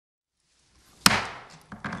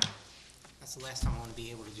that's the last time I want to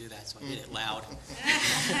be able to do that, so I did it loud.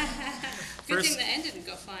 Good thing the end didn't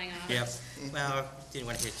go flying off. Yep, well, didn't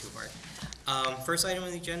want to hit it too hard. First item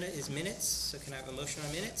on the agenda is minutes, so can I have a motion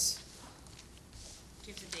on minutes? Do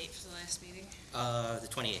you have the date for the last meeting? The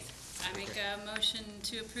 28th. I make a motion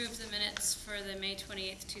to approve the minutes for the May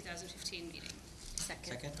 28th, 2015 meeting.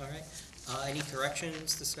 Second, all right. Any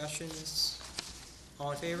corrections, discussions?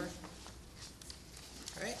 All in favor?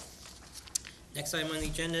 All right. Next item on the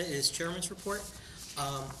agenda is Chairman's Report.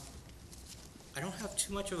 I don't have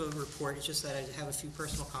too much of a report, it's just that I have a few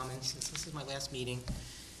personal comments, since this is my last meeting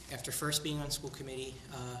after first being on school committee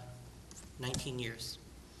 19 years.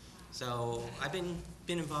 So I've been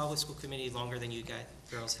involved with school committee longer than you guys,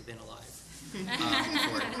 girls have been alive.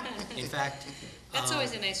 In fact, That's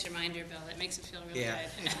always a nice reminder, Bill. It makes it feel really good.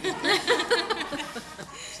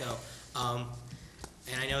 So,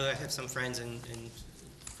 and I know that I have some friends and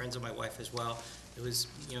friends of my wife as well. It was,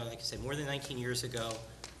 like I said, more than 19 years ago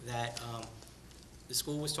that the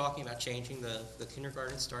school was talking about changing the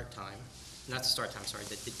kindergarten start time, not the start time, sorry,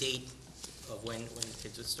 the date of when the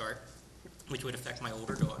kids would start, which would affect my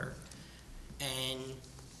older daughter. And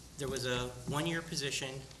there was a one-year position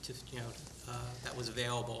to, that was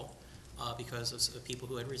available because of people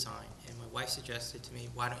who had resigned. And my wife suggested to me,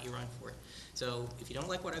 why don't you run for it? So if you don't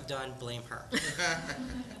like what I've done, blame her.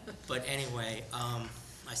 But anyway,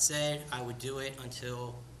 I said I would do it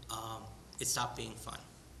until it stopped being fun.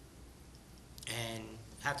 And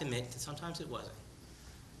I have to admit that sometimes it wasn't.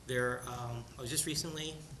 I was just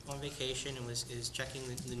recently on vacation and was checking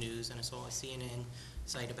the news, and I saw a CNN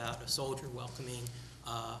site about a soldier welcoming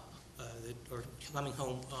or coming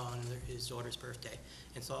home on his daughter's birthday,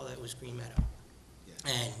 and saw that it was Green Meadow.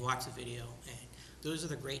 Yeah. And watched the video, and those are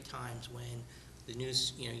the great times when the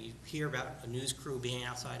news, you hear about a news crew being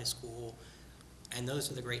outside of school, and those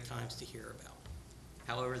are the great times to hear about.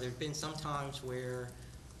 However, there have been some times where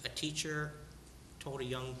a teacher told a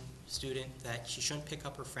young student that she shouldn't pick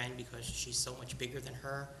up her friend because she's so much bigger than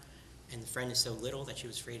her, and the friend is so little that she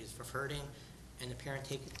was afraid of hurting, and the parent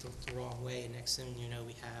take it the wrong way, and next thing you know,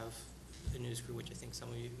 we have the news crew, which I think some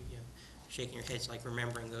of you, shaking your heads like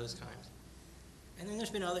remembering those times. And then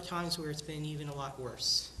there's been other times where it's been even a lot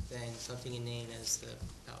worse than something inane as the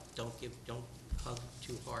don't hug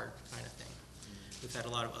too hard kind of thing. We've had a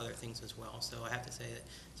lot of other things as well, so I have to say that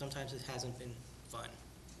sometimes it hasn't been fun.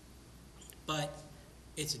 But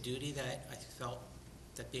it's a duty that I felt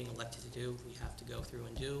that being elected to do, we have to go through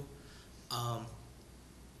and do.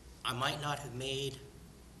 I might not have made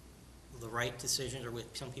the right decisions, or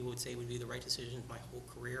what some people would say would be the right decisions my whole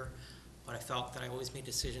career, but I felt that I always made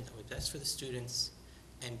decisions that were best for the students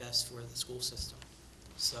and best for the school system.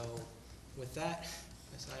 So with that,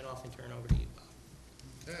 I sign off and turn over to you, Bob.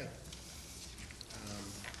 Okay.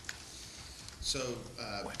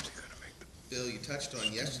 Bill, you touched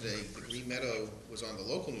on yesterday, the Green Meadow was on the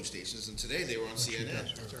local news stations, and today they were on CNN.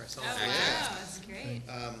 That's where I saw Oh, that. wow, that's great.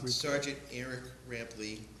 Sergeant Eric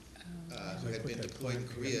Rampley, who had been deployed in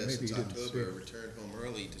Korea since October, returned home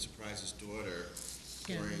early to surprise his daughter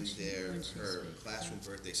during her classroom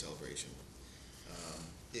birthday celebration.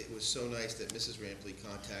 It was so nice that Mrs. Rampley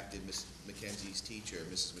contacted Miss Mackenzie's teacher,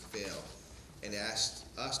 Mrs. McPhail, and asked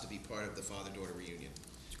us to be part of the father-daughter reunion.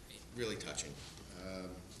 Really touching.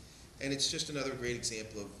 And it's just another great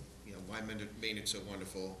example of why Maynard's so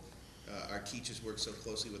wonderful. Our teachers work so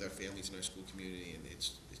closely with our families and our school community, and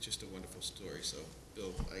it's just a wonderful story. So,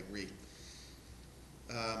 Bill, I agree.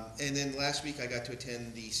 And then last week I got to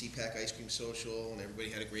attend the CPAC Ice Cream Social, and everybody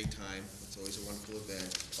had a great time. It's always a wonderful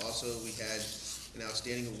event. Also, we had an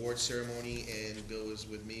outstanding awards ceremony, and Bill was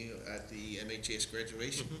with me at the MHS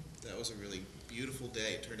graduation. Mm-hmm. That was a really beautiful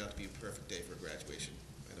day. It turned out to be a perfect day for graduation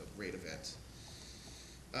and a great event.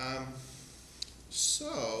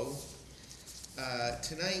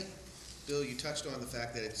 Tonight, Bill, you touched on the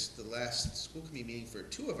fact that it's the last school committee meeting for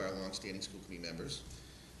two of our long-standing school committee members.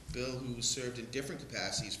 Bill, who served in different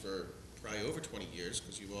capacities for probably over 20 years,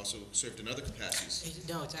 because you've also served in other capacities.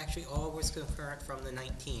 No, it's actually all was concurrent from the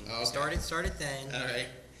 19. Oh, okay. Started then. All right.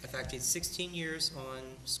 In fact, I did 16 years on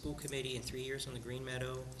school committee and 3 years on the Green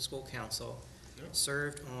Meadow School Council. Yep.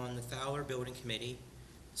 Served on the Fowler Building Committee.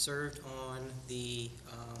 Served on the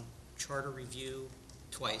Charter Review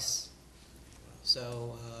twice.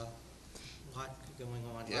 So a lot going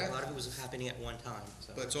on. Yeah. A lot of it was happening at one time.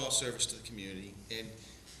 So. But it's all service to the community. And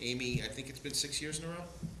Amy, I think it's been 6 years in a row?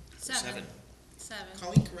 Seven.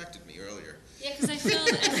 Colleen corrected me earlier. Yeah, because I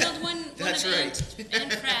filled one That's of right. Ann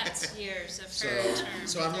Pratt's years of her term.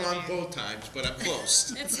 So I'm wrong both times, but I'm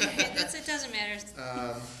close. It doesn't matter.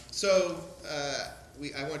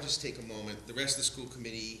 I want to just take a moment. The rest of the school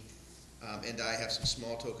committee And I have some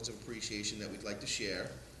small tokens of appreciation that we'd like to share.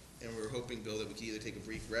 And we're hoping, Bill, that we can either take a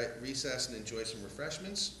brief recess and enjoy some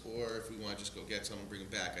refreshments, or if we want to just go get some and bring them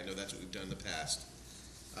back. I know that's what we've done in the past.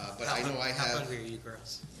 But I know I How have. hungry are you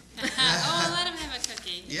girls? Oh, let him have a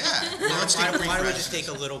cookie. Yeah. Well, let's take a brief Why don't we just recess.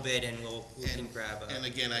 take a little bit and we can grab a. And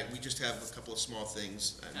again, we just have a couple of small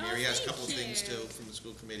things. Oh, Mary has a thank couple of things you. too from the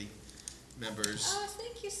school committee members. Oh,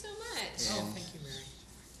 thank you so much. Oh, And- thank you, Mary.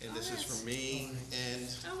 And this is that's- from me, and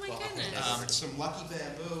Oh, my goodness. some lucky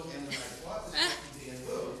bamboo. And when I bought this lucky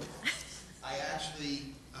bamboo, I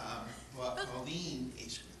actually bought Pauline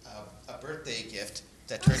a birthday gift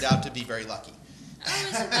that turned out to be very lucky. Oh,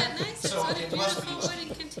 isn't that nice? It's So what a it must be beautiful lucky.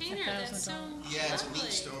 wooden container. That's so Yeah, it's a lovely.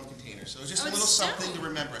 neat stone container, so it's just Oh, a little it's something stone. to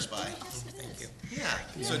remember us by. Yes, it Thank is. you. Yeah.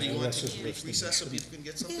 So do you Yeah, want to that's take a just brief recess so people can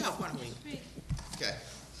get something? Yeah, why don't we? Great. Okay.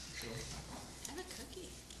 Have a cookie.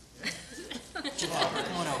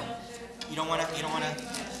 Come on over. You don't wanna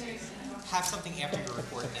have something after your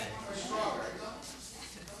report then.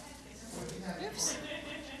 Oops.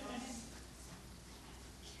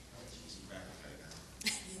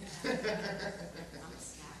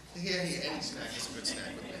 Yeah, any snack is a good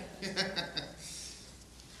snack with me.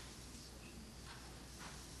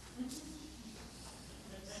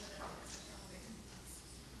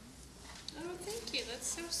 Oh, thank you. That's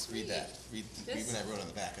so sweet. Read that. Read This- what I wrote on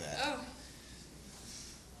the back of that. Oh.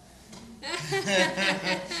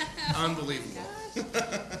 Unbelievable.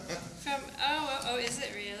 Is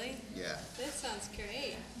it really? Yeah. That sounds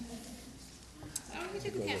great. Oh, you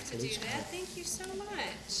didn't have to do that. Thank you so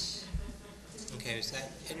much. Okay, is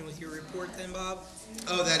that ending with your report then, Bob?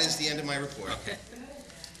 Oh, that is the end of my report. Okay.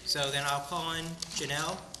 So then I'll call on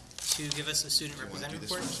Janelle to give us a student Do you wanna representative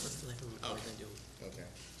do report. this Let her- Okay. do it. Okay.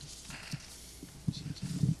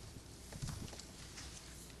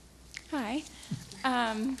 Hi.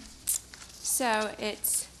 So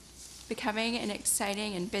it's becoming an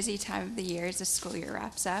exciting and busy time of the year as the school year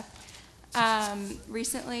wraps up.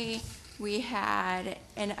 Recently, we had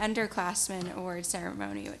an underclassmen award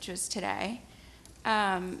ceremony, which was today.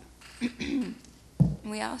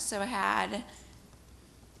 We also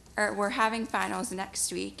we're having finals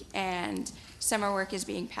next week, and summer work is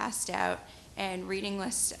being passed out, and reading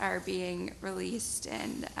lists are being released,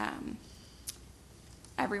 and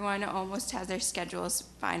everyone almost has their schedules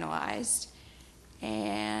finalized,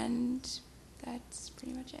 and that's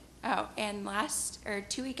pretty much it. Oh, and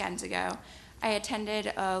 2 weekends ago, I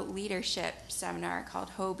attended a leadership seminar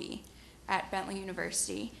called HOBie at Bentley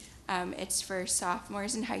University. It's for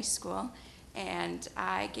sophomores in high school, and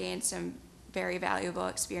I gained some very valuable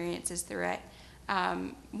experiences through it.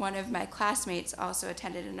 One of my classmates also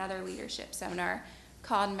attended another leadership seminar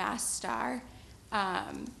called Mass Star,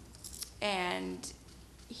 and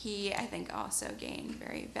he, I think, also gained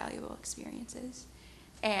very valuable experiences.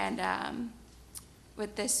 And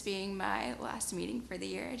with this being my last meeting for the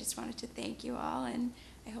year, I just wanted to thank you all, and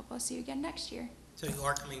I hope I'll see you again next year. So you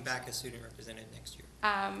are coming back as student representative next year?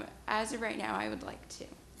 As of right now, I would like to.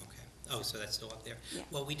 Okay. Oh, so that's still up there? Yeah.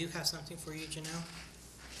 Well, we do have something for you, Janelle.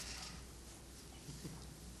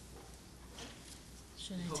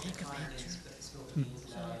 Should I take a picture?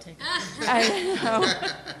 Should I take a I don't know.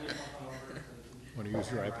 Want to use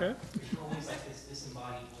your iPad? Always like this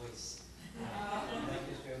disembodied voice. I'd like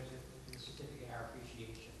to show the certificate of our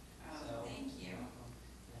appreciation. So, thank you.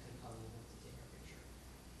 I think I'll need to take our picture.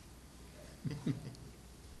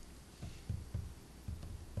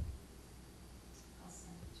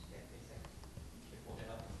 Should hold it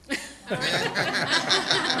up.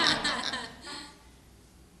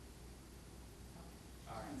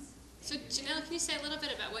 All right. So Janelle, can you say a little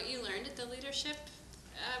bit about what you learned at the leadership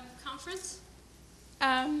conference?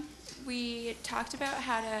 We talked about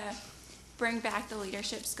how to bring back the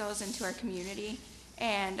leadership skills into our community,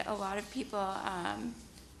 and a lot of people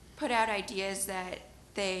put out ideas that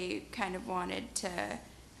they kind of wanted to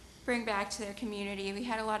bring back to their community. We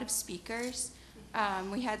had a lot of speakers.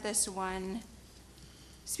 We had this one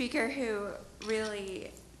speaker who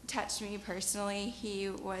really touched me personally. He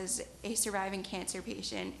was a surviving cancer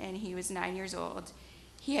patient, and he was 9 years old.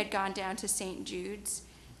 He had gone down to St. Jude's,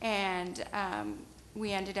 and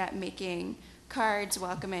we ended up making cards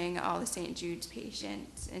welcoming all the St. Jude's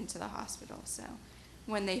patients into the hospital. So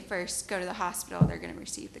when they first go to the hospital, they're going to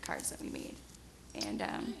receive the cards that we made. And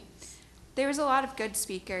Nice. there was a lot of good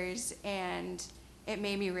speakers, and it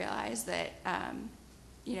made me realize that,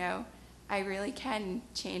 I really can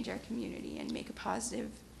change our community and make a positive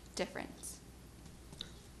difference.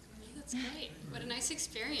 That's great. What a nice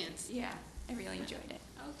experience. Yeah, I really enjoyed it.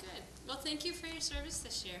 Oh, good. Well, thank you for your service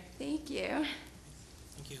this year. Thank you.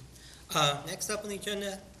 Thank you. Next up on the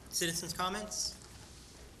agenda, citizens' comments.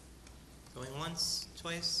 Going once,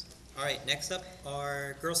 twice. All right, next up,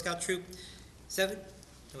 our Girl Scout Troop 7,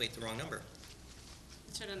 oh wait, the wrong number.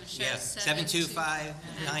 It's right on the show. Yeah,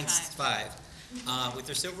 72595, with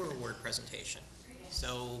their silver award presentation.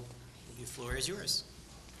 So the floor is yours.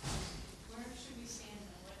 Where should we stand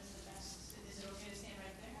though? What is the best? Is it okay to stand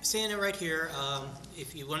right there? Stand right here.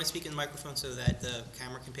 If you want to speak in the microphone so that the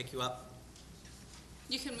camera can pick you up.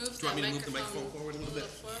 You can move Do you want that me to move the microphone microphone forward a little bit?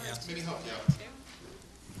 forward. Yeah. Maybe help you out. Okay.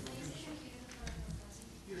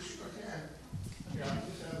 Yeah, sure can. Yeah,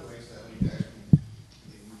 just out of the way so that you guys can move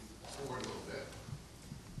forward a little bit.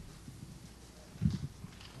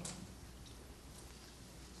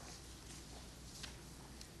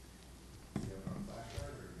 Do you have it on a flash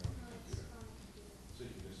drive or do you want a computer? So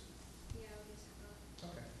you can just.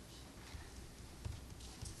 Okay.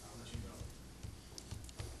 I'll let you know.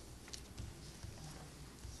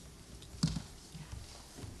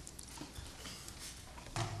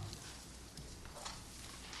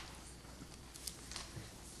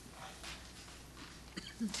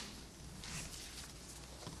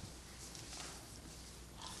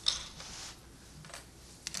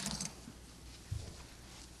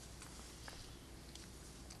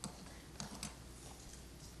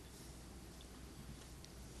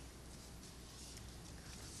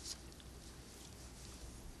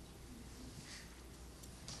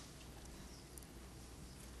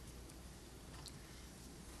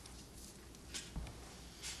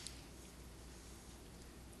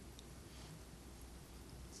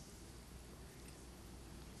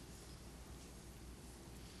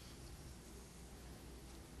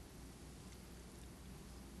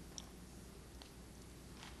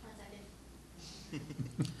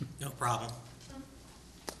 No problem. I'm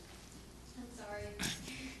sorry.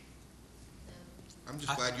 I'm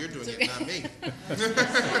just glad you're doing it, not me. You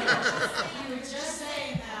were just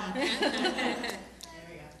saying that. There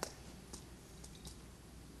we go.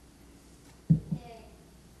 Yay.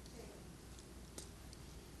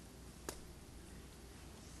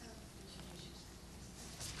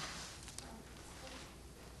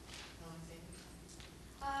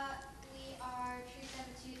 We are Troop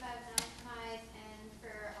 72595, and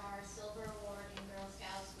for our silver award in Girl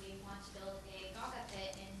Scouts, we want to build a Gaga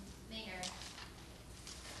pit in Maynard.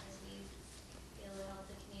 As we feel it help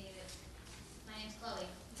the community. My name's Chloe.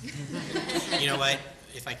 You know what?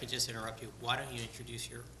 If I could just interrupt you, why don't you introduce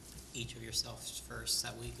each of yourselves first so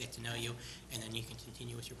that we get to know you, and then you can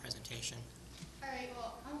continue with your presentation. All right,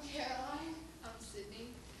 well, I'm Caroline. I'm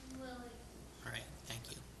Sydney. I'm Lily. All right,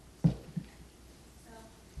 thank you. So,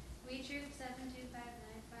 we Troop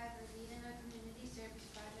 72595 are leading a community service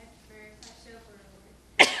project for our silver award.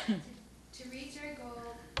 To reach our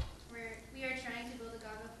goal, we are trying to build a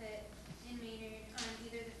Gaga pit in Maynard on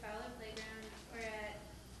either the Fowler Playground or at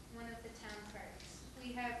one of the town parks.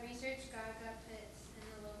 We have researched Gaga pits in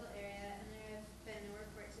the local area, and there have been no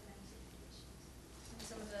reports of any situations.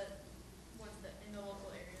 Some of the ones that in the local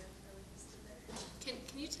area are listed there. Can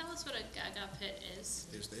you tell us what a Gaga pit is?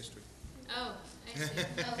 There's the history. Oh, I see.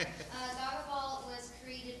 Gaga ball was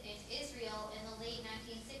created in Israel in the late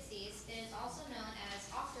 1960s. It is also known as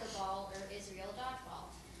Octo ball or Israel dodgeball.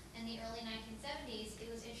 In the early 1970s, it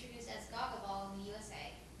was introduced as Gaga ball in the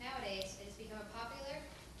USA. Nowadays, it has become a popular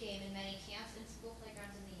game in many camps and school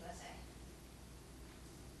playgrounds in the USA.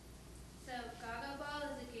 So, Gaga ball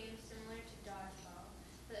is a game similar to dodgeball.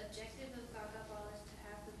 The objective of Gaga ball is to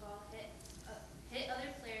have the ball hit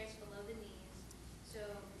other players below the knees, so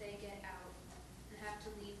they get out and have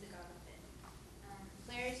to leave the Gaga pit.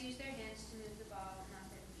 Players use their hands to move the ball, not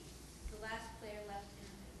their feet. The last player left in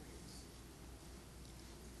the pit wins.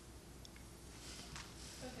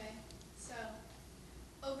 Okay, so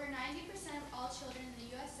over 90% of all children in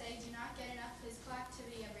the USA do not get enough physical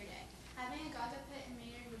activity every day. Having a Gaga pit in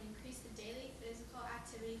Maynard would increase the daily physical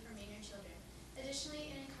activity for Maynard children. Additionally,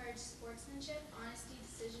 it encourages sportsmanship, honesty,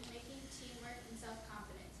 decision-making, teamwork, and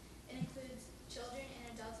self-confidence. It includes children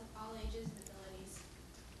and adults of all ages and abilities.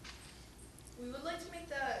 We would like to make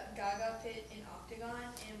the Gaga pit an octagon,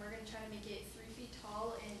 and we're going to try to make it 3 feet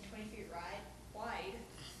tall and 20 feet wide.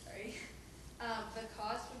 Sorry. The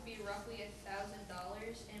cost would be roughly $1,000,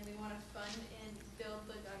 and we want to fund and build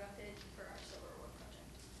the Gaga pit for our Silver Award project.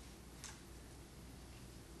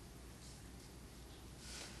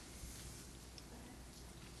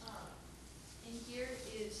 And here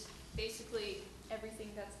is basically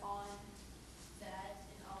everything that's on that,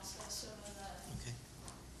 and also some of the Okay.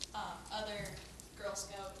 other Girl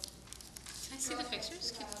Scout. Can I see the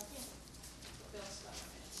pictures? Girl Scout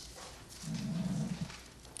pits.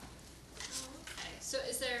 Okay, so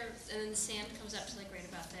is there, and then the sand comes up to like right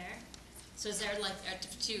about there? So is there like,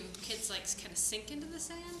 do kids like kind of sink into the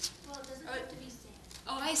sand? Well, it doesn't Oh, have to be sand.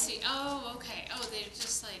 Oh, I see. Oh, okay. Oh, they're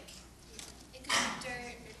just like, It could be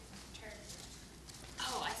dirt or turf.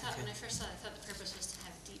 oh, I thought, when I first saw it, I thought the purpose was to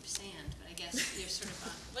have deep sand, but I guess you're sort of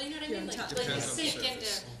on, well, you know what I mean? Like you Depends on the sink into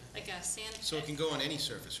surface. like a sand So it pit. can go on any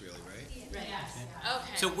surface really, right? Right. Yes.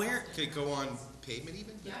 Okay. So where, Could it go on pavement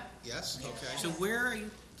even? Yeah. Yes, okay. so where are you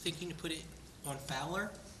thinking to put it? On Fowler?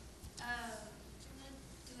 Do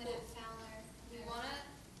it at Fowler. We wanna,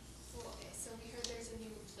 well, okay, so we heard there's a new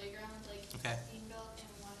playground, like, Okay. being built, and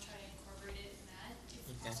we wanna try to incorporate it in that, if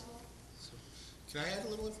Okay. possible. Can I add a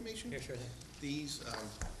little information? Yeah, sure thing. These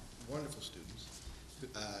wonderful students,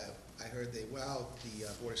 I heard the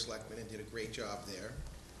Board of Selectmen and did a great job there.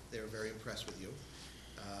 They were very impressed with you.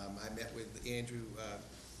 I met with Andrew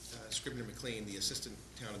Scribner McLean, the Assistant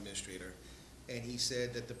Town Administrator, and he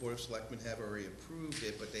said that the Board of Selectmen have already approved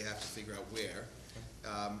it, but they have to figure out where.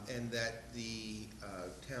 And that the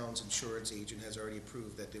town's insurance agent has already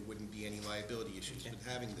approved that there wouldn't be any liability issues Okay. with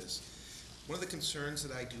having this. One of the concerns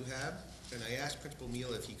that I do have, and I asked Principal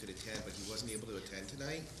Mila if he could attend, but he wasn't able to attend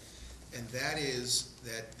tonight, and that is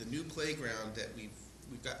that the new playground that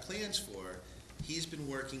we've got plans for, he's been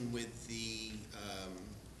working with the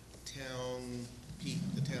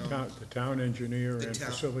The town engineer The and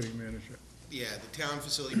town- facility manager. the town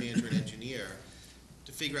facility manager and engineer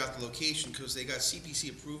to figure out the location, because they got CPC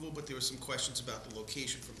approval, but there were some questions about the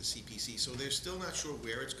location from the CPC, so they're still not sure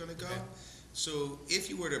where it's gonna go. Okay. So if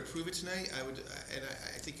you were to approve it tonight,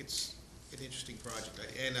 I think it's an interesting project,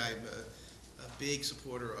 and I'm a big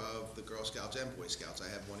supporter of the Girl Scouts and Boy Scouts. I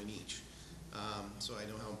have one in each, so I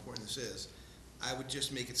know how important this is. I would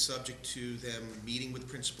just make it subject to them meeting with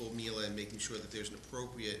Principal Mila and making sure that there's an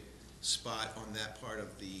appropriate spot on that part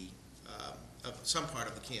of the, of some part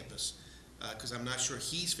of the campus. Because I'm not sure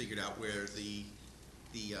he's figured out where the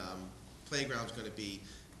playground's gonna be.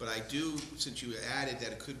 But I do, since you added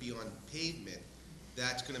that it could be on pavement,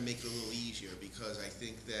 that's gonna make it a little easier, because I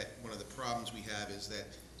think that one of the problems we have is that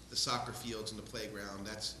the soccer fields and the playground,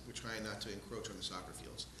 we're trying not to encroach on the soccer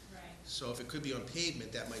fields. Right. So if it could be on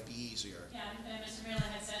pavement, that might be easier. Yeah, and Mr. Miller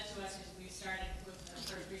had said to us, because we started with the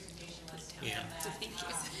first presentation was to Yeah. him that,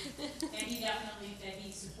 and he definitely, that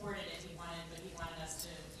he supported it, but he wanted us to,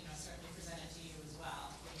 certainly present it to you as well.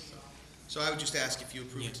 So I would just ask if you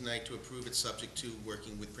approve it tonight, to approve it subject to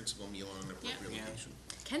working with Principal Mila on an appropriate Yeah. location.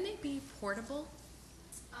 Can they be portable?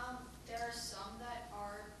 There are some that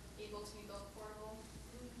are able to be built portable,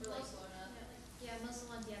 or like blown up. Yeah, most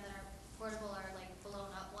of the ones, that are portable are like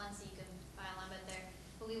blown up ones, so you can file on,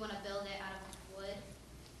 but we wanna build it out of wood.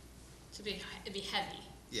 It'd be heavy.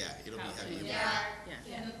 Yeah, it'll be Probably. heavy.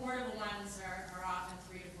 Yeah, and the portable ones are often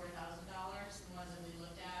 $3,000 to $4,000, the ones that we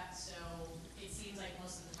looked at, so it seems like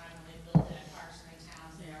most of the time when they build it at parks and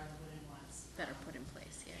towns, they are the wooden ones. That are put in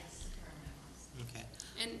place, Yes, the permanent ones. Okay.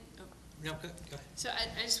 And, No, go ahead. so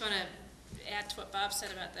I just want to add to what Bob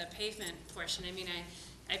said about the pavement portion. I mean,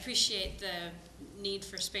 I appreciate the need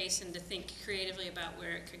for space and to think creatively about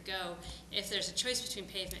where it could go. If there's a choice between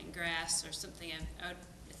pavement and grass or something, I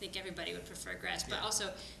think everybody would prefer grass. But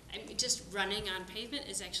also, I mean, just running on pavement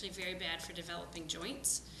is actually very bad for developing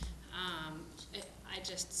joints. I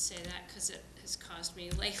just say that because it has caused me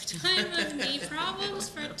a lifetime of knee problems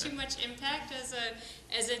for too much impact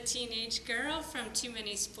as a teenage girl from too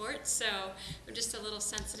many sports. So I'm just a little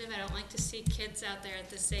sensitive. I don't like to see kids out there at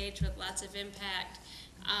this age with lots of impact.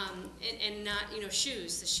 And not,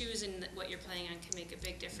 shoes. The shoes and what you're playing on can make a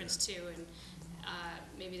big difference too. And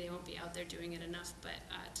maybe they won't be out there doing it enough, but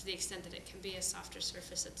to the extent that it can be a softer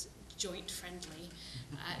surface that's joint friendly,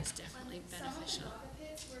 is definitely beneficial. Some of the Gaga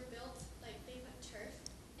pits were built, like, they put turf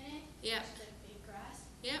in it. Yeah. Which is like fake grass.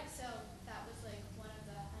 Yep. So that was like one of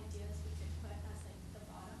the ideas we could put as like the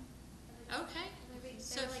bottom of the. Okay.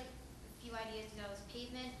 There were like a few ideas to go, it was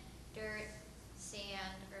pavement, dirt,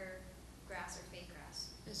 sand, or grass or fake grass.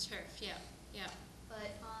 It's turf, yeah. But,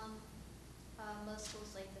 most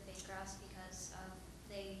schools like the fake grass because,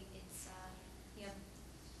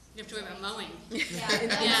 You have to worry about mowing. Yeah,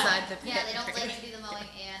 Inside the yeah, they pit. don't like to do the mowing,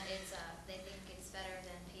 and they think it's better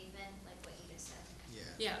than pavement, like what you just said.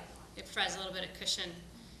 Yeah, Yeah, it provides a little bit of cushion.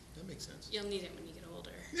 that makes sense. You'll need it when you get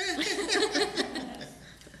older.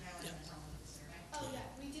 Oh yeah,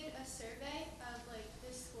 we did a survey of like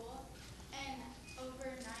this school, and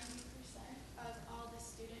over 90% of all the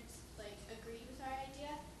students like agreed with our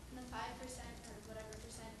idea, and the 5% or whatever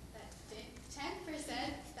percent that did, 10%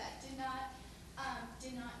 that did not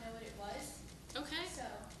know what it was. Okay, So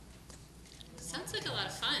sounds like a lot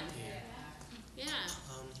of fun. Yeah.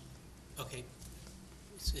 Okay,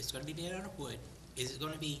 it's gonna be made out of wood. Is it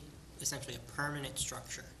gonna be essentially a permanent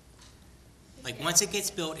structure? Like, once it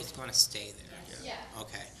gets built, it's gonna stay there? Yeah.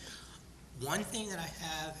 Okay. One thing that I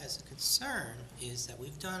have as a concern is that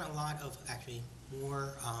we've done a lot of actually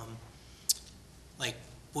more, like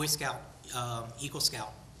Boy Scout, Eagle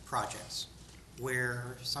Scout projects,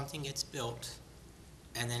 where something gets built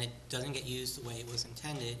and then it doesn't get used the way it was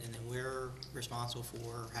intended, and then we're responsible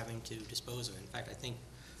for having to dispose of it. In fact, I think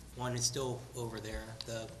one is still over there,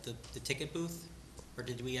 the ticket booth, or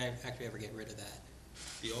did we actually ever get rid of that?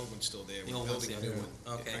 The old one's still there, The we're old one's building a new there.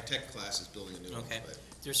 one. Okay. Our tech class is building a new one. Okay, but-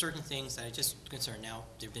 there are certain things that I just concerned. Now,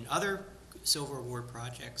 there've been other Silver Award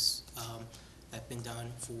projects that've been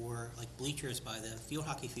done for, like, bleachers by the field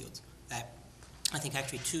hockey fields, that I think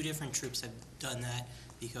actually 2 different troops have done that,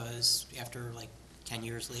 because after, like, 10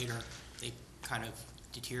 years later, they kind of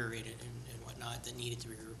deteriorated and whatnot, that needed to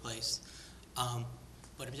be replaced.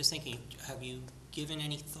 But I'm just thinking, have you given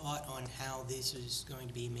any thought on how this is going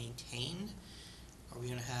to be maintained? Are we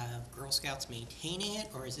gonna have Girl Scouts maintaining it,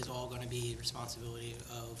 or is it all gonna be the responsibility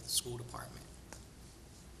of the school department?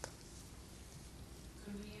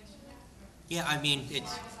 Could we answer that? Yeah, I mean, it's,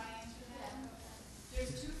 Mind if I answer that?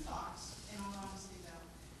 There's 2 thoughts, in all honesty, though.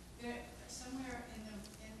 There, somewhere in the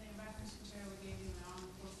reference material we gave you on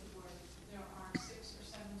the posted board, there are 6 or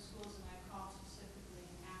 7 schools that I called specifically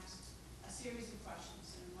and asked a series of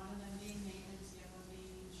questions, and one of them being maintenance, the other one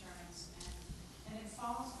being insurance, and it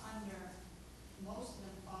falls under, most of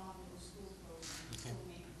them fall under the school program, Okay. school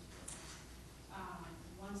maintenance program.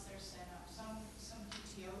 Once they're set up, some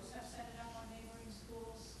PTOs have set it up on neighboring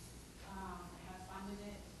schools, have funded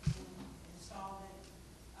it, and installed it,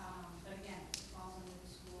 but again, it falls under the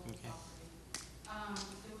school Okay. property.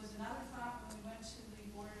 There was another thought when we went to the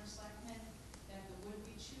Board of Selectmen, that the wood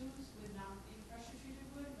we choose would not be pressure treated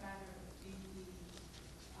wood, rather it would be the,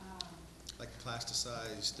 Like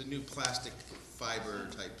plasticized, the new plastic fiber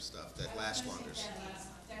type stuff that lasts longer.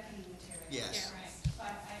 decking material. Yes. Right,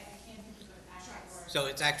 but I can't think of an actual word. so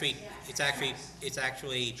it's actually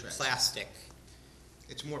Trash. plastic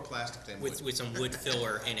It's more plastic than wood. with some wood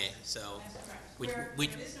filler in it, so, That's correct. which- Where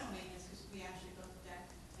which- there is no maintenance, because we actually built the deck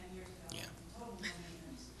 10 years ago. Yeah. Total no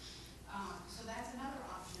maintenance. So that's another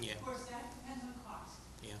option. Yeah. Of course, that depends on cost.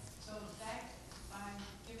 yeah. So that, by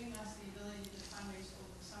giving us the ability to fundraise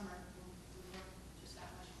over the summer, we work just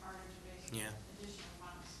that much harder to raise Yeah. additional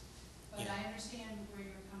funds. But Yeah. I understand where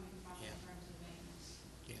you're coming from in Yeah. terms of maintenance.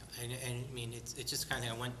 Yeah, and I mean, it's just kind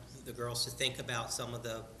of, I want the girls to think about some of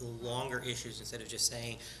the longer issues instead of just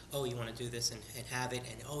saying, oh, you want to do this and have it,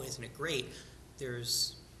 and oh, isn't it great?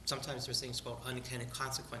 Sometimes there's things called unintended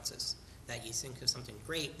consequences, that you think of something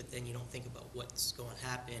great, but then you don't think about what's going to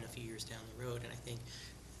happen a few years down the road, and I think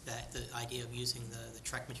that the idea of using the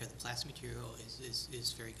Trek material, the plastic material,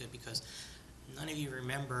 is very good, because none of you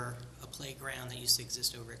remember a playground that used to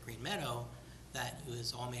exist over at Green Meadow that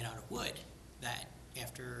was all made out of wood, that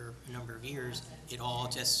after a number of years, it all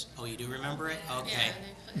just, oh, you do remember it? Okay. Yeah,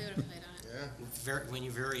 they would have played on it. Yeah. When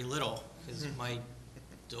you're very little, because my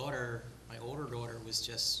older daughter was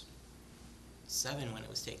just 7 when it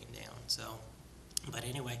was taken down, so. But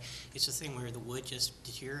anyway, it's a thing where the wood just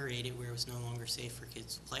deteriorated, where it was no longer safe for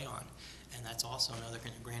kids to play on. And that's also another,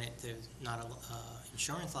 granted, there's not a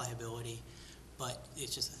insurance liability, but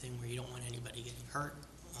it's just a thing where you don't want anybody getting hurt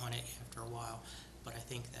on it after a while. But I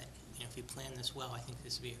think that, if you plan this well, I think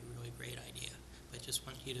this would be a really great idea. But just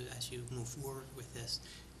want you to, as you move forward with this,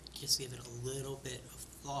 just give it a little bit of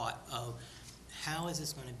thought of how is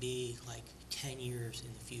this going to be like 10 years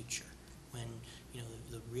in the future, when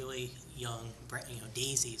the really young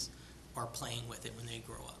daisies are playing with it when they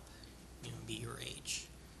grow up, be your age.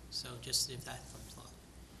 So just if that's some thought.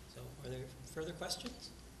 So are there further questions?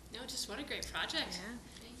 No, just what a great project.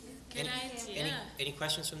 Thank you. Good idea. Any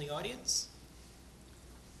questions from the audience?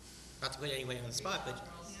 Not to put anybody on the spot, but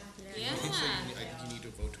Yeah. I think you need to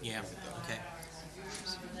vote to yeah, approve it, though. okay.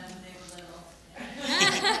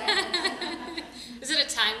 Is it a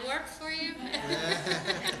time warp for you?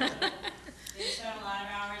 They spent a lot of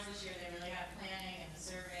hours this year, they really had planning and the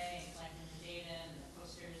survey, and collecting the data and the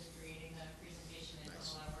posters, creating the presentation, they put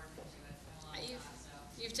a lot of work into it, spent a lot of time, so.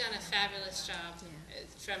 You've done a fabulous job,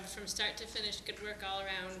 from start to finish, good work all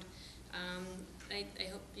around. I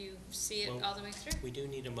hope you see it Well, all the way through. We do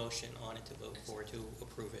need a motion on it to vote for, to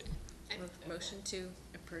approve it. Motion to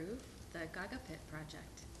approve the Gaga Pit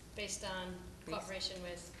project. Based on cooperation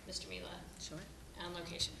with Mr. Mila Sure. on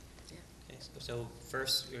location. Okay, so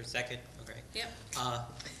first, or second, okay. Yep.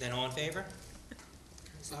 Then all in favor?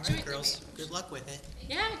 So All jointly right, girls, made. good luck with it.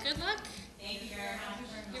 Yeah, good luck. Thank you very much.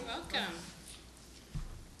 You're welcome.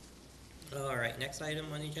 All right, next item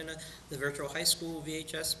on the agenda, the virtual high school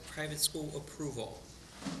VHS private school approval.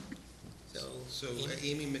 So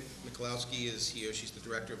Amy Mikulowski is here. She's the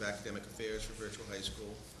Director of Academic Affairs for Virtual High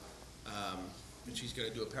School. And she's going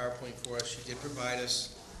to do a PowerPoint for us. She did provide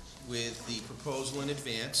us with the proposal in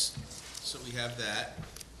advance, so we have that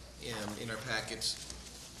in our packets.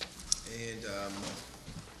 And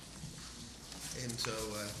so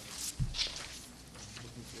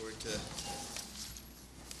looking forward to.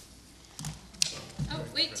 Oh,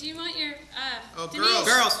 wait, do you want your, Oh, Denise?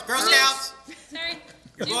 girls. Girl Scouts! Sorry.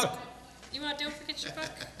 Your Do you- book. Don't forget your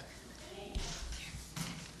book.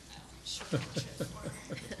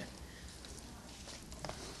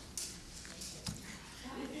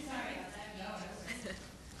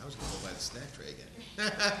 I was going to go buy the snack tray again.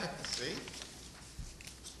 See?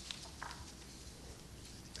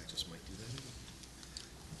 I just might do that again.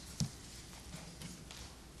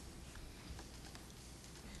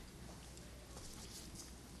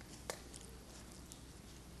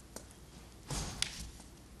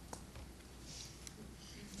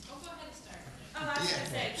 Oh, go ahead and start. Oh, I was Yeah. gonna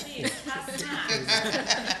say, please, have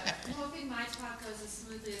snacks. I'm hoping my talk goes as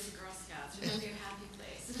smoothly as the Girl Scouts. It'll be a happy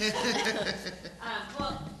place.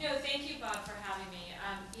 Well, no, thank you, Bob, for having me.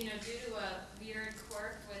 Due to a weird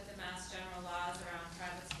quirk with the Mass General laws around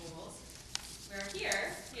private schools, we're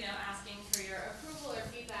here, asking for your approval or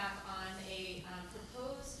feedback on a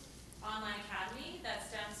proposed online academy that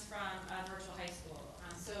stems from virtual high school.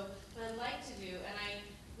 So what I'd like to do, and I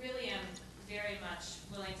really am very much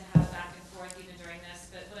willing to have a back and forth even during this,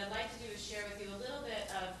 but what I'd like to do is share with you a little bit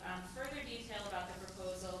of further detail about the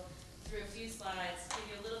proposal through a few slides, give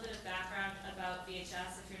you a little bit of background about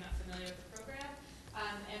VHS if you're not familiar with the program,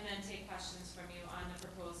 and then take questions from you on the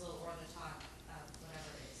proposal or the talk,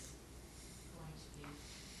 whatever is going to be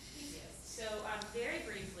easiest. So very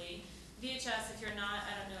briefly, VHS, if you're not,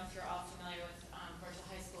 I don't know if you're all familiar with virtual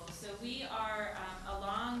high school. So we are a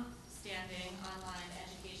long-standing online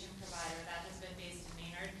education provider that has been based in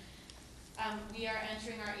Maynard. We are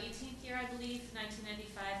entering our 18th year, I believe,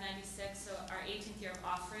 1995-96, so our 18th year of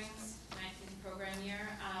offerings, 19th program year.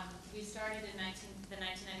 We started in the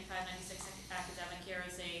 1995-96 academic year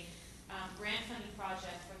as a grant-funded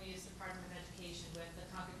project from the U.S. Department of Education with the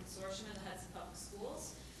Concord Consortium of the Hudson Public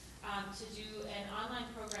Schools to do an online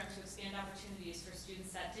program to expand opportunities for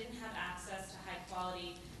students that didn't have access to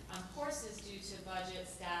high-quality courses due to budget,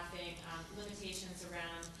 staffing, limitations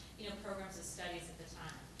around programs of studies at the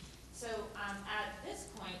time. So at this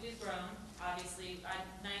point, we've grown, obviously.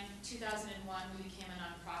 2001, we became a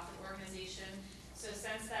nonprofit organization. So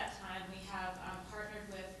since that time, we have partnered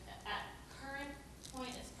with, at current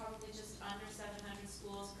point, it's probably just under 700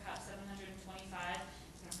 schools, perhaps 725. I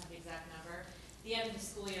don't have the exact number. At the end of the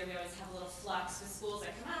school year, we always have a little flux with schools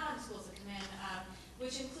that come out and schools that come in,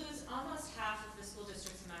 which includes almost half of the school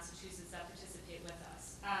districts in Massachusetts that participate with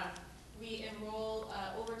us. We enroll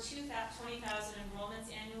over 20,000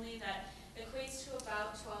 enrollments annually. That equates to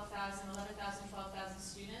about 12,000, 11,000, 12,000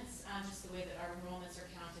 students, just the way that our enrollments are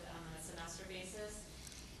counted on a semester basis.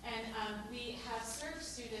 And we have served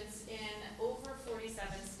students in over 47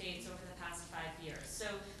 states over the past 5 years. So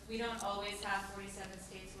we don't always have 47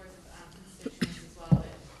 states worth of constituents as well,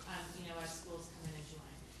 but our schools come in and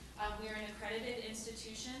join. We are an accredited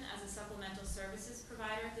institution as a supplemental services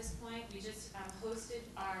provider at this point. We just hosted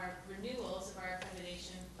our renewals of our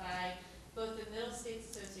accreditation by both the Middle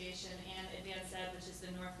States Association and Advanced Ed, which is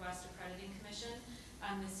the Northwest Accrediting Commission,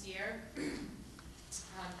 this year.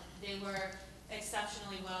 They were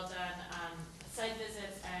exceptionally well done. Site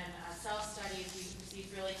visits and self-studies, we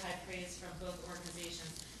received really high praise from both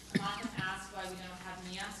organizations. I'm often asked why we don't have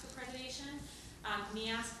NEASC accreditation.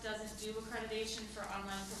 NEASC doesn't do accreditation for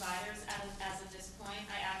online providers as of this point.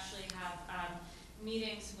 I actually have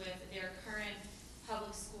meetings with their current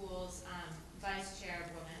public schools vice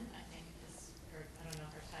chairwoman, I think is her, I don't know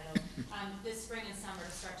her title, this spring and summer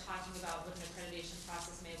to start talking about what an accreditation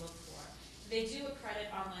process may look for. They do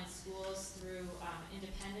accredit online schools through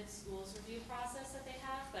independent schools review process that they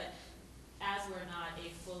have, but as we're not a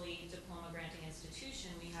fully diploma granting institution,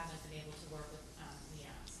 we haven't been able to work with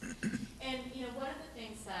NEASC. And one of the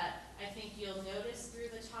things that I think you'll notice through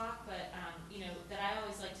the talk, but that I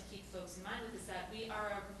always like to keep folks in mind with is that we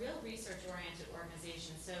are a real research-oriented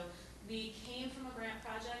organization. So we came from a grant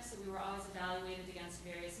project, so we were always evaluated against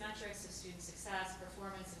various metrics of student success,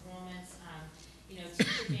 performance, enrollments,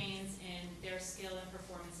 teacher gains in their skill and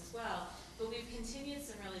performance as well. But we've continued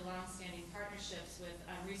some really long-standing partnerships with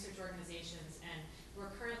research organizations, and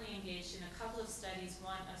we're currently engaged in a couple of studies,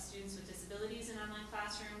 one of students with disabilities in online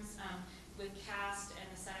classrooms with CAST and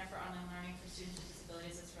the Center for Online Learning for Students with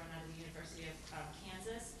Disabilities that's run out of the University of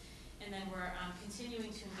Kansas. And then we're continuing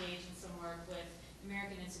to engage in some work with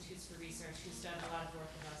American Institutes for Research, who's done a lot of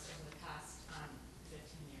work with us over the past 15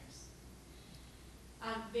 years.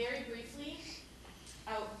 Very briefly,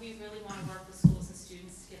 we really want to work with schools and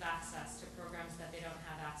students to give access to programs that they don't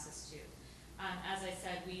have access to. As I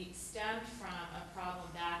said, we stemmed from a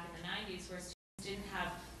problem back in the 90s where students didn't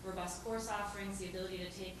have robust course offerings, the ability to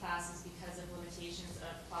take classes because of limitations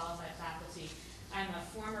of qualified faculty. I'm a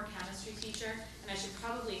former chemistry teacher, and I should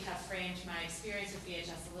probably have framed my experience with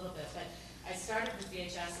VHS a little bit, but I started with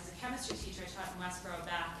VHS as a chemistry teacher. I taught in Westboro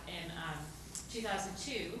back in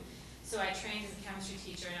 2002. So I trained as a chemistry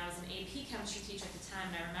teacher, and I was an AP chemistry teacher at the time.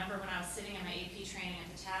 And I remember when I was sitting in my AP training at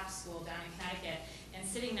the Taft School down in Connecticut, and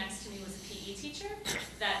sitting next to me was a PE teacher,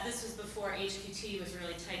 that this was before HQT was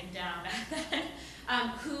really tightened down back then,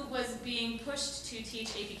 who was being pushed to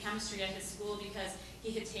teach AP chemistry at his school because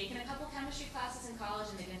he had taken a couple chemistry classes in college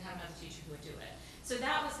and they didn't have another teacher who would do it. So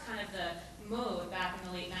that was kind of the mode back in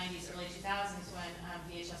the late 90s, early 2000s when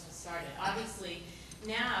VHS was started. Obviously,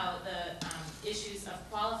 now the issues of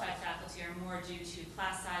qualified faculty are more due to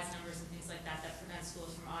class size numbers and things like that that prevent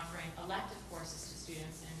schools from offering elective courses to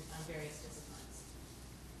students in various disciplines.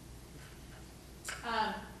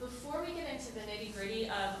 Before we get into the nitty-gritty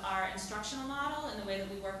of our instructional model and the way that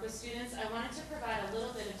we work with students, I wanted to provide a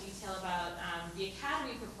little bit of detail about the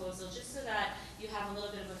Academy proposal, just so that you have a little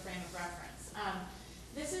bit of a frame of reference.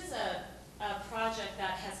 This is a project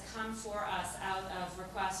that has come for us out of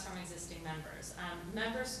requests from existing members.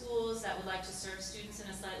 Member schools that would like to serve students in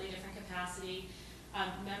a slightly different capacity,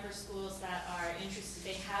 member schools that are interested,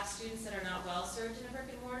 they have students that are not well served in a brick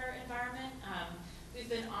and mortar environment. We've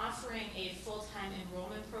been offering a full-time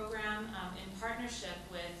enrollment program in partnership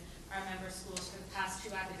with our member schools for the past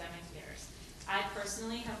 2 academic years. I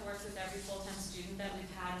personally have worked with every full-time student that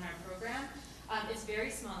we've had in our program. It's very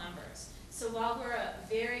small numbers. So while we're a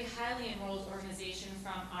very highly enrolled organization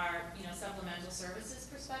from our supplemental services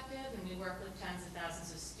perspective, and we work with tens of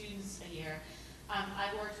thousands of students a year,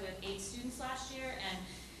 I worked with 8 students last year, and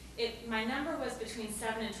my number was between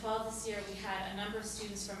 7 and 12 this year. We had a number of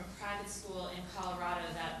students from a private school in Colorado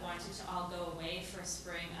that wanted to all go away for a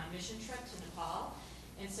spring mission trip to Nepal.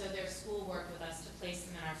 And so their school worked with us to place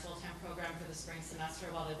them in our full-time program for the spring semester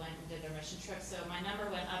while they went and did their mission trip. So my number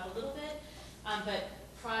went up a little bit, but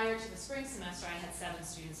prior to the spring semester, I had 7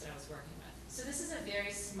 students that I was working with. So this is a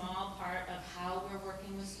very small part of how we're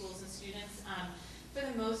working with schools and students. For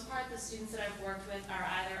the most part, the students that I've worked with are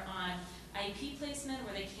either on IEP placement,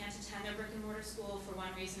 where they can't attend their brick and mortar school for one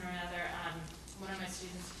reason or another. One of my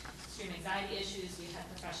students, extreme anxiety issues. We had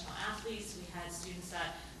professional athletes. We had students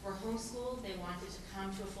that were homeschooled. They wanted to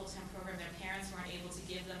come to a full-time program. Their parents weren't able to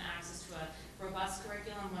give them access to a robust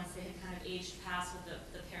curriculum once they had kind of aged past what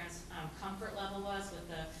the parents' comfort level was with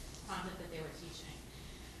the content that they were teaching.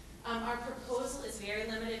 Our proposal is very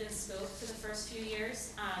limited in scope for the first few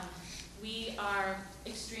years. We are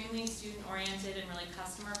extremely student-oriented and really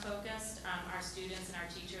customer-focused. Our students and our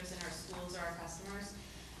teachers and our schools are our customers.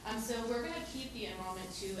 So we're going to keep the enrollment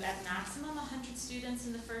to, at maximum, 100 students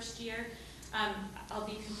in the first year. I'll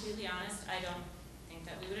be completely honest, I don't think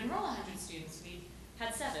that we would enroll 100 students. We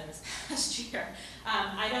had 7 this past year.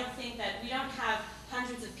 I don't think that, we don't have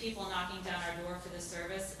hundreds of people knocking down our door for this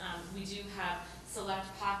service. We do have select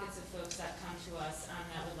pockets of folks that come to us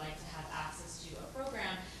that would like to have access to a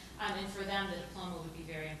program. And for them, the diploma would be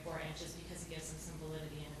very important just because it gives them some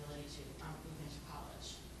validity and ability to move into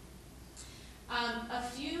college. A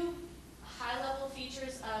few high-level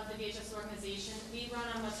features of the VHS organization. We run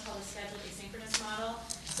on what's called a scheduled asynchronous model.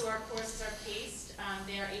 So our courses are paced.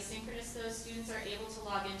 They are asynchronous. Those students are able to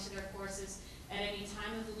log into their courses at any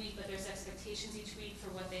time of the week, but there's expectations each week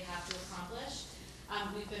for what they have to accomplish.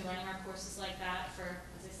 We've been running our courses like that for,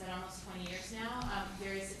 as I said, almost 20 years now,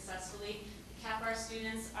 very successfully. Cap our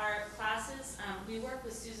students, our classes. We work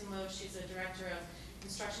with Susan Loeb. She's a director of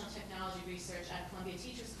instructional technology research at Columbia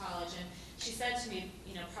Teachers College, and she said to me,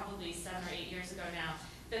 probably 7 or 8 years ago now,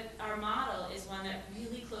 that our model is one that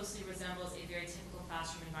really closely resembles a very typical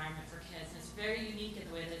classroom environment for kids, and it's very unique in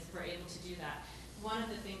the way that we're able to do that. One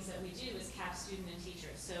of the things that we do is cap student and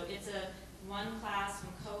teachers. So it's a one class,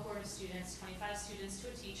 one cohort of students, 25 students to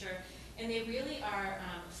a teacher, and they really are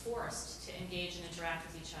forced to engage and interact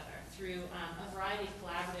with each other through a variety of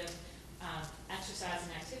collaborative exercises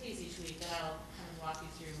and activities each week that I'll kind of walk you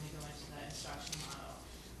through when we go into the instruction model.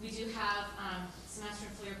 We do have semester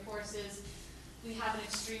and full year courses. We have an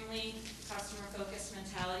extremely customer-focused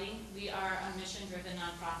mentality. We are a mission-driven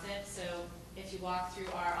nonprofit, so if you walk through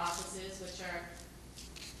our offices, which are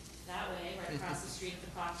that way, right across the street at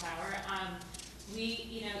the clock tower,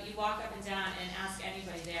 you walk up and down and ask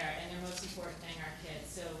anybody there, and their most important thing are kids.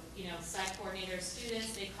 So, psych coordinators,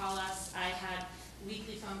 students, they call us. I had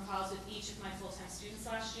weekly phone calls with each of my full-time students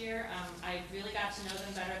last year. I really got to know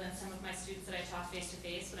them better than some of my students that I taught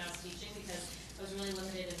face-to-face when I was teaching, because I was really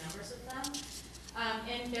limited in numbers with them.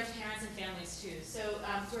 And their parents and families too. So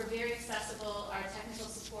we're very accessible. Our technical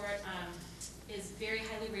support is very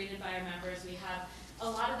highly rated by our members. We have a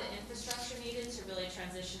lot of the infrastructure needed to really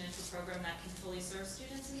transition into a program that can fully serve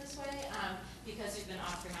students in this way, because we've been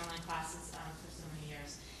offering online classes for so many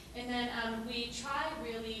years. And then we try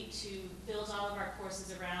really to build all of our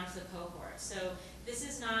courses around the cohort. So this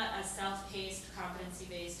is not a self-paced,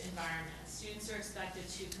 competency-based environment. Students are expected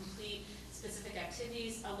to complete specific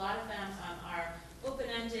activities. A lot of them are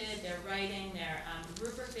open-ended, they're writing, they're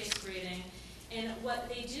rubric-based grading. And what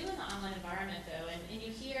they do in the online environment though, and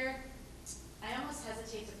you hear, I almost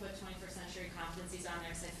hesitate to put 21st century competencies on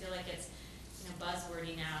there because I feel like it's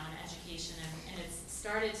buzzwordy now in education, and it's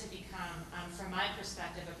started to become, from my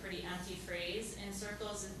perspective, a pretty empty phrase in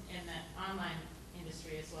circles in the online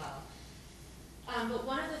industry as well. But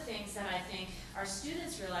one of the things that I think our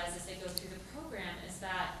students realize as they go through the program is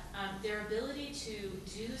that their ability to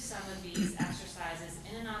do some of these exercises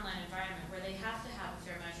in an online environment where they have to have a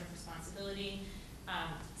fair measure of responsibility,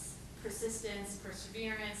 persistence,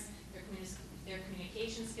 perseverance, their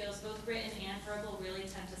communication skills, both written and verbal, really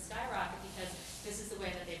tend to skyrocket because this is the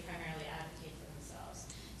way that they primarily advocate for themselves.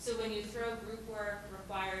 So when you throw group work,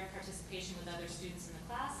 required participation with other students in the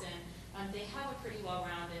class in, they have a pretty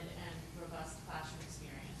well-rounded and robust classroom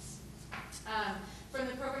experience. From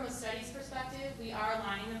the program of studies perspective, we are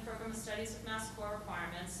aligning the program of studies with Mass core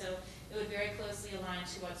requirements, so it would very closely align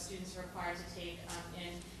to what students are required to take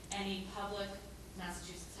in any public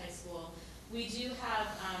Massachusetts high school. We do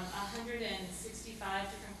have 165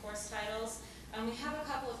 different course titles. We have a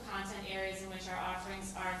couple of content areas in which our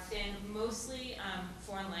offerings are thin, mostly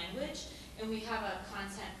foreign language, and we have a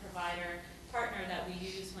content provider partner that we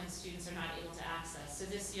use when students are not able to access. So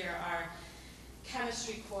this year our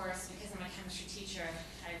chemistry course, because I'm a chemistry teacher,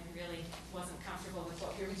 I really wasn't comfortable with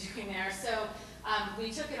what we were doing there. So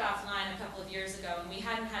we took it offline a couple of years ago, and we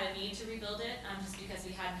hadn't had a need to rebuild it just because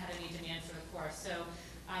we hadn't had any demand for the course. So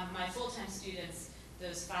my full-time students,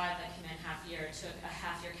 those 5 that came in half year, took a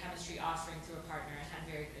half-year chemistry offering through a partner and had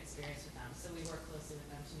very good experience with them. So we work closely with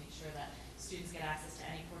them to make sure that students get access to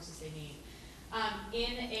any courses they need.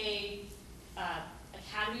 In a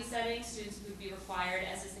academy setting, students would be required,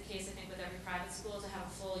 as is the case I think with every private school, to have a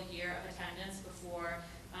full year of attendance before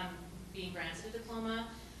being granted a diploma.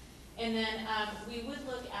 And then we would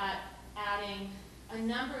look at adding a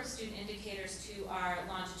number of student indicators to our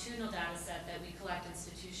longitudinal data set that we collect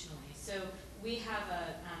institutionally. So we have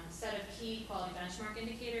a set of key quality benchmark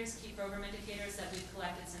indicators, key program indicators that we've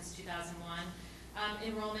collected since 2001.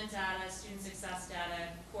 Enrollment data, student success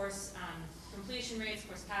data, course completion rates,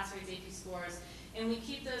 course pass rates, AP scores, and we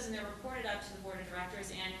keep those and they're reported up to the board of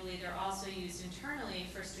directors annually. They're also used internally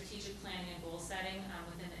for strategic planning and goal setting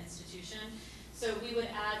within the institution. So we would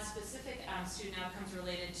add specific student outcomes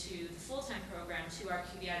related to the full-time program to our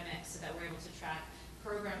QBI mix so that we're able to track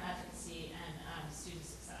program efficacy and student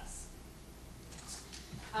success.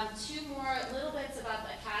 2 more little bits about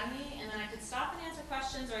the academy, and then I could stop and answer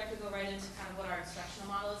questions, or I could go right into kind of what our instructional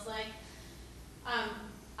model is like.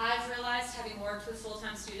 I've realized, having worked with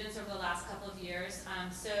full-time students over the last couple of years,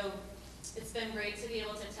 so it's been great to be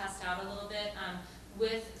able to test out a little bit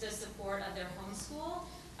with the support of their home school,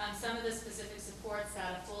 some of the specific supports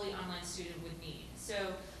that a fully online student would need.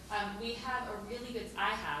 So we have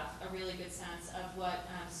I have a really good sense of what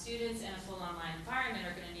students in a full online environment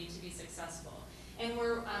are going to need to be successful. And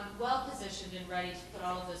we're well positioned and ready to put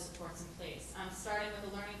all of those supports in place. Starting with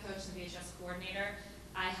the learning coach and VHS coordinator,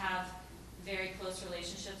 I have very close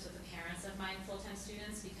relationships with the parents of my full-time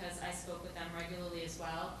students because I spoke with them regularly as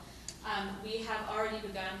well. We have already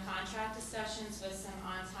begun contract discussions with some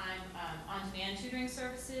on-time, on-demand tutoring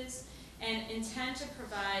services and intend to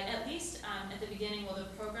provide, at least at the beginning while the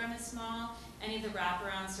program is small, any of the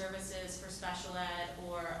wraparound services for special ed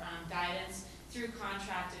or guidance through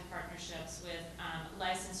contracted partnerships with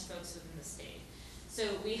licensed folks within the state. So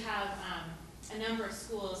we have a number of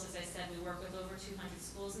schools. As I said, we work with over 200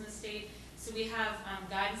 schools in the state. So we have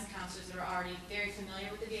guidance counselors that are already very familiar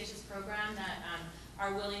with the VHS program that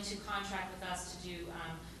are willing to contract with us to do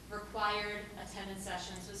required attendance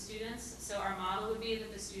sessions with students. So our model would be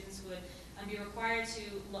that the students would be required to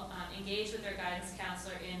engage with their guidance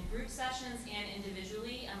counselor in group sessions and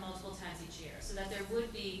individually multiple times each year, so that there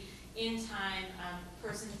would be in-time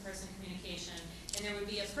person-to-person communication, and there would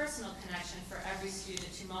be a personal connection for every student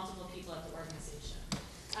to multiple people at the organization.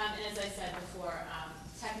 And as I said before,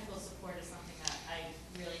 technical support is something that I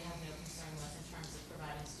really have no concern with in terms of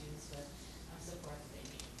providing students with support that they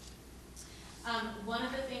need.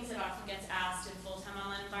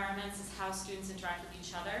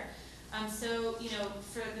 each other. So, you know,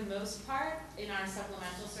 for the most part, in our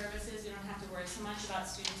supplemental services, we don't have to worry so much about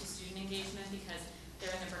student-to-student engagement because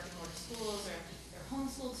they're in their brick and mortar schools or they're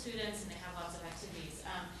homeschooled students and they have lots of activities.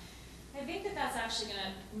 I think that that's actually going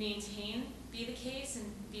to be the case and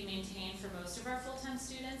be maintained for most of our full-time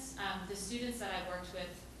students. The students that I worked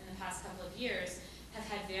with in the past couple of years have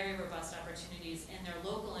had very robust opportunities in their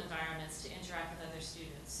local environments to interact with other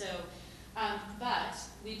students. So, but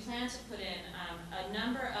we plan to put in a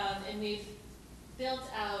number of, and we've built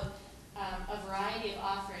out a variety of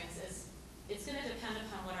offerings. It's going to depend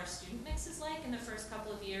upon what our student mix is like in the first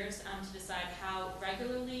couple of years to decide how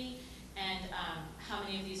regularly and how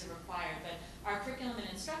many of these are required. But our curriculum and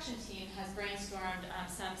instruction team has brainstormed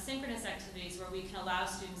some synchronous activities where we can allow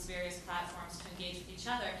students various platforms to engage with each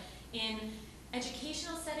other in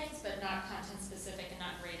educational settings, but not content-specific and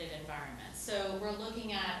not graded environments. So we're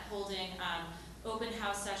looking at holding open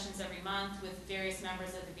house sessions every month with various members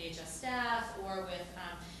of the VHS staff or with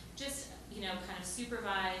just, you know, kind of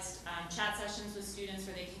supervised chat sessions with students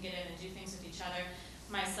where they can get in and do things with each other.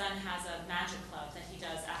 My son has a magic club that he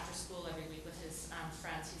does after school every week with his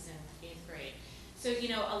friends. He's in 8th grade. So,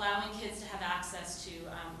 you know, allowing kids to have access to,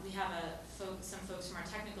 we have some folks from our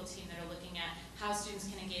technical team that are looking at how students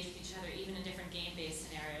can engage with each other even in different game-based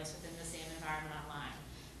scenarios within the same environment online.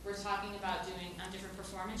 We're talking about doing different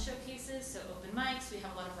performance showcases, so open mics. We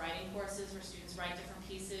have a lot of writing courses where students write different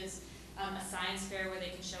pieces, a science fair where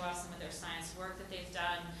they can show off some of their science work that they've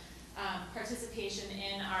done, participation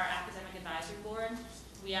in our academic advisory board.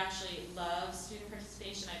 We actually love student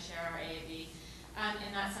participation. I chair our AAB.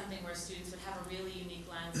 And that's something where students would have a really unique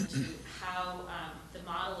lens into how the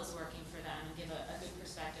model is working for them and give a good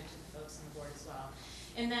perspective to the folks on the board as well.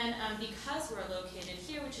 And then because we're located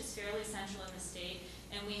here, which is fairly central in the state,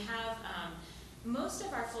 and we have most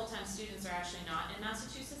of our full-time students are actually not in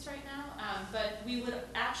Massachusetts right now, but we would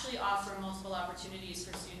actually offer multiple opportunities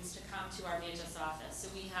for students to come to our VHS office. So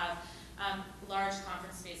we have large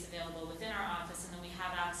conference space available within our office, and then we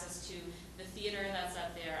have access to the theater that's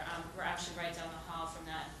up there. We're actually right down the hall from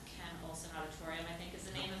that Ken Olson Auditorium, I think is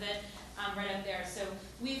the name of it, right up there. So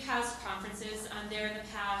we've housed conferences there in the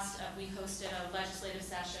past. We hosted a legislative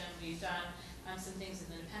session. We've done some things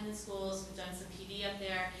with independent schools. We've done some PD up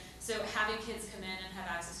there. So having kids come in and have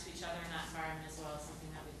access to each other in that environment as well is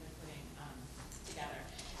something that we've been putting together.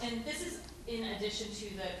 And this is in addition to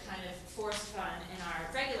the kind of forced fun in our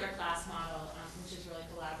regular class model, which is really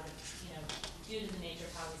collaborative, you know, due to the nature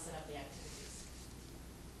of how we set up the activities.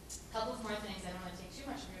 A couple of more things. I don't want to take too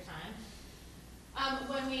much of your time.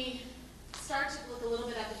 When we start to look a little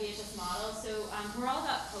bit at the VHS model, so we're all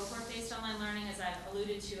about cohort-based online learning, as I've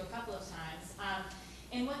alluded to a couple of times.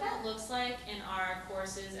 And what that looks like in our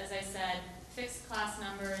courses, as I said, fixed class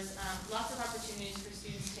numbers, lots of opportunities for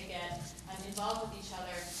students to get involved with each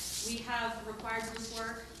other. We have required group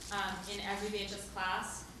work in every VHS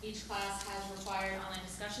class. Each class has required online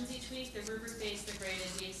discussions each week. They're rubric-based, they're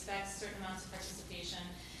graded. We expect certain amounts of participation.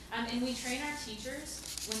 And we train our teachers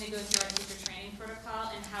when they go through our teacher training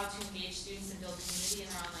protocol and how to engage students and build community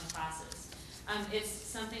in their online classes. It's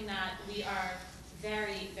something that we are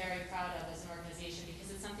very, very proud of as an organization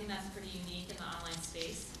because it's something that's pretty unique in the online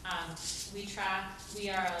space. We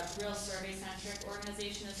are a real survey-centric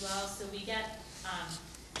organization as well, so we get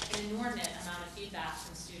an inordinate amount of feedback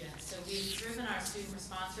from students. So we've driven our student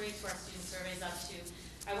response rate to our student surveys up to,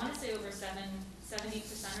 I want to say over 70%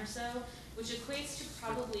 or so, which equates to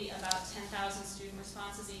probably about 10,000 student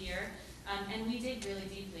responses a year. And we dig really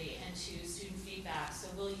deeply into student feedback. So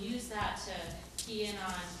we'll use that to key in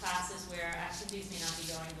on classes where activities may not be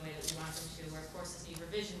going the way that we want them to, where courses need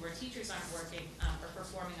revision, where teachers aren't working or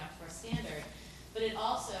performing up to our standard. But it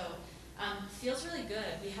also feels really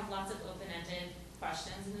good. We have lots of open-ended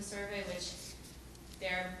questions in the survey,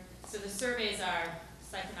 so the surveys are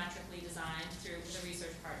psychometrically designed through the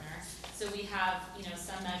research partner. So we have, you know,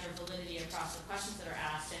 some measure of validity across the questions that are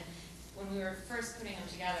asked. And when we were first putting them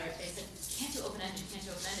together, they said, you can't do open-ended because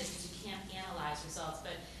you can't analyze results.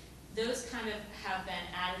 But those kind of have been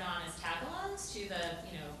added on as tag-alongs to the,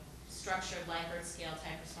 you know, structured Likert scale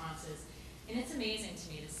type responses. And it's amazing to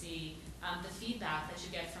me to see the feedback that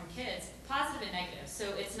you get from kids, positive and negative.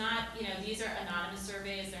 So it's not, you know, these are anonymous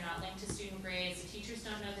surveys. They're not linked to student grades. The teachers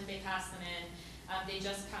don't know that they pass them in. They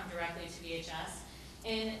just come directly to VHS.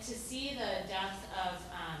 And to see the depth of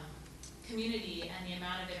community and the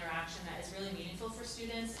amount of interaction that is really meaningful for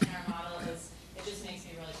students in our model, it just makes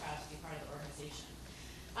me really proud to be part of the organization.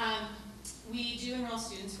 We do enroll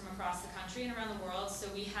students from across the country and around the world, so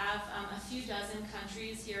we have a few dozen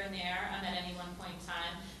countries here and there at any one point in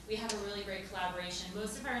time. We have a really great collaboration.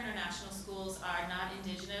 Most of our international schools are not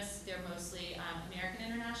indigenous, they're mostly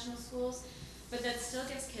American international schools, but that still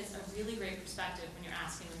gives kids a really great perspective when you're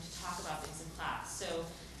asking them to talk about things in class. So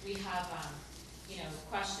we have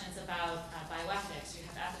questions about bioethics, we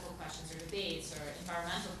have ethical questions or debates or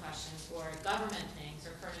environmental questions or government things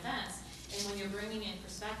or current events. And when you're bringing in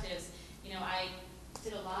perspectives, I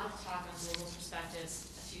did a lot of talk on global perspectives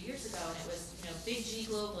a few years ago, and it was, big G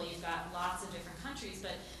global, you've got lots of different countries,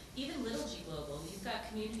 but even little G global, you've got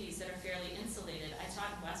communities that are fairly insulated. I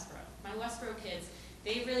taught in Westboro. My Westboro kids,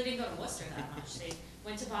 they really didn't go to Worcester that much. They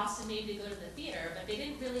went to Boston maybe to go to the theater, but they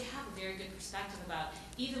didn't really have a very good perspective about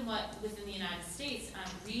even what within the United States,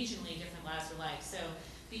 regionally different lives are like. So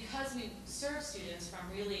because we serve students from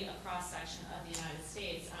really a cross-section of the United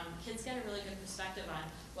States, kids get a really good perspective on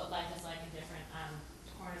what life is like in different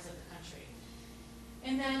corners of the country.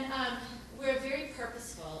 And then we're very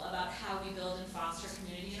purposeful about how we build and foster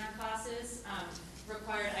community in our classes.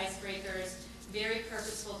 Required icebreakers, very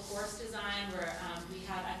purposeful course design where we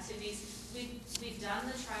have activities. We've done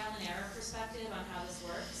the trial and error perspective on how this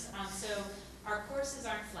works. So our courses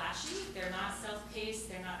aren't flashy, they're not self-paced,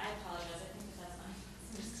 they're not, I apologize, I think that's my,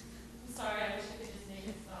 I'm sorry, I wish I could just make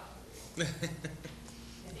it stop.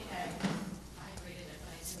 I think I vibrated it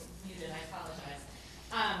when I muted, I apologize.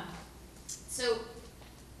 So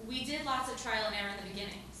we did lots of trial and error in the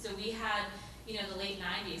beginning. So we had, the late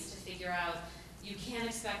 90s to figure out, you can't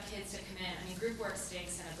expect kids to come in. I mean, group work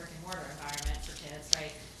stinks in a brick and mortar environment for kids,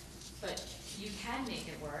 right? But you can make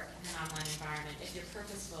it work in an online environment if you're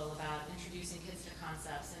purposeful about introducing kids to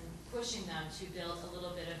concepts and pushing them to build a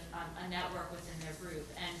little bit of a network within their group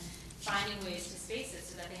and finding ways to space it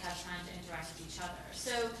so that they have time to interact with each other.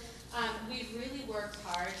 So we've really worked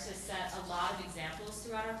hard to set a lot of examples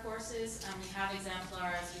throughout our courses. We have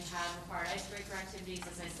exemplars, we have required icebreaker activities,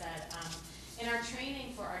 as I said. And our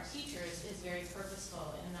training for our teachers is very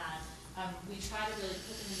purposeful in that we try to really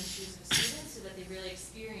put them in the shoes of students so that they really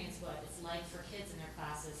experience what it's like for kids in their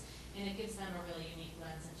classes, and it gives them a really unique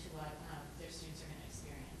lens into what their students are going to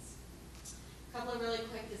experience. A couple of really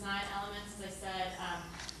quick design elements, as I said.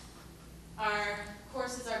 Our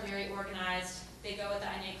courses are very organized. They go with the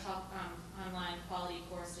INAE online quality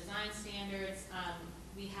course design standards.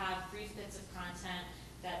 We have brief bits of content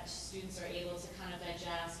that students are able to kind of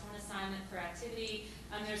digest, one assignment per activity.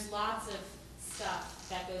 There's lots of stuff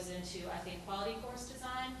that goes into, I think, quality course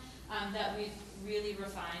design that we've really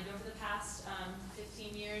refined over the past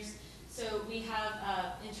 15 years. So we have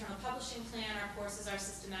an internal publishing plan. Our courses are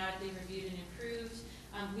systematically reviewed and improved.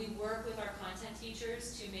 We work with our content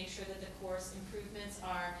teachers to make sure that the course improvements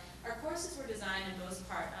our courses were designed in most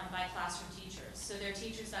part by classroom teachers. So they're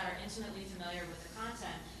teachers that are intimately familiar with the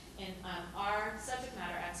content. And our subject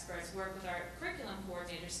matter experts work with our curriculum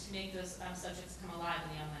coordinators to make those subjects come alive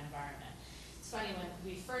in the online environment. It's funny, when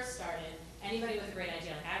we first started, anybody with a great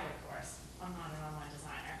idea, like I wrote a course, I'm not an online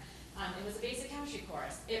designer. It was a basic chemistry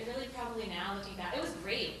course. It really probably now, looking back, it was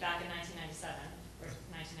great back in 1997 or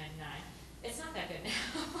 1999. It's not that good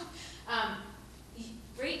now.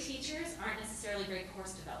 Great teachers aren't necessarily great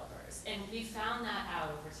course developers, and we found that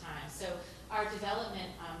out over time. So our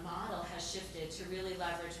development model has shifted to really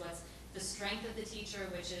leverage what's the strength of the teacher,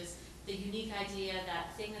 which is the unique idea,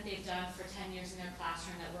 that thing that they've done for 10 years in their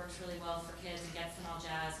classroom that works really well for kids and gets them all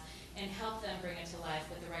jazzed, and help them bring it to life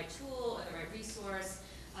with the right tool or the right resource,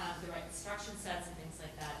 the right instruction sets and things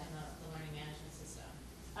like that in the learning management system.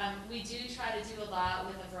 We do try to do a lot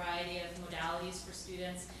with a variety of modalities for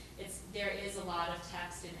students. There is a lot of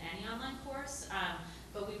text in any online course,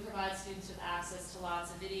 but we provide students with access to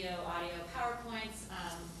lots of video, audio, PowerPoints,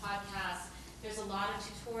 podcasts. There's a lot of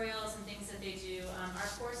tutorials and things that they do. Our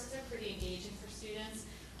courses are pretty engaging for students.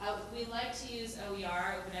 We like to use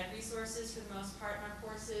OER, Open Ed resources, for the most part in our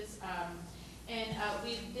courses.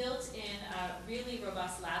 We've built in really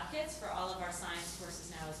robust lab kits for all of our science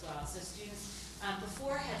courses now as well. So students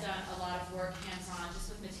before had done a lot of work hands-on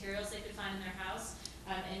just with materials they could find in their house.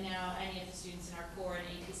 And now any of the students in our core and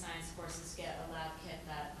AP Science courses get a lab kit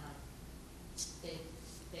that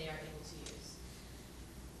they are able to use.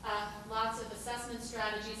 Lots of assessment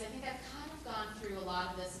strategies. I think I've kind of gone through a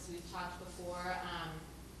lot of this as we've talked before.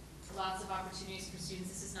 Lots of opportunities for students.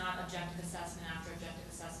 This is not objective assessment after objective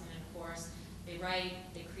assessment in a course. They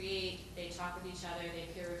write, they create, they talk with each other, they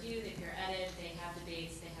peer review, they peer edit, they have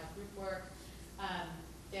debates, they have group work.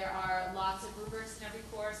 There are lots of rubrics in every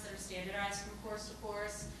course that are standardized from course to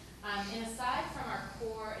course. And aside from our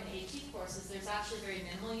core and AP courses, there's actually very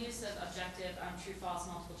minimal use of objective true-false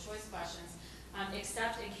multiple choice questions.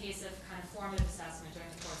 except in case of kind of formative assessment during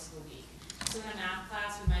the course of a week. So in a math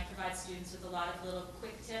class, we might provide students with a lot of little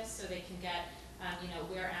quick tips so they can get,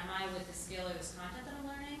 where am I with the skill or this content that I'm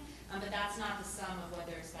learning, but that's not the sum of what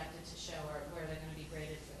they're expected to show or where they're going to be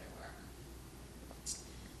graded for their work.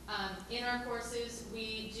 In our courses,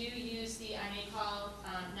 we do use the INACOL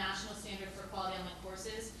National Standard for Quality Online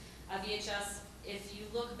Courses. VHS, if you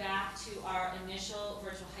look back to our initial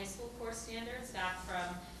virtual high school course standards back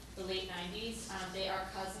from the late 90s, they are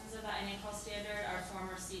cousins of the INACOL standard. Our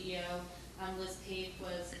former CEO, Liz Pape,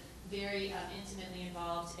 was very intimately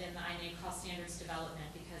involved in the INACOL standards development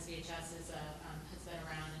because VHS has been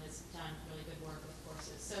around and has done really good work with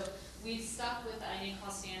courses. So we've stuck with the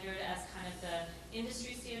INACOL standard as kind of the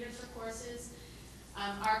industry standard for courses.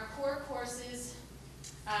 Our core courses,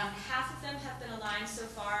 half of them have been aligned so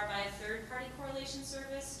far by a third-party correlation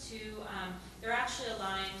service to, they're actually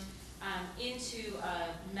aligned into a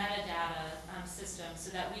metadata system so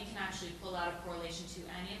that we can actually pull out a correlation to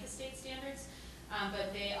any of the state standards.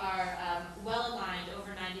 But they are well aligned,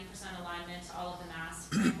 over 90% alignment to all of the MAS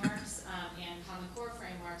frameworks and Common Core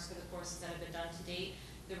frameworks for the courses that have been done to date.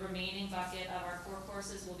 The remaining bucket of our core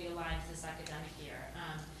courses will be aligned to this academic year.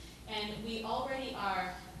 And we already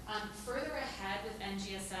are further ahead with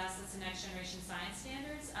NGSS, that's the Next Generation Science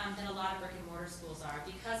Standards, than a lot of brick and mortar schools are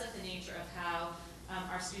because of the nature of how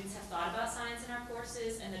our students have thought about science in our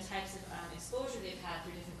courses and the types of exposure they've had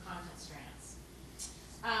through different content strands.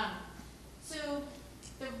 So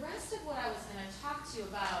the rest of what I was going to talk to you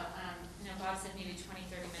about, Bob said maybe 20,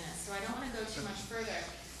 30 minutes, so I don't want to go too much further.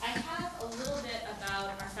 I have a little bit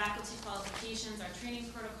about our faculty qualifications, our training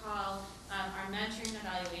protocol, our mentoring and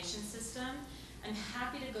evaluation system. I'm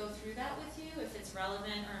happy to go through that with you if it's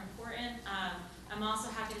relevant or important. I'm also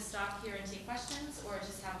happy to stop here and take questions or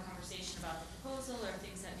just have a conversation about the proposal or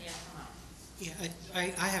things that may have come up. Yeah,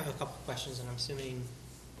 I have a couple of questions, and I'm assuming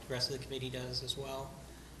the rest of the committee does as well.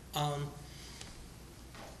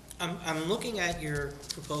 I'm looking at your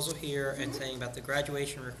proposal here and saying about the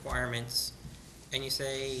graduation requirements, and you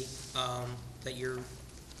say that you're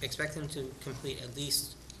expecting to complete at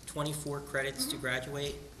least 24 credits to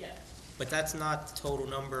graduate. Yeah. But that's not the total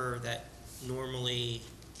number that normally,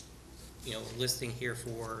 listing here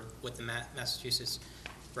for what the Massachusetts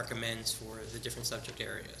recommends for the different subject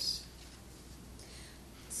areas.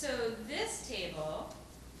 So this table,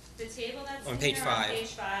 the table that's on in page here 5. on page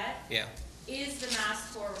 5, Yeah. is the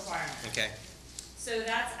Mass Core requirement. Okay. So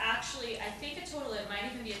that's actually, I think it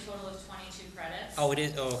might even be a total of 22 credits. Oh, it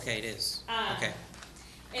is. Oh, okay, it is. Okay.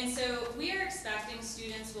 And so we are expecting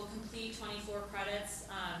students will complete 24 credits,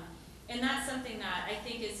 and that's something that I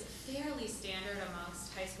think is fairly standard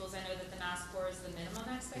amongst high schools. I know that the Mass Core is the minimum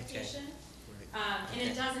expectation. Okay.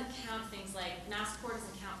 And it doesn't count things like, Mass Core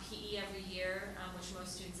doesn't count PE every year, which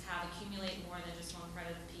most students have, accumulate more than just 1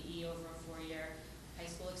 credit of PE over a 4-year high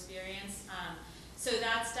school experience. So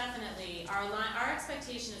that's definitely, our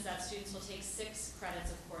expectation is that students will take 6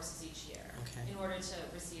 credits of courses each year in order to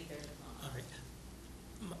receive their diploma. All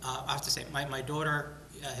right. I have to say, my daughter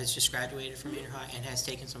has just graduated from Inter-High and has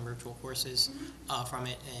taken some virtual courses from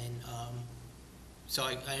it, and so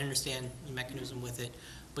I understand the mechanism with it.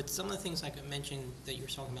 But some of the things like I mentioned that you were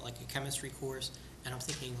talking about, like a chemistry course, and I'm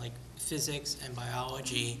thinking like physics and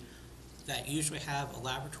biology that usually have a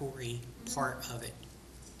laboratory part of it.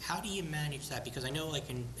 How do you manage that? Because I know like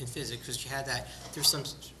in physics, because you had that, there's some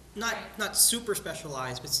not super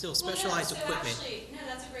specialized, but still specialized equipment. Actually, no,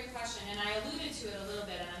 that's a great question, and I alluded to it a little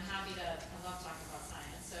bit, and I'm happy to, I love talking about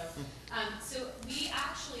science. So, so we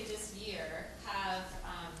actually this year have,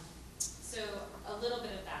 so a little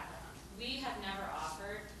bit of background. We have never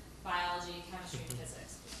offered biology, chemistry, and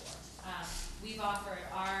physics before. We've offered,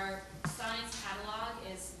 our science catalog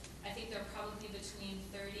is, I think there are probably between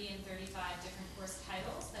 30 and 35 different course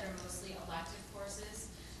titles that are mostly elective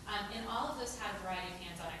courses. And all of those have a variety of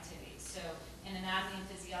hands-on activities. So in anatomy and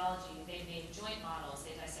physiology, they made joint models,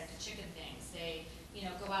 they dissected chicken things, they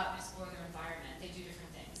go out and explore their environment, they do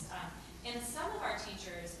different things. And some of our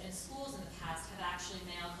teachers in schools in the past have actually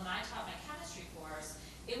mailed, when I taught my chemistry course,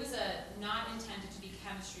 it was not intended to be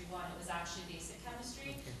chemistry 1, it was actually basic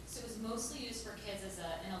chemistry. So it was mostly used for kids as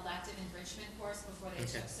an elective enrichment course before they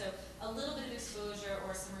took. So a little bit of exposure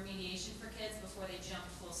or some remediation for kids before they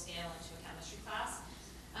jumped full scale into a chemistry class.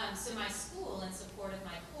 So my school, in support of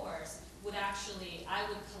my course, would actually, I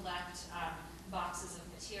would collect boxes of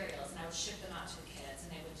materials and I would ship them out to the kids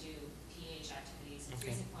and they would do pH activities and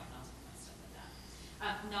freezing point, melting point, stuff like that.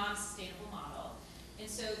 Non-sustainable model. And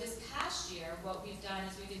so this past year, what we've done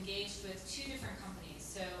is we've engaged with 2 different companies.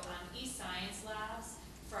 So eScience Labs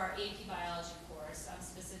for our AP Biology course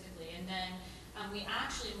specifically, and then We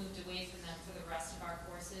actually moved away from them for the rest of our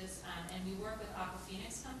courses, and we work with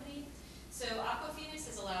Aquaphoenix Company. So Aquaphoenix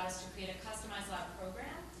has allowed us to create a customized lab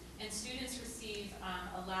program, and students receive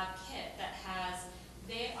a lab kit that has,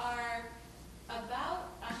 they are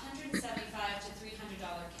about $175 to $300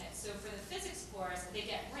 kit. So for the physics course, they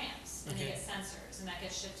get ramps and they get sensors, and that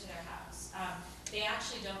gets shipped to their house. They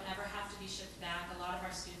actually don't ever have to be shipped back. A lot of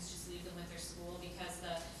our students just leave them with their school because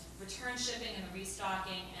the return shipping and the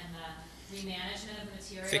restocking and the remanagement of the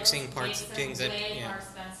materials Fixing parts, makes them things that, way yeah. more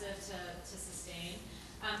expensive to sustain.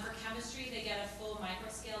 For chemistry, they get a full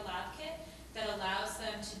microscale lab kit that allows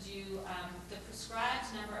them to do the prescribed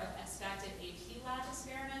number of expected AP lab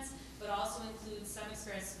experiments, but also includes some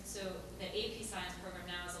experiments. So the AP science program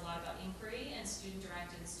now is a lot about inquiry and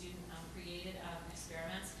student-directed and student-created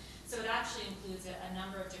experiments. So it actually includes a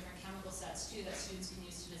number of different chemical sets too that students can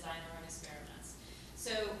use to design their own experiments.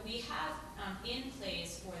 So we have in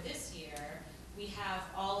place for this year, we have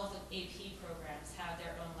all of the AP programs have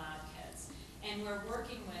their own lab kits. And we're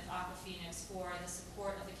working with Aquaphoenix for the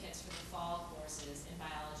support of the kits for the fall courses in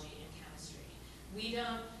biology and chemistry. We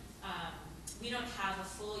don't have a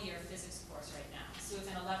full year physics course right now. So if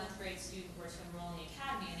an 11th grade student were to enroll in the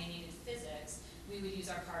academy and they needed physics, we would use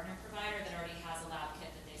our partner provider that already has a lab kit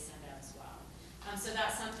that they send out as well. So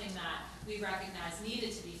that's something that we recognized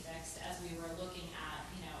needed to be fixed as we were looking at,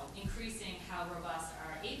 increasing how robust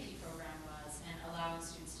our AP program was and allowing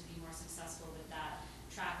students to be more successful with that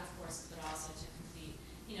track of courses, but also to complete,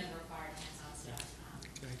 the required hands-on stuff.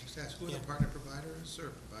 Can I just ask who the partner provider is,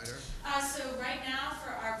 or provider? So right now,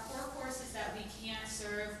 for our core courses that we can't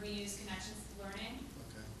serve, we use Connections Learning.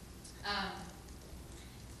 Okay.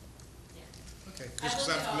 Okay, I've just because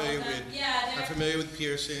looked I'm at all of familiar them. with, Yeah, I'm familiar with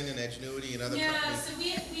Pearson and Edgenuity and other Yeah, companies.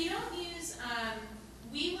 so we don't use,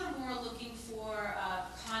 we were more looking for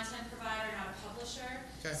a content provider, not a publisher.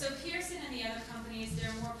 Okay. So Pearson and the other companies,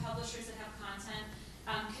 they're more publishers that have content.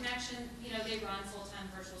 Connection, they run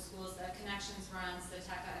full-time virtual schools. The Connections runs the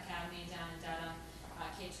Tech Academy down in Dedham.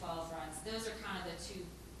 K-12 runs. Those are kind of the two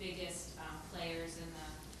biggest players in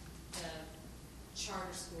the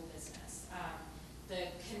charter school business. The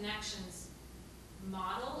Connections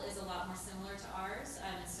model is a lot more similar to ours,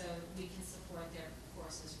 and so we can support their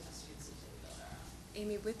courses for the students if they build our own.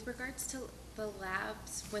 Amy, with regards to the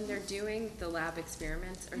labs, when they're doing the lab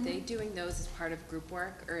experiments, are they doing those as part of group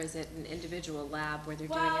work, or is it an individual lab where they're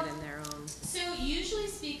doing it in their own? So usually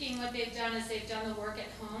speaking, what they've done is they've done the work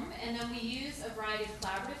at home, and then we use a variety of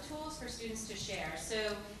collaborative tools for students to share.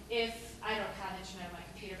 So if, I don't have internet on my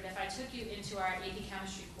computer, but if I took you into our AP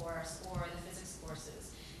chemistry course or the physics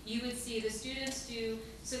courses, you would see the students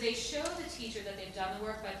so they show the teacher that they've done the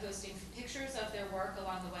work by posting pictures of their work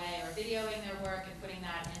along the way or videoing their work and putting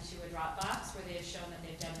that into a Dropbox where they've shown that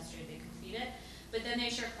they've demonstrated they complete it. But then they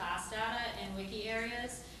share class data in wiki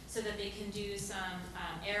areas so that they can do some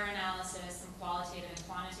error analysis, some qualitative and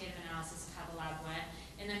quantitative analysis of how the lab went,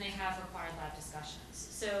 and then they have required lab discussions.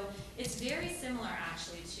 So it's very similar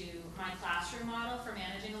actually to my classroom model for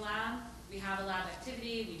managing a lab. We have a lab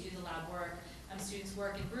activity, we do the lab work. Students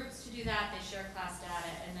work in groups to do that, they share class data,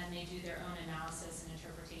 and then they do their own analysis and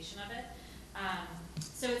interpretation of it.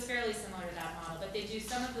 So it's fairly similar to that model, but they do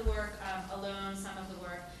some of the work alone, some of the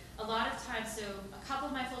work. A lot of times, so a couple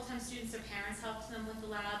of my full-time students, their parents helped them with the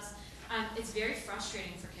labs. It's very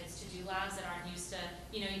frustrating for kids to do labs that aren't used to,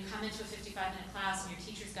 you come into a 55-minute class and your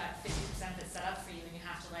teacher's got 50% that's set up for you, and you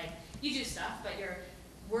have to you do stuff, but you're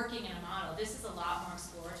working in a model. This is a lot more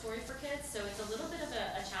exploratory for kids, so it's a little bit of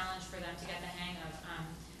a challenge for them to get the hang of,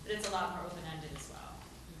 but it's a lot more open-ended as well.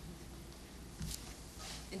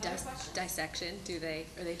 And Other questions? dissection,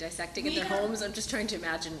 are they dissecting in their homes? I'm just trying to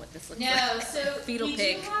imagine what this looks like. No, so Fetal we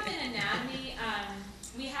pig. do have an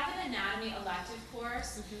anatomy, elective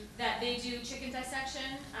course that they do chicken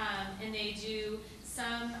dissection, and they do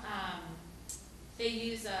some, they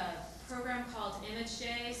use a program called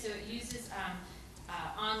ImageJ, so it uses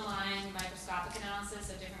online microscopic analysis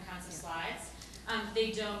of different kinds of slides.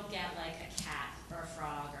 They don't get like a cat or a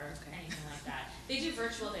frog or anything like that. They do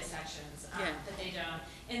virtual dissections, but they don't.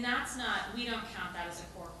 And we don't count that as a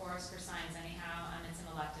core course for science anyhow. It's an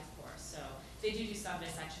elective course. So they do some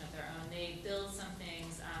dissection of their own. They build some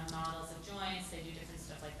things, models of joints. They do different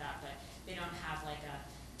stuff like that, but they don't have like a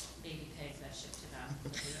baby pig that's shipped to them.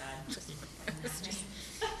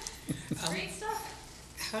 Great stuff.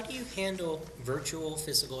 How do you handle virtual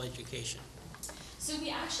physical education? So we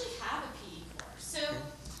actually have a PE course. So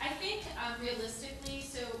I think realistically,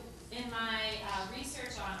 so in my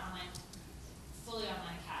research on fully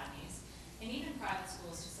online academies, and even private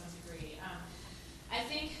schools to some degree, I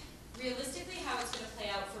think realistically how it's going to play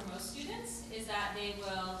out for most students is is that they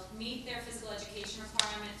will meet their physical education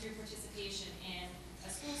requirement through participation in a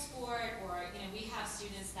school sport, or, we have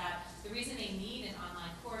students that, the reason they need an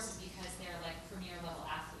online course is because they're like premier level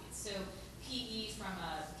athletes. So PE from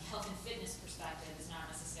a health and fitness perspective is not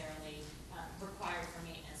necessarily required for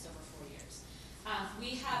maintenance over 4 years.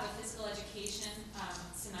 We have a physical education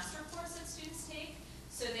semester course that students take.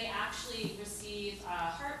 So they actually receive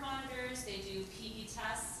heart monitors, they do PE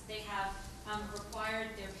tests, they have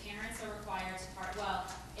their parents are required to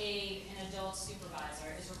an adult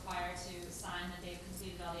supervisor is required to sign that they've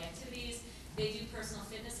completed all the activities. They do personal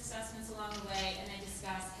fitness assessments along the way, and they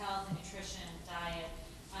discuss health and nutrition, diet.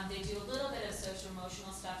 They do a little bit of social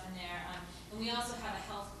emotional stuff in there. And we also have a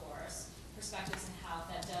health course, Perspectives in Health,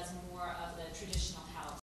 that does more of the traditional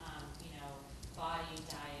health, body,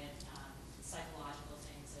 diet, psychological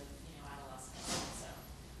things of, adolescence.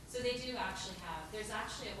 So they do actually there's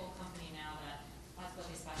actually a whole company now that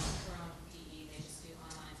specializes for own PE. They just do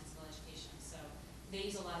online physical education. So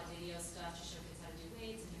they use a lot of video stuff to show kids how to do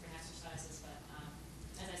weights and different exercises. But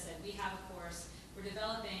as I said, we have a course. We're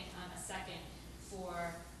developing a second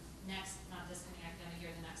for not this coming academic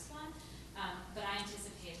year, the next one. But I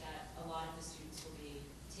anticipate that a lot of the students will be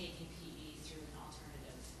taking PE through an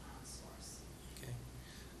alternative source. Okay.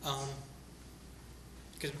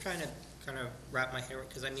 Because I'm trying to kind of wrap my head around,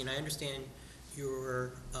 because I understand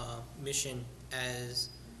your mission as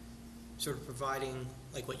sort of providing,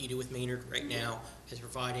 like what you do with Maynard right now, as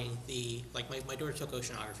providing my daughter took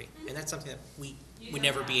oceanography, and that's something that we would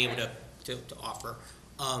never be able to offer.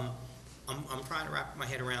 I'm trying to wrap my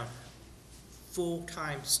head around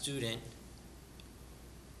full-time student,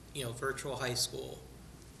 virtual high school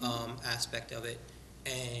aspect of it,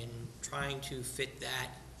 and trying to fit that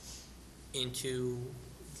into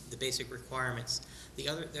the basic requirements. The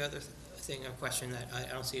other thing, a question that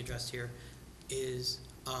I don't see addressed here is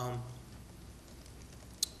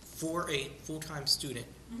for a full-time student,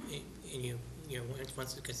 and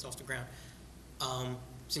once it gets off the ground,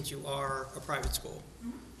 since you are a private school,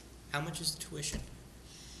 how much is the tuition,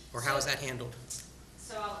 or how is that handled?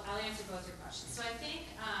 So I'll answer both your questions. So I think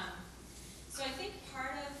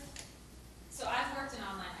I've worked in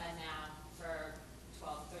online ed now for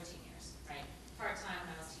 12, 13 years, right? Part-time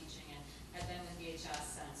when I was teaching, and I've been with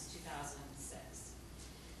VHS since 2006.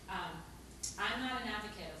 I'm not an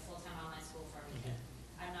advocate of full-time online school for every kid.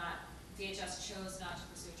 VHS chose not to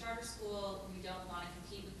pursue a charter school. We don't want to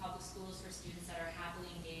compete with public schools for students that are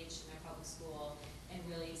happily engaged in their public school and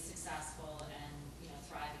really successful and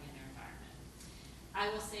thriving in their environment.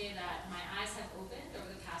 I will say that my eyes have opened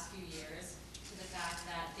over the past few years to the fact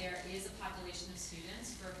that there is a population of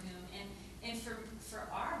students for whom, and for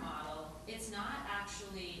our model, it's not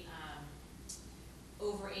actually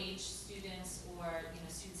overage students or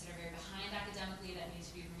students that are very behind academically that need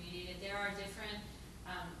to be remediated. There are different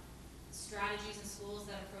strategies in schools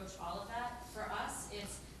that approach all of that. For us,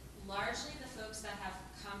 it's largely the folks that have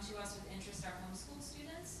come to us with interest are homeschool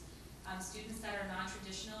students. Students that are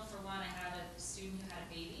non-traditional. For one, I had a student who had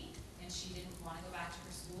a baby and she didn't want to go back to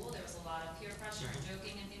her school. There was a lot of peer pressure and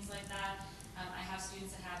joking and things like that. I have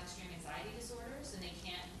students that have extreme anxiety disorders and they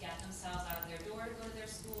can't get themselves out of their door to go to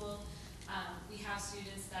their school. We have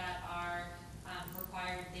students that are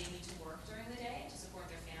required, they need to work during the day to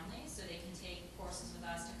support their families, so they can take courses with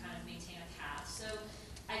us to kind of maintain a path. So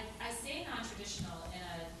I say non-traditional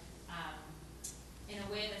in a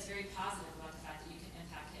way that's very positive about the fact that you can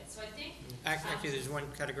impact kids. So I think actually there's one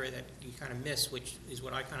category that you kind of miss, which is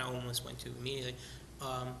what I kind of almost went to immediately.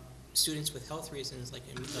 Students with health reasons, like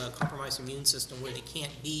a compromised immune system, where they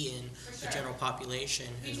can't be in the general population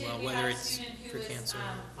as well, whether it's for cancer.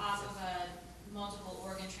 Off of a multiple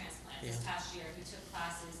organ transplant this past year. He took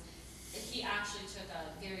classes. He actually took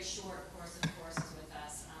a very short course of courses with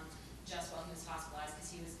us just while he was hospitalized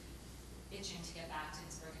because he was itching to get back to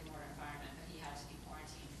his brick and mortar environment, but he had to be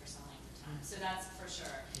quarantined for some length of time. So that's for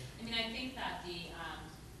sure. I think that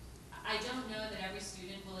I don't know that every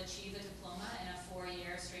student will achieve a diploma in a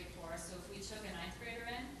 4-year straight course. So if we took a 9th grader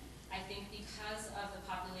in, I think because of the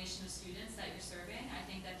population of students that you're serving, I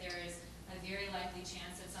think that there is a very likely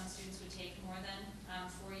chance that some students would take more than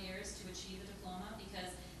 4 years to achieve a diploma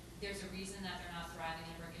because there's a reason that they're not thriving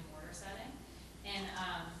in a brick and mortar setting. And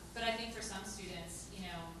but I think for some students,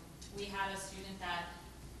 we had a student that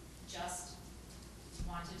just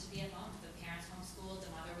wanted to be at home. The parents homeschooled.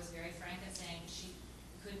 The mother was very frank in saying she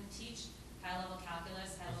couldn't teach high-level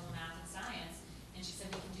calculus, high-level math, and science. And she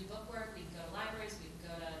said, we can do bookwork, we can go to libraries, we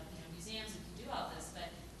can go to museums, we can do all this,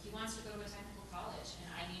 but he wants to go to a technical college, and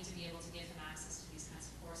I need to be able to give him access to these kinds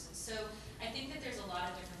of courses. So I think that there's a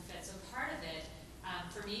lot of different fits. So part of it,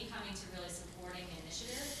 for me, coming to really supporting the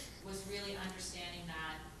initiative, was really understanding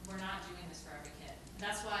that we're not doing this for every kid.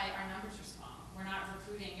 That's why our numbers are small. We're not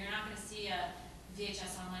recruiting. You're not going to see a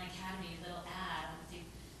VHS Online Academy little ad. They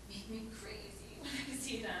make me crazy when I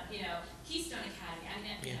see them. You know, Keystone Academy, I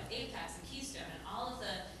mean, you know, Apex and Keystone and all of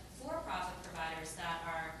the for-profit providers that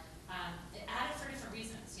are added for different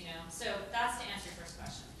reasons, you know. So that's to answer your first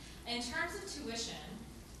question. In terms of tuition,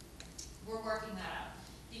 we're working that out.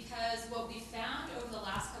 Because what we found over the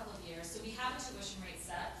last couple of years, so we have a tuition rate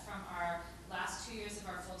set from our last 2 years of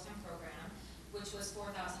our full-time program, which was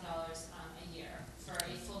 $4,000 a year for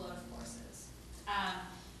a full load of courses.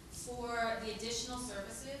 For the additional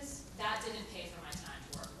services, that didn't pay for my time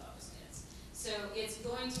to work with all those kids. So it's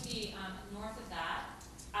going to be north of that.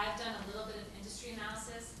 I've done a little bit of industry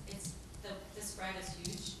analysis. The spread is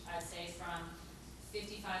huge. I'd say from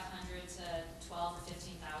 $5,500 to $12,000 or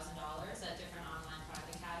 $15,000 at different online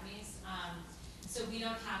private academies. So we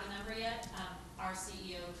don't have a number yet. Our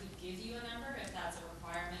CEO could give you a number if that's a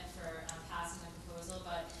requirement for passing the proposal,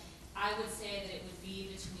 but I would say that it would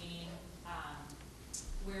be between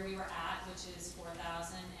where we were at, which is $4,000,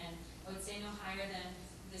 and I would say no higher than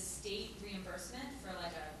the state reimbursement for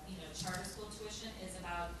like a charter school tuition is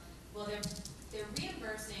about, well, they're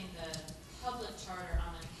reimbursing the public charter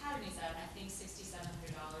online academies at I think $6,700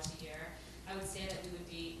 a year. I would say that we would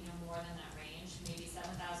be more than that range, maybe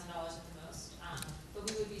 $7,000 at the most, but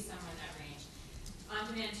we would be somewhere in that range.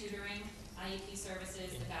 On-demand tutoring, IEP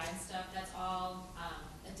services, the guidance stuff, that's all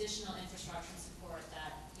additional infrastructure and support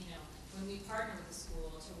that, when we partner with the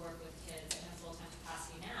school to work with kids in a full-time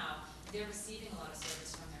capacity now, they're receiving a lot of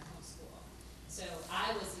service from their home school. So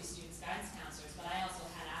I was these students' guidance counselors, but I also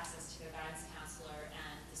had access to their guidance counselor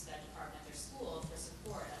and the SPED department at their school for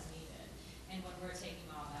support as needed. And when we're taking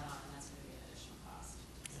all that on, that's going to be an additional cost.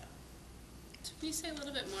 So. Can you say a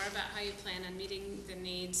little bit more about how you plan on meeting the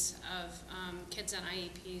needs of kids on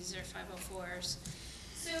IEPs or 504s?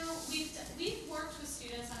 So we've worked with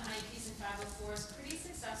students on IEPs and 504s pretty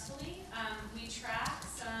successfully. We track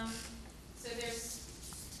some, so there's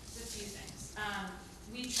a few things.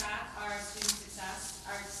 We track our student success.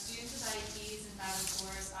 Our students with IEPs and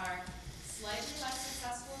 504s are slightly less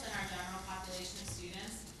successful than our general population of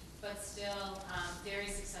students, but still very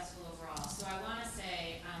successful overall. So I want to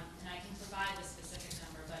say, and I can provide the specific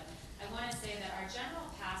number, but I want to say that our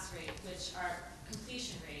general pass rate, which our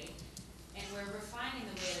completion rate, and we're refining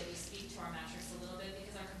the way that we speak to our metrics a little bit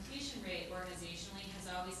because our completion rate organizationally has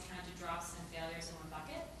always counted drops and failures in one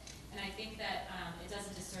bucket. And I think that it does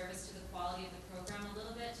a disservice to the quality of the program a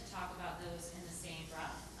little bit to talk about those in the same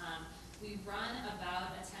breath. We run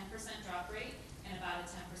about a 10% drop rate and about a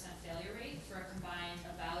 10% failure rate for a combined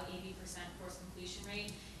about 80% course completion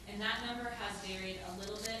rate. And that number has varied a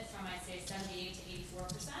little bit from, I'd say, 78 to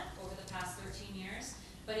 84% over the past 13 years,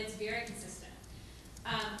 but it's very consistent.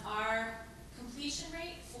 Our completion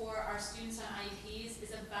rate for our students on IEPs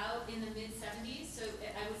is about in the mid-70s, so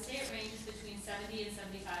I would say it ranges between 70 and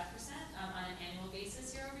 75% on an annual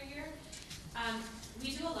basis year over year.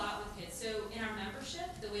 We do a lot with kids. So in our membership,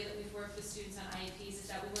 the way that we've worked with students on IEPs is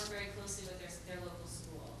that we work very closely with their local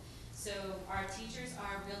school. So our teachers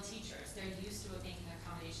are real teachers. They're used to making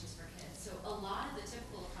accommodations for kids. So a lot of the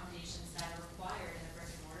typical accommodations that are required in a brick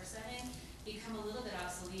and mortar setting become a little bit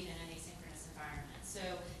obsolete in an asynchronous environment. So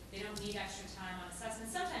they don't need extra time on assessment.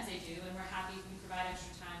 Sometimes they do, and we're happy if we provide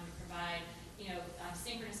extra time. We provide,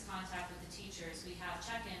 synchronous contact with the teachers. We have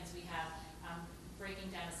check-ins. We have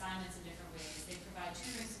breaking down assignments in different ways. They provide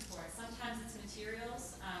tutoring support. Sometimes it's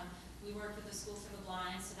materials. We worked with the School for the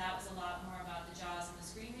Blind, so that was a lot more about the JAWS and the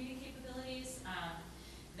screen reading capabilities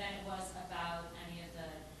than it was about any of the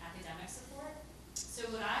academic support. So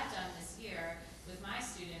what I've done this year with my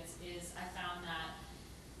students is I found that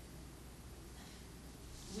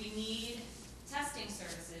we need testing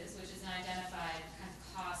services, which is an identified kind of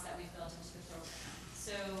cost that we've built into the program.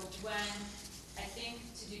 So when I think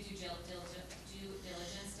to do due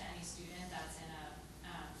diligence to any student that's in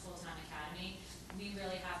a full-time academy, we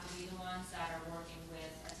really have to be the ones that are working with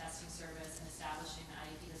a testing service and establishing the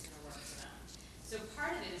IEP that's going to work for them. So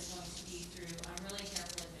part of it is going to be through really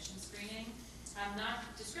careful admission screening. Not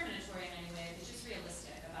discriminatory in any way, but just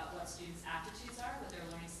realistic about what students' aptitudes are, what their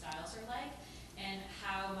learning styles are like, and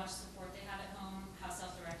how much support they have at home, how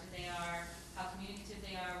self-directed they are, how communicative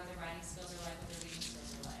they are, what their writing skills are like, what their reading skills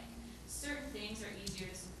are like. Certain things are easier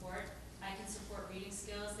to support. I can support reading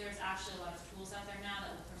skills. There's actually a lot of tools out there now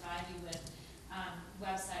that will provide you with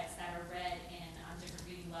websites that are read in different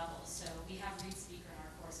reading levels. So we have Read Speaker in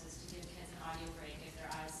our courses to give kids an audio break if their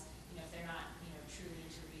eyes, if they're not, truly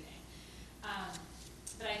into reading.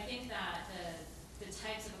 But I think that the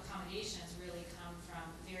types of accommodations really come from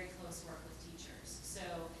very close work with teachers. So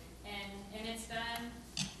and it's been,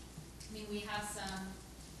 I mean, we have some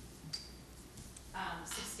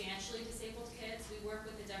substantially disabled kids. We work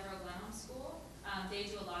with the Deborah Glenholm School. They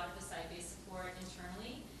do a lot of the site-based support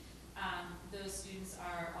internally. Those students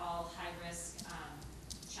are all high-risk,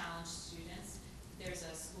 challenged students. There's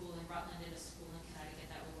a school in Rutland and a school in Connecticut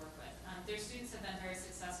that we work with. Their students have been very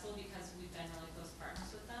successful because we've been really close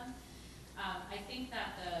partners with them. I think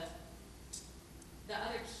that the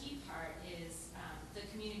other key part is the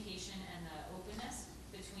communication and the openness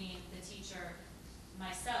between the teacher,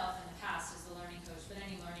 myself in the past as the learning coach, but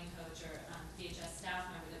any learning coach or VHS staff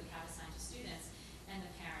member that we have assigned to students, and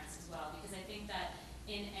the parents as well. Because I think that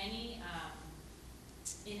in any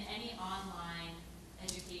online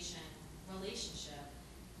education relationship,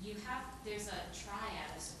 there's a triad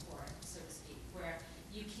of support, so to speak, where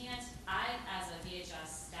you can't, I as a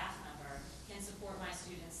VHS staff member can support my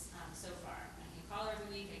students so far. I can call her every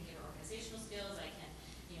week, I can give her organizational skills, I can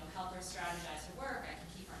help her strategize her work, I can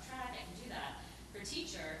keep her on track, I can do that. Her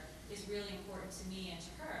teacher is really important to me and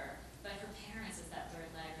to her, but her parents is that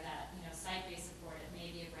third leg, or that site-based support. It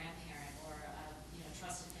may be a grandparent or a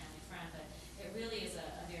trusted family friend, but it really is a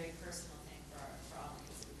very personal thing for all the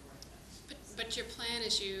kids that we work with. But your plan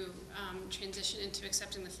as you transition into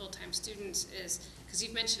accepting the full-time students is, because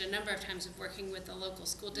you've mentioned a number of times of working with the local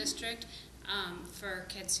school district for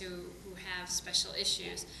kids who have special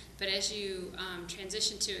issues, but as you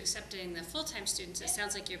transition to accepting the full-time students, it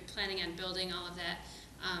sounds like you're planning on building all of that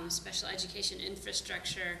special education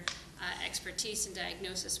infrastructure, expertise and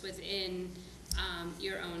diagnosis within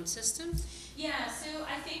your own system? Yeah, so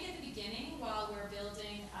I think at the beginning, while we're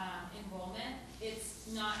building enrollment,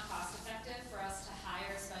 it's not cost effective for us to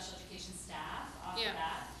hire special education staff off of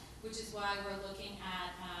that, which is why we're looking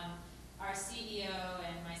at our CEO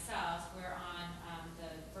and myself. We're on the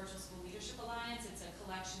Virtual School Leadership Alliance. It's a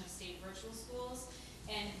collection of state virtual schools,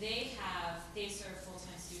 and they serve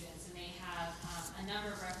full-time students, and they have a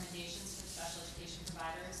number of recommendations for special education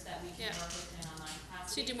providers that we can work with in an online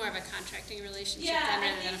capacity. So you do more of a contracting relationship then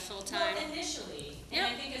rather than a full-time? Well, initially. And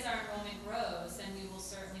I think as our enrollment grows, then we will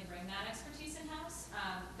certainly bring that expertise in-house.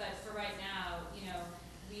 But for right now,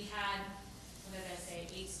 we had, what did I say,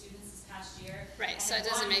 8 students this past year. Right, so it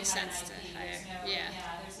doesn't make sense to hire.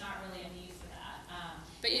 There's not really a need for that.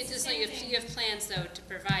 But it just like you have plans though to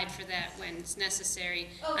provide for that when it's necessary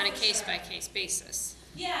on a case-by-case basis.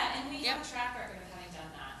 Yeah, and we have a track record of having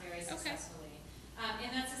done that very successfully.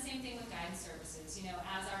 And that's the same thing with guidance services.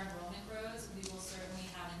 As our enrollment grows, we will certainly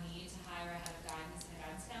have a need to hire a head of guidance and a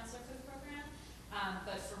guidance counselor for the program.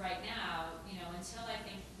 But for right now, until I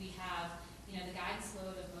think we have, the guidance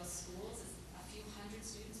load of most schools is a few hundred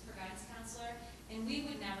students per guidance counselor, and we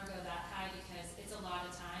would never go that high because it's a lot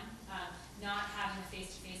of time. Not having the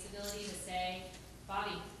face-to-face ability to say,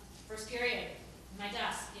 Bobby, first period, my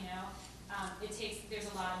desk, there's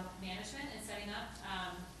a lot of management and setting up.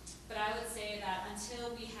 But I would say that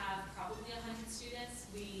until we have probably 100 students,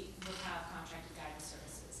 we will have contracted guidance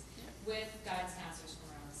services with guidance counselors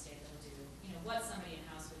from around the state that will do, what somebody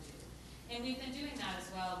in-house would do. And we've been doing that as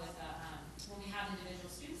well with, when we have individual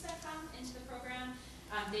students that come into the program,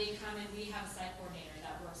 they come and we have a site coordinator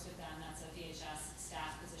that works with them. That's a VHS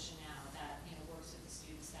staff position now that, works with the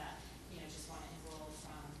students that, just want to enroll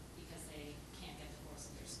from because they can't get the course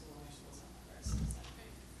at their school and their school's on the first.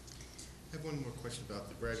 I have one more question about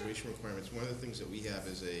the graduation requirements. One of the things that we have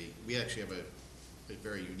is we actually have a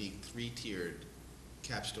very unique 3-tiered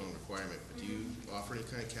capstone requirement. But do you offer any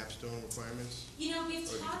kind of capstone requirements? We've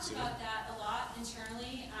talked about that a lot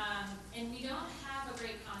internally, and we don't have a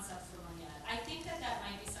great concept for one yet. I think that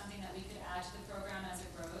might be something that we could add to the program as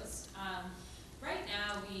it grows. Right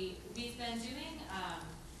now, we've been doing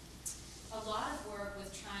a lot of work with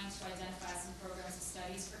trying to identify some programs of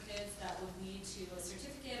studies for kids that would lead to a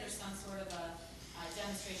certificate or some sort of a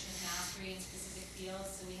demonstration of mastery in specific fields.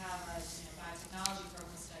 So we have a biotechnology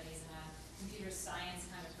program of studies and a computer science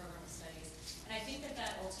kind of program of studies. And I think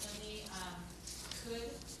that ultimately could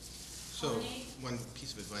So one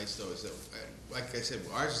piece of advice though is that, like I said,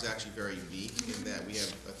 ours is actually very unique in that we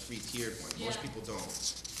have a 3-tiered one. Most people don't.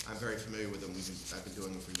 I'm very familiar with them. I've been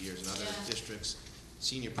doing them for years. In other districts,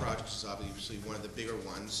 senior projects is obviously one of the bigger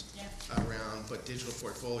ones around, but digital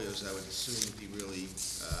portfolios, I would assume, would be really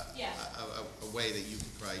a way that you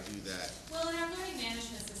could probably do that. Well, in our learning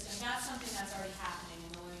management system, that's something that's already happening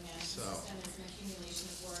in the learning management system. Is an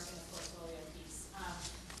accumulation of work in the portfolio piece.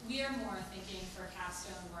 We are more thinking for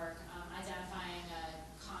capstone work, identifying a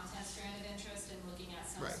content strand of interest and looking at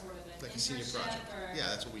some sort of an like a senior project.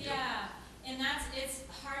 That's what we do. And it's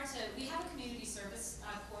hard to, we have a community service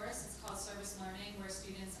course, it's called Service Learning, where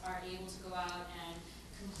students are able to go out and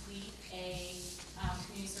complete a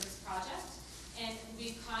community service project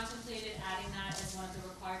contemplated adding that as one of the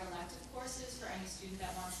required elective courses for any student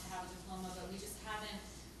that wants to have a diploma, but we just haven't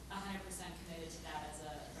 100% committed to that as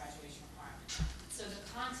a graduation requirement. So the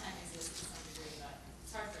content exists to some degree, but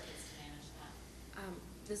it's hard for kids to manage that.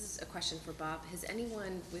 This is a question for Bob. Has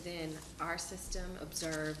anyone within our system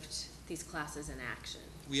observed these classes in action?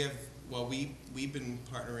 We've been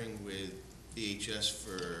partnering with BHS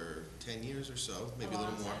for 10 years or so, maybe a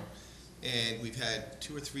little more. And we've had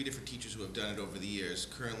 2 or 3 different teachers who have done it over the years.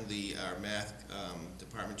 Currently, our math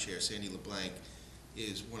department chair, Sandy LeBlanc,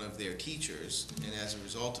 is one of their teachers. And as a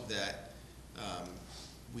result of that,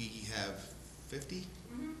 we have 50?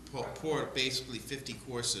 Basically 50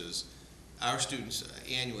 courses. Our students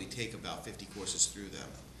annually take about 50 courses through them.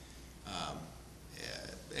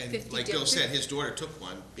 And like Bill said, his daughter took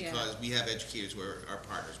one because we have educators who are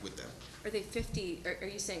partners with them. Are they 50, are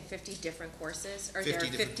you saying 50 different courses? Or 50 there are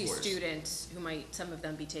different 50 courses. students who might, some of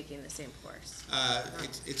them be taking the same course?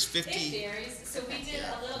 It's 50. It varies. So we did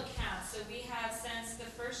a little count. So we have, since the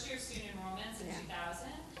first year student enrollments in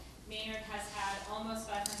 2000, Maynard has had almost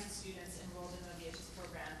 500 students enrolled in the VHS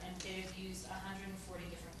program, and they've used 140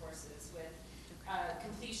 different courses with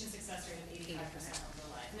completion success rate of 85% over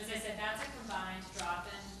the life. And as I said, that's a combined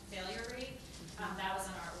drop-in failure rate. That was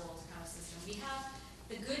in our old kind of system. We have,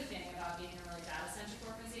 the good thing about being a really data-centric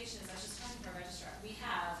organization is, I was just talking to our registrar, we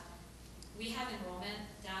have enrollment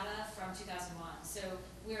data from 2001. So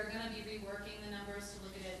we're going to be reworking the numbers to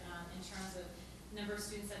look at it in terms of number of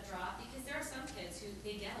students that drop, because there are some kids who,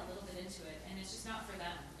 they get a little bit into it, and it's just not for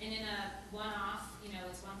them. And in a one-off,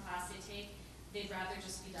 it's one class they take, they'd rather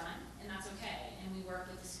just be done, and that's okay. And we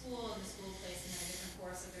work with the school, and the school places them in a different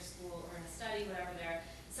course of their school or in a study, whatever they're.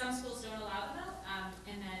 Some schools don't allow it though,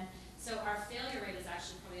 and then, so our failure rate is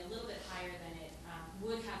actually probably a little bit higher than it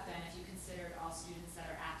would have been if you considered all students that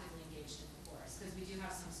are actively engaged in the course, because we do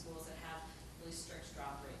have some schools that have really strict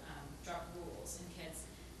drop rules, and kids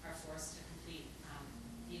are forced to complete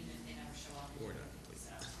even if they never show up. Or not complete.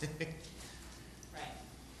 So, right.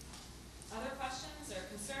 Other questions or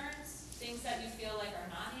concerns? Things that you feel like are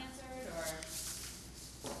not answered, or?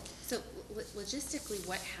 So logistically,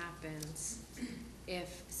 what happens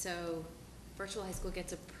if, so Virtual High School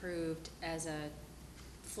gets approved as a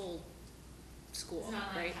full school, It's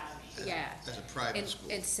not right? like academy. Yeah. As a private school.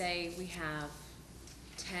 And say we have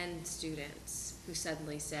 10 students who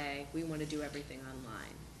suddenly say, we want to do everything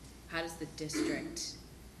online. How does the district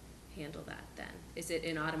handle that then? Is it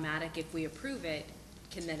an automatic, if we approve it,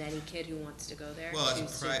 can then any kid who wants to go there Well, as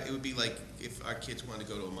choose a to? it would be like if our kids wanted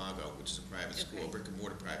to go to Imago, which is a private school, a Okay. brick and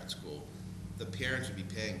mortar private school, the parents would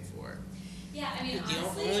be paying for it. Yeah, I mean, The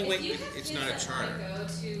honestly, only way- if you have it's kids not a that charter. want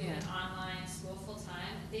to go to Yeah. an online school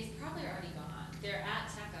full-time, they've probably already gone. They're at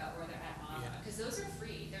TECA or they're at MAGA, Yeah. because those are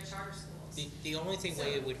free, they're charter schools. The only thing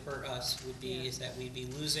way So- it would hurt us would be is that we'd be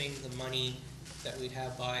losing the money that we'd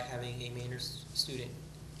have by having a Maynard student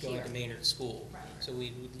going Here. to Maynard school. Right. So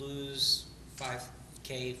we would lose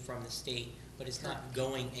 $5K from the state, but it's not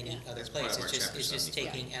going any Yeah. other That's part place. of our It's just, Chapter it's just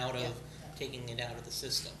 74. taking it out of the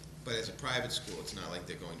system. But as a private school, it's not like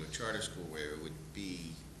they're going to a charter school where it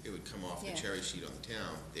would come off the Yeah. cherry sheet on the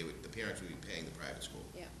town. The parents would be paying the private school.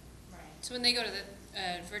 Yeah. Right. So when they go to the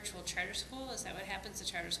virtual charter school, is that what happens? The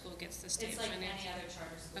charter school gets the state It's like funding? any other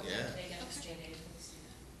charter school, Yeah. they get the Okay. state aid for the student.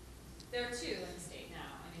 There are 2 in the state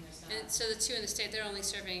now, I mean, there's not. And so the 2 in the state, they're only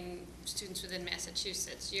serving students within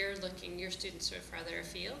Massachusetts. Your students are farther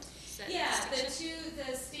afield? Is that Yeah, distinction?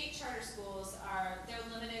 the state charter schools they're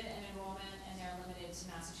limited in enrollment and they're limited to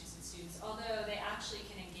Massachusetts students, although they actually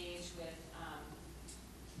can engage with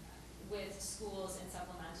schools in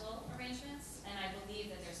supplemental arrangements, and I believe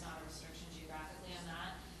that there's not a restriction geographically on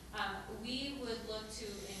that. We would look to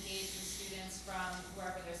engage with students from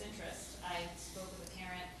wherever there's interest. I spoke with a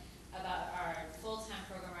parent about our full-time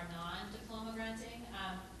program, our non-diploma granting,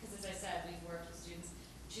 because as I said, we've worked with students.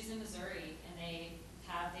 She's in Missouri, and they've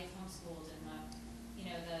homeschooled, and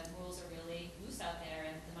the rules are really loose out there,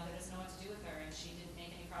 and the mother doesn't know what to do with her, and she didn't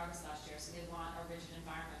make any progress last year, so they want a rigid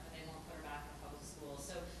environment, but they won't put her back in a public school.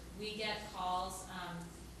 So we get calls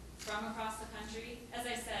from across the country. As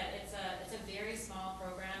I said, it's a very small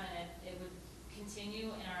program, and it would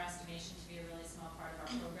continue in our estimation to be a really small part of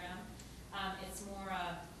our program. It's more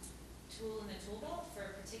a tool in the tool belt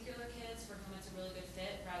for particular kids for whom it's a really good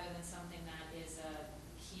fit, rather than something that is a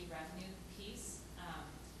key revenue piece.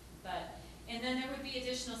 And then there would be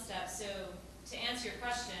additional steps. So to answer your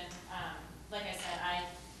question, like I said, I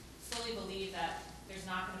fully believe that there's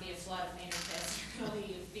not going to be a flood of Maynard kids who are going to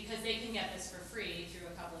leave, because they can get this for free through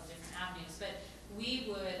a couple of different avenues. But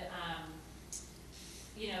we would,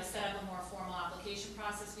 set up a more formal application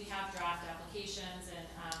process. We have draft applications, and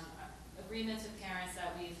agreements with parents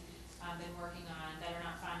that we've been working on that are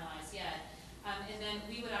not finalized yet. And then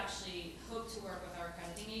we would actually hope to work with our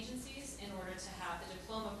accrediting agencies in order to have the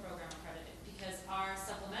diploma program accredited, because our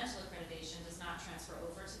supplemental accreditation does not transfer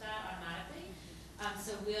over to that automatically.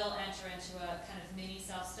 So we'll enter into a kind of mini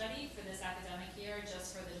self-study for this academic year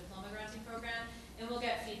just for the diploma granting program, and we'll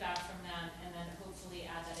get feedback from them and then hopefully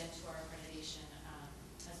add that into our accreditation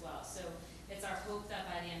as well. So it's our hope that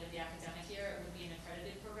by the end of the academic year, it would be an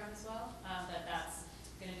accredited program as well, but that's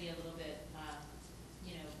going to be a little bit,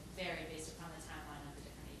 varied based upon the timeline of the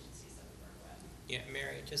different agencies that we work with. Yeah,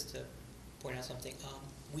 Mary, just to point out something,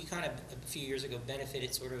 we kind of, a few years ago,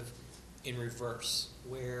 benefited sort of in reverse,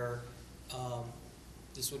 where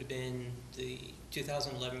this would have been the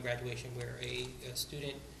 2011 graduation, where a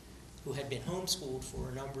student who had been homeschooled for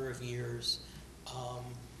a number of years,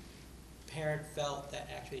 parent felt that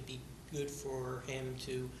actually it'd be good for him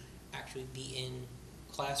to actually be in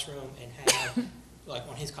classroom and have, like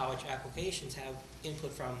on his college applications, have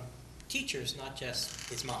input from teachers, not just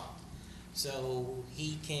his mom. So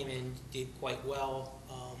he came in, did quite well,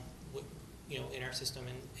 in our system,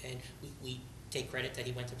 and we take credit that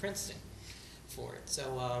he went to Princeton for it.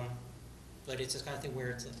 So, but it's this kind of thing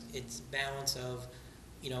where it's balance of,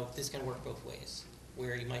 this can work both ways,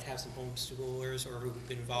 where you might have some homeschoolers or who've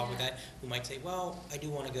been involved with that, who might say, well, I do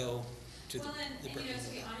want to go to the to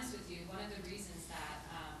be honest with you, one of the reasons that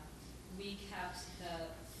we kept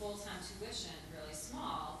the full-time tuition really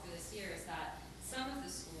small for this year is that some of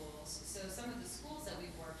the schools that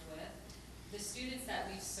we've worked with, the students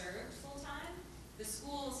that we've served full-time, the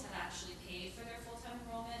schools have actually paid for their full-time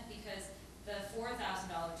enrollment, because the $4,000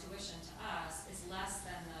 tuition to us is less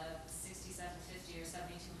than the $6,750 or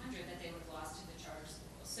 $7,200 that they would have lost to the charter schools.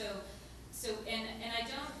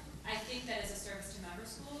 I think that as a service to member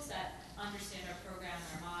schools that understand our program and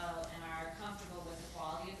our model and are comfortable with the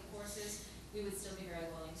quality of the courses, we would still be very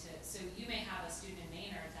willing to. So you may have a student in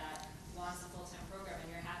Maynard that wants a full-time program, and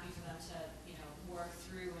you're happy for them to, work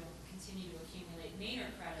through and continue to accumulate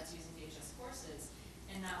Maynard credits using VHS courses,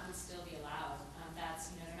 and that would still be allowed.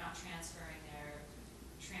 That's, they're not transferring their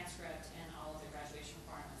transcript and all of their graduation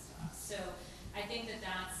requirements to us. So I think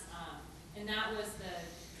that's, and that was the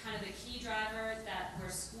kind of the key driver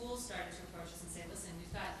where schools started to approach us and say, listen,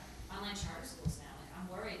 we've got online charter schools now. Like, I'm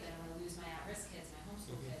worried that I'm going to lose my at-risk kids, my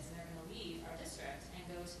homeschool kids, and they're going to leave our district and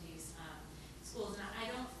go to these schools. And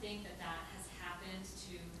I don't think that has happened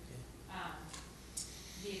to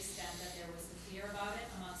the extent that there was the fear about it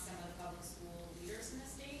amongst some of the public school leaders in the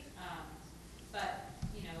state. But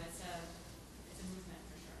it's a movement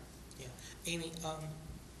for sure. Yeah, Amy,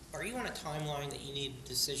 are you on a timeline that you need a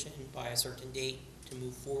decision by a certain date to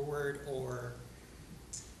move forward, or?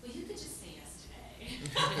 Well, you could just say yes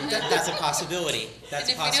today. That's a possibility.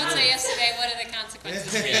 That's a possibility. And if we don't say yes today, what are the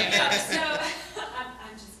consequences for you? So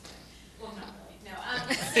I'm just kidding. Well, not really. No.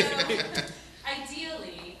 So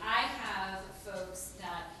ideally, I have folks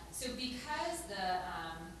that. So because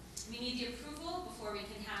we need the approval before we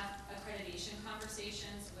can have accreditation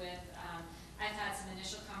conversations with. I've had some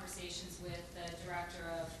initial conversations with the director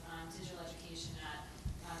of digital education at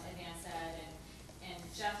Advanced Ed, and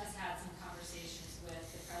Jeff has had some conversations with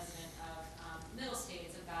the president of Middle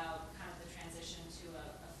States about kind of the transition to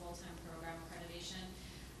a full-time program accreditation.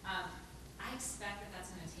 I expect that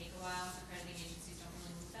that's going to take a while. Accrediting agencies don't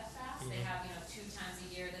really move that fast. They have 2 times a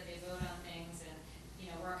year that they vote on things, and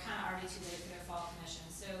we're kind of already too late for their fall commission.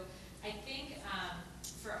 So I think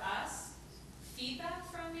for us, feedback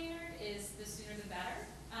from Maynard is the sooner the better.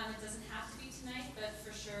 It doesn't have to be tonight, but for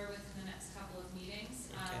sure within the next couple of meetings.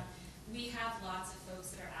 Okay. We have lots of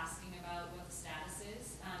folks that are asking about what the status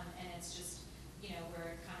is, and it's just,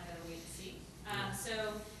 we're kind of at a wait and see.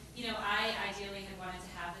 So, I ideally had wanted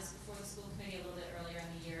to have this before the school committee a little bit earlier in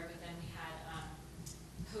the year, but then we had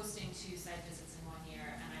hosting 2 site visits in 1 year,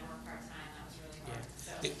 and I work part-time. That was really hard.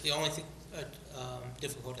 Yeah. So. The only thing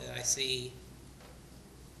difficult that I see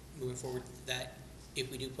moving forward, that if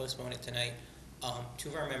we do postpone it tonight, 2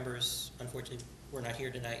 of our members, unfortunately, were not here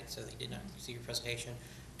tonight, so they did not see your presentation.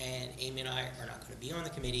 And Amy and I are not going to be on the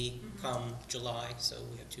committee come July, so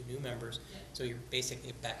we have 2 new members. Yeah. So you're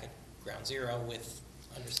basically back at ground zero with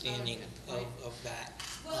understanding of that.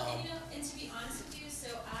 Well, and to be honest with you, so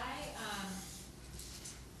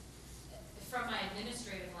from my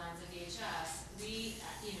administrative lens of VHS,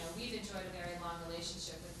 we've enjoyed a very long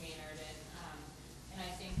relationship with Maynard, and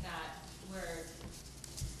I think that we're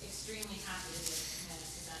extremely happy to be able to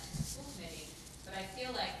present to the school committee. But I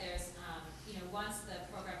feel like there's, once the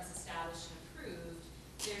program is established and approved,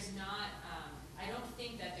 there's not, I don't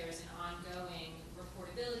think that there's an ongoing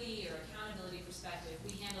reportability or accountability perspective.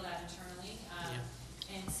 We handle that internally.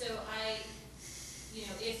 And so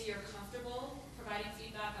if you're comfortable providing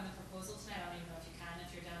feedback on the proposal tonight, I don't even know if you can,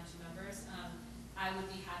 if you're down 2 members, I would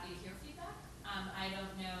be happy to hear feedback. I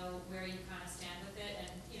don't know where you kind of stand with it, and,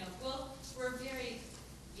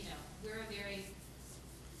 we're a very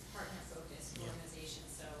partner-focused organization,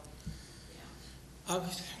 so,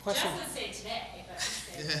 Question. Jeff would say today, but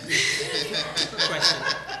Question.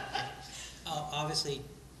 Obviously,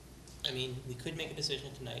 I mean, we could make a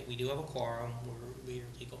decision tonight. We do have a quorum. We're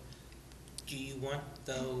legal. Do you want,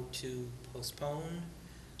 though, to postpone?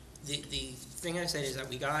 The thing I said is that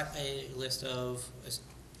we got a list of,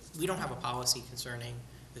 we don't have a policy concerning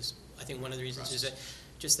this. I think one of the reasons is that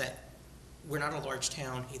just that we're not a large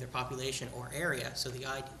town, either population or area. So the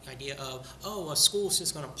idea of, a school's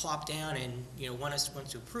just going to plop down and, want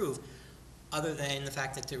to approve, other than the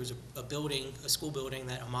fact that there was a school building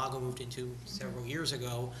that Imago moved into several years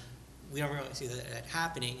ago, we don't really see that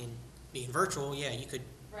happening. And being virtual, yeah, you could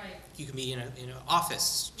right. you can be in an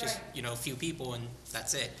office, just Right. A few people, and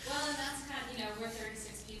that's it. Well, and that's kind of, we're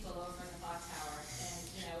 36 people over in the clock tower,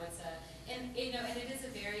 and and it is a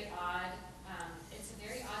very odd,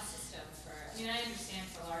 system for. I understand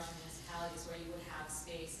for large municipalities where you would have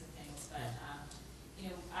space and things, but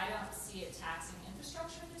I don't see it taxing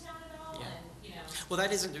infrastructure of the town at all, Yeah. and Well,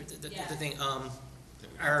 that isn't the thing.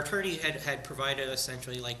 Our attorney had provided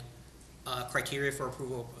essentially criteria for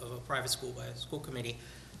approval of a private school by a school committee.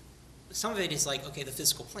 Some of it is like, okay, the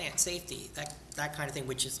physical plant, safety, that kind of thing,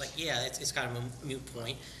 which is like, yeah, it's kind of a moot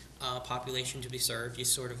point. Population to be served, you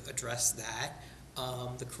sort of address that.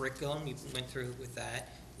 The curriculum, you went through with that.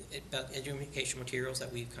 About education materials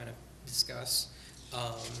that we've kind of discussed.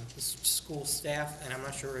 The school staff, and I'm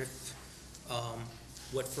not sure if,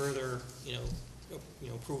 what further,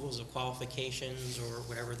 approvals of qualifications or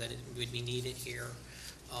whatever that would be needed here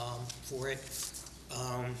for it.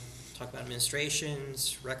 Talk about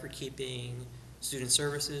administrations, record keeping, student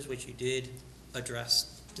services, which you did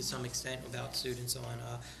address to some extent about students on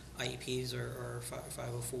IEPs or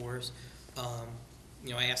 504s.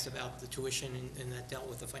 I asked about the tuition and that dealt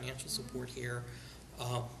with the financial support here.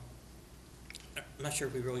 I'm not sure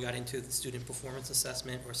if we really got into the student performance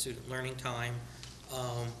assessment or student learning time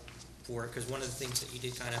for it, because one of the things that you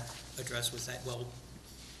did kind of address was that,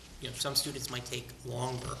 some students might take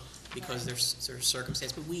longer because there's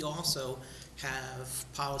circumstance, but we also have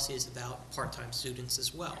policies about part-time students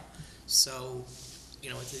as well. So,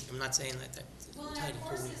 I'm not saying that well, and tied of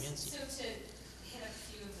fully course, against you. so to hit a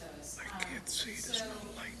few of those. I can't see, there's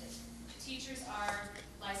no light. Teachers are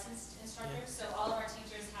licensed instructors, so all of our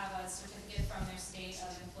teachers have a certificate from their state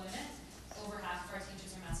of employment. Over half of our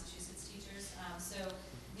teachers are Massachusetts teachers. So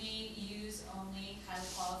we use only highly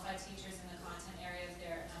qualified teachers in the content area of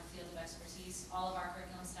their field of expertise. All of our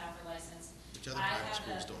curriculum staff are licensed. Which other private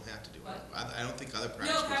schools don't have to do it. What? I don't think other private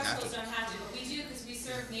No, schools private have to. schools don't have to, but we do because we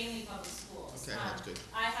serve mainly public schools. Okay, that's good.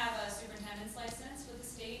 I have a superintendent's license with the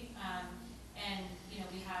state, and,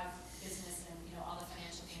 we have business and, all the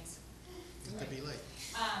financial things. It could be late.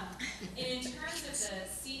 And in terms of the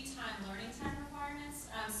seat time, learning time requirements,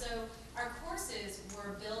 so our courses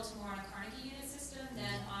were built more on a Carnegie unit system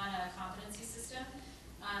than on a competency system.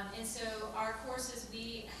 And so our courses,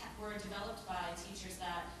 were developed by teachers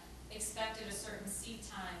that expected a certain seat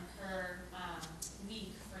time per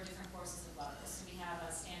week for different courses of levels. So we have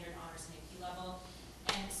a standard honors and AP level.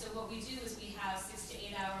 And so what we do is we have 6 to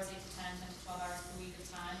 8 hours, 8 to 10, 10 to 12 hours per week of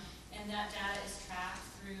time. And that data is tracked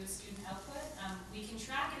through student output. We can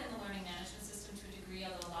track it in the learning management system to a degree,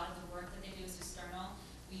 although a lot of the work that they do is external.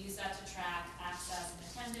 We use that to track access and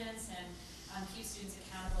attendance and keep students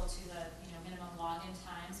accountable to the minimum login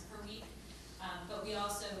times per week. But we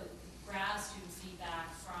also grab student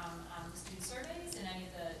feedback from the student surveys and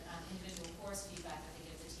any of the individual course feedback that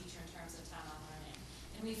they give the teacher in terms of time on learning.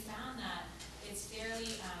 And we found that it's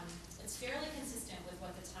fairly consistent with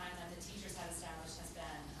what the time that the teachers have established has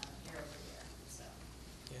been year over year. So.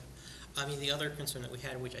 Yeah. The other concern that we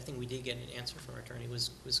had, which I think we did get an answer from our attorney,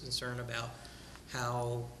 was concern about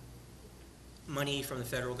how money from the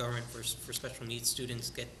federal government for special needs students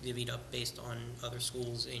get divvied up based on other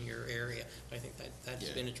schools in your area. I think that's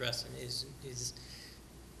been addressed and is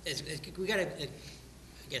we got I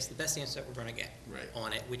guess the best answer that we're going to get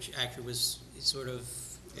on it, which actually was sort of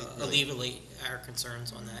alleviate our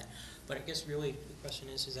concerns on that. But I guess really the question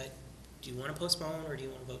is that do you want to postpone or do you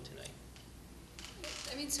want to vote tonight?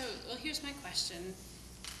 Here's my question.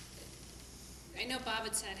 I know Bob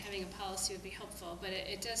had said having a policy would be helpful, but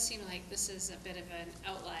it does seem like this is a bit of an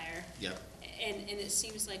outlier. Yep. And it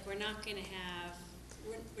seems like we're not going to have,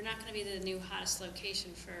 we're not gonna be the new hottest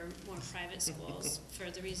location for more private schools for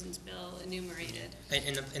the reasons Bill enumerated.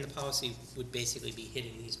 And the policy would basically be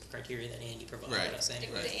hitting these criteria that Andy provided Right. us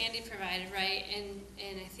anyway. That Andy provided, right, and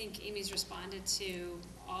I think Amy's responded to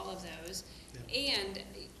all of those. And,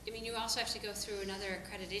 I mean, you also have to go through another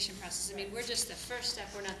accreditation process. I mean, we're just the first step,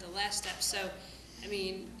 we're not the last step, so, I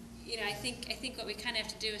mean, you know, I think what we kind of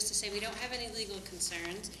have to do is to say we don't have any legal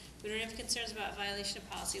concerns, we don't have concerns about violation of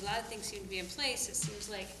policy, a lot of things seem to be in place, it seems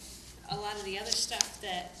like a lot of the other stuff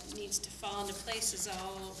that needs to fall into place is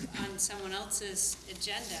all on someone else's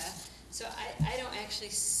agenda. So I don't actually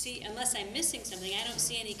see, unless I'm missing something, I don't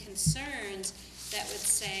see any concerns that would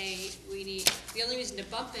say we need, the only reason to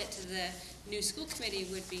bump it to the new school committee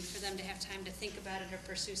would be for them to have time to think about it or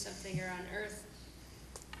pursue something or unearth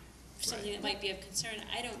something that might be of concern.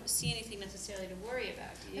 I don't see anything necessarily to worry about,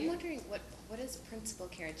 do you? I'm wondering, what does Principal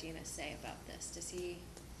Karanginas say about this? Has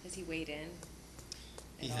he weighed in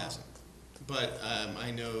He at all? hasn't. But I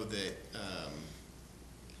know that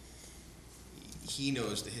he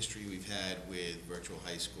knows the history we've had with virtual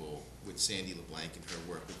high school, with Sandy LeBlanc and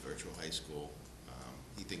her work with virtual high school.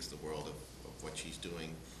 He thinks the world of what she's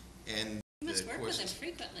doing. And You must the work with them courses.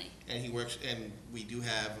 frequently. And he works, and we do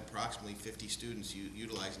have approximately 50 students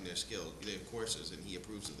utilizing their skills, their courses, and he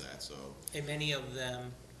approves of that, so. And many of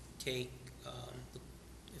them take,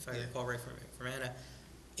 if I Yeah. recall right from Anna,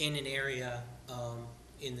 in an area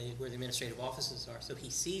where the administrative offices are. So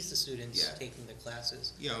he sees the students Yeah. taking the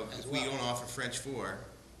classes You know, as if we well. don't offer French 4,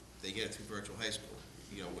 they get it through virtual high school,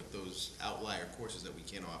 you know, with those outlier courses that we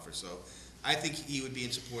can't offer. So I think he would be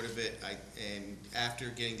in support of it. And after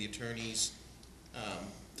getting the attorney's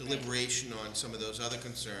deliberation on some of those other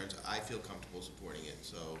concerns, I feel comfortable supporting it.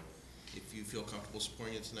 So if you feel comfortable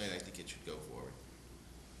supporting it tonight, I think it should go forward.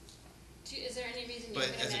 Is there any reason you But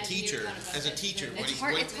can as a imagine you teacher, would want to bump as a it to teacher, the what next- do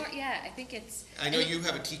you- It's hard, yeah, I think it's. I know and you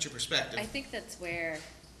have a teacher perspective. I think that's where,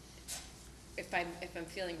 if I'm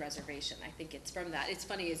feeling reservation, I think it's from that. It's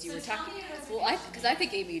funny as you So were tell talking, me your well, because I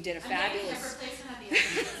think Amy, you did a I'm making a fabulous. replacement at the end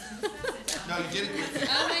of this. No, you did it good.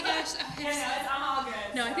 Oh my gosh, I'm all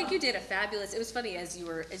good. No, I so. think you did a fabulous, it was funny as you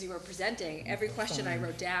were presenting, every question I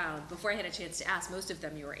wrote down, before I had a chance to ask, most of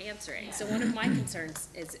them you were answering. So Yeah. one of my concerns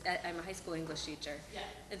is, I'm a high school English teacher. Yeah.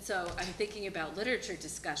 And so I'm thinking about literature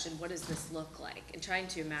discussion, what does this look like? And trying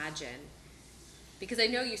to imagine, because I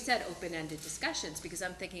know you said open-ended discussions, because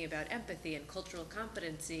I'm thinking about empathy and cultural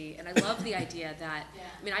competency, and I love the idea that, Yeah.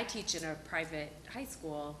 I mean, I teach in a private high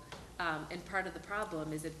school, and part of the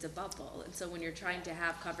problem is it's a bubble. And so when you're trying to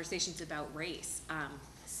have conversations about race,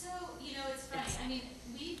 So, you know, it's funny, I mean,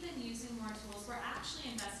 we've been using more tools, we're actually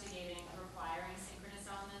investigating requiring synchronous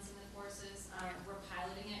elements in the courses. We're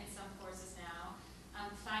piloting it in some courses now.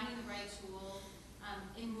 Finding the right tool,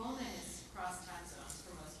 enrollment is cross time zones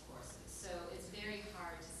for most courses. So it's very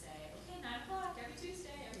hard to say, okay, 9 o'clock every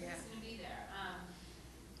Tuesday, everybody's gonna be there.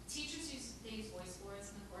 Teachers use voice boards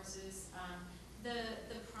in the courses.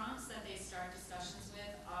 The prompts that they start discussions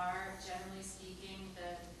with are, generally speaking,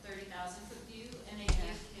 the 30,000-foot view, and they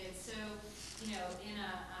give kids, so, you know, in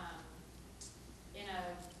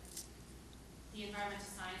the environmental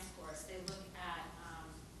science course, they look at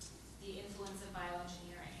the influence of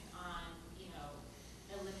bioengineering on, you know,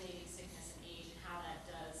 eliminating sickness and age and how that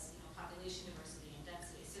does, you know, population diversity and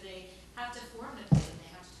density. So they have to form an opinion, they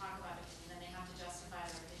have to talk about it, and then they have to justify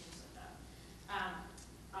their opinions with them.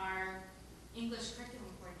 Our English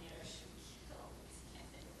curriculum coordinator should kill, because he can't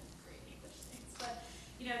think of any great English things, but,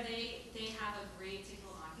 you know, they have a great To Kill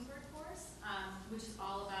a Mockingbird course, which is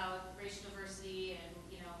all about racial diversity and,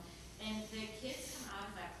 you know, and the kids come out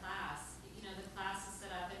of that class, you know, the class is set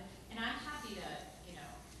up, and I'm happy to, you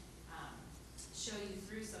know, show you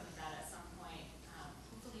through some of that at some point,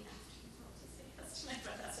 hopefully after you vote to say yes tonight,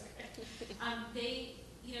 but that's okay. They,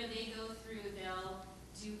 you know, they go through, they'll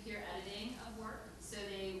do peer editing of work, so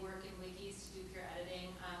they work in wikis to do peer editing.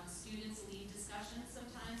 Students lead discussions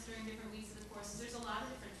sometimes during different weeks of the courses. There's a lot of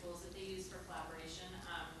different tools that they use for collaboration.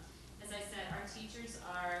 As I said, our teachers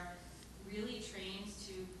are really trained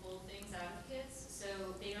to pull things out of kids, so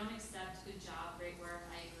they don't accept good job, great work,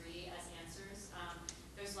 I agree, as answers.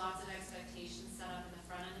 There's lots of expectations set up in the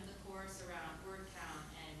front end of the course around word count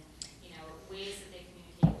and, you know, ways that they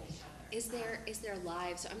communicate with each other. is there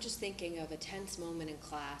live, so I'm just thinking of a tense moment in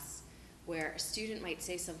class where a student might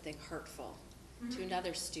say something hurtful to Mhm.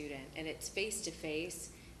 another student, and it's face to face,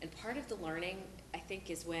 and part of the learning, I think,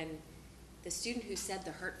 is when the student who said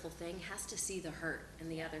the hurtful thing has to see the hurt in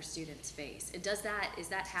the other student's face. And is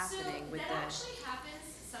that happening with So the? that actually happens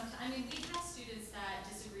sometimes. I mean, we have students that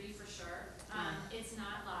disagree for sure. It's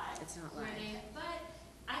not live. It's not where live. But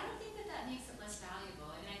I don't think that makes it less valuable.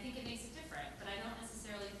 I mean, I think it makes it different, but I don't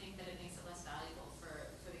necessarily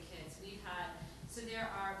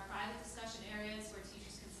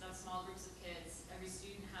small groups of kids. Every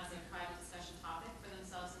student has a private discussion topic for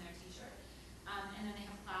themselves and their teacher. And then they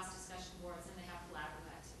have class discussion boards and they have collaborative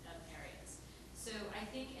areas. So I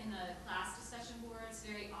think in the class discussion boards,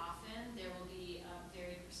 very often there will be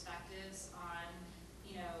varied perspectives on,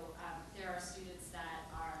 there are students that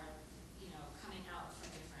are, coming out from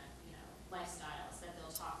different, lifestyles that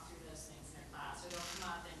they'll talk through those things in their class, or they'll come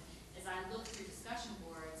up and as I look through discussion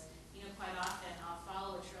boards, quite often I'll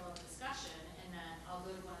follow a trail of discussion and then I'll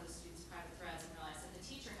go to one of the students' private threads and realize that the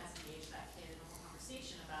teacher has engaged that kid in a whole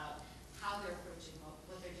conversation about how they're approaching what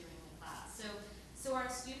they're doing in class. So our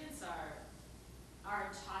students are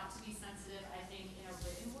taught to be sensitive, I think, in a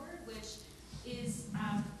written word, which is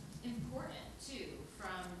important too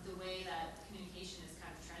from the way that communication is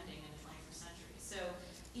kind of trending in the 21st century. So,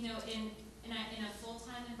 in a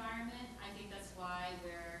full-time environment, I think that's why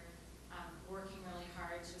we're working really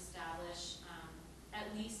hard to establish at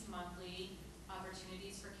least monthly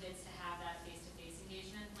opportunities for kids to have that face-to-face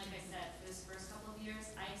engagement. Like I said, for this first couple of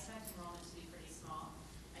years, I expect enrollment to be pretty small.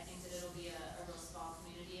 I think that it'll be a real small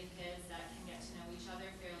community of kids that can get to know each other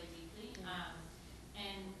fairly deeply.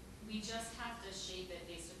 And we just have to shape it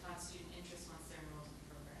based upon student interest once they're enrolled in the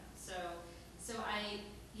program. So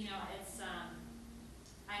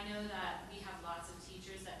I know that we have lots of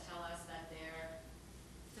teachers that tell us that their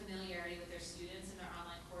familiarity with their students in their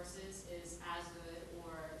online courses is as good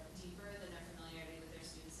or deeper than their familiarity with their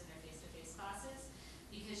students in their face-to-face classes,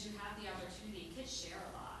 because you have the opportunity, kids share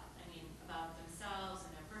a lot, about themselves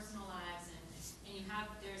and their personal lives, and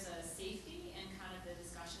there's a safety and kind of the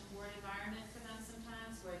discussion board environment for them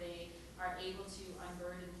sometimes where they are able to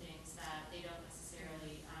unburden things that they don't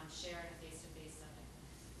necessarily share in a face-to-face setting.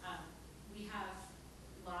 We have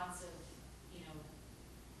lots of,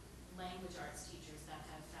 language arts teachers that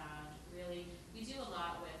have found we do a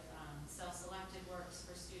lot with self-selected works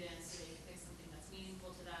for students so they can pick something that's meaningful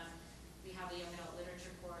to them. We have a young adult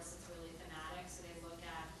literature course that's really thematic, so they look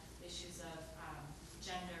at issues of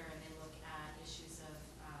gender and they look at issues of,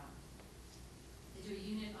 they do a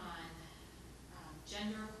unit on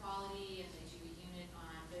gender equality and they do a unit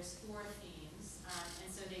on, there's 4 themes, and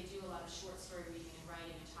so they do a lot of short story reading and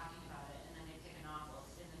writing and talking about it, and then they pick a novel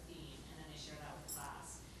in the theme and then they share that with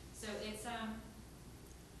class. So it's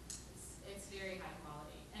very high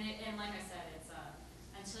quality, and like I said, it's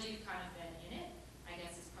until you've kind of been in it, I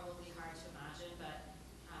guess it's probably hard to imagine. But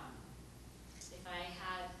if I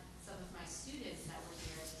had some of my students that were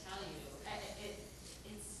here to tell you,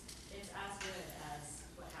 it's as good as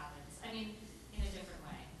what happens. In a different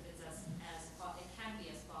way, but it's it can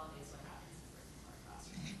be as quality as what happens in the brick and mortar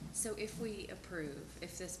classroom. So if we approve,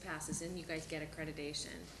 if this passes and you guys get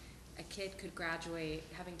accreditation, a kid could graduate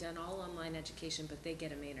having done all online education, but they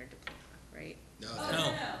get a Maynard diploma, right? No.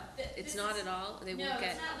 No. It's not at all? They won't get? No,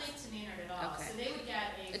 it's not linked to Maynard at all. Okay. So they would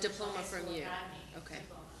get a diploma Virtual High from School you. Academy Okay.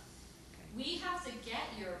 diploma. Okay. We have to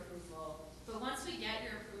get your approval, but once we get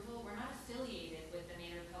your approval, we're not affiliated with the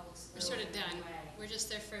Maynard Public School. We're sort of in any done. way. We're just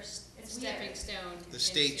their first It's stepping weird. stone. The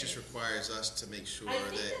state into- just requires us to make sure I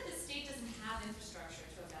think that, that the state doesn't have infrastructure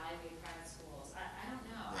to evaluate private schools. I don't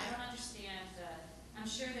know. I Yeah. don't understand I'm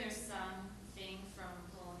sure there's some thing from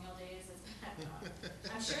colonial days that's been on.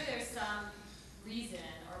 I'm sure there's some reason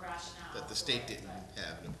or rationale. that the for state it, didn't but-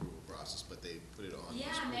 have an approval process, but they put it on the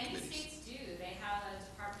Yeah, school many committees. states do. They have a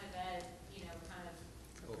Department of Ed, kind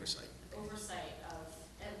of Oversight. of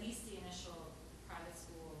at least the initial private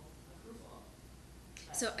school approval.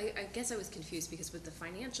 But- So I guess I was confused because with the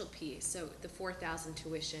financial piece, so the 4,000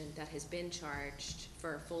 tuition that has been charged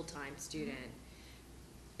for a full-time student,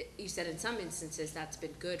 you said in some instances that's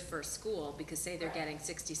been good for a school because say they're Right. getting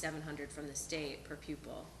 6,700 from the state per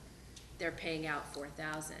pupil, they're paying out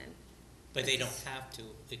 4,000. But they don't have to,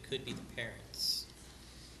 it could be the parents.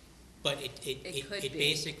 But It could it be.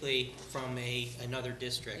 basically, from another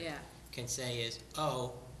district, Yeah. can say is,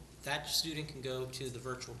 oh, that student can go to the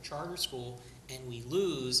virtual charter school and we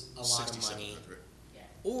lose a lot of money. 6,700. Yeah.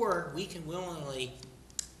 Or we can willingly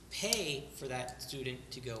pay for that student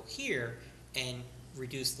to go here and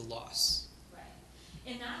reduce the loss. Right.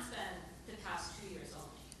 And that's been the past 2 years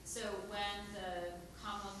only. So when the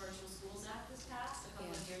Commonwealth Virtual Schools Act was passed a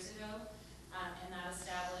couple of years ago, and that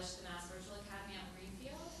established the Mass Virtual Academy out in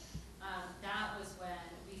Greenfield, that was when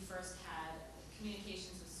we first had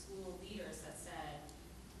communications with school leaders that said,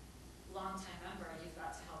 longtime member, you've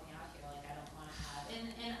got to help me out here, like I don't want to have,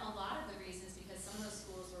 and a lot of the reasons, because some of those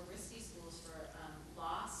schools were risky schools for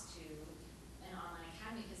loss to an online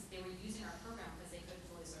academy, because they were using our program because they couldn't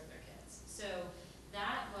fully serve their kids. So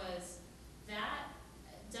that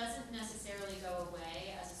doesn't necessarily go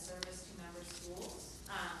away as a service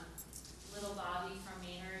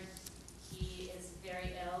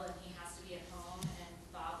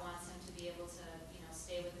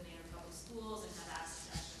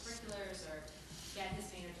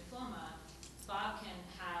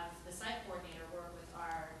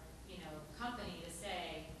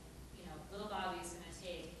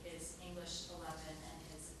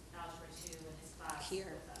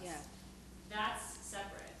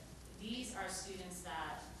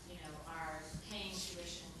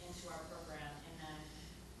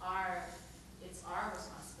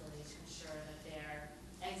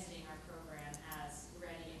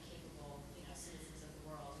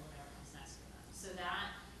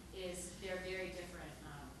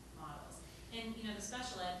you know, the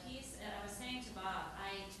special ed piece, and I was saying to Bob,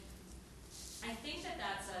 I think that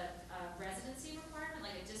that's a residency requirement,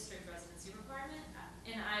 like a district residency requirement,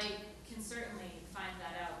 and I can certainly find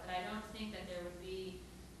that out, but I don't think that there would be,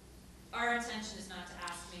 our intention is not to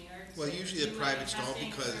ask Maynard to Well, usually the do privates don't, testing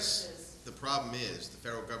because services. the problem is, the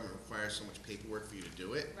federal government requires so much paperwork for you to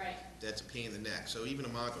do it. Right. That's a pain in the neck. So even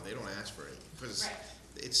Imago, they don't ask for it, because Right.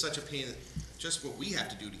 it's such a pain, just what we have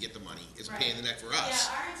to do to get the money is a Right. pain in the neck for us.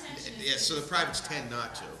 Yeah, our intention is Yeah, to so the just privates stop tend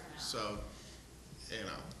not that to, for now. so, you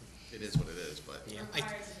know, it is what it is, but. Yeah, Requires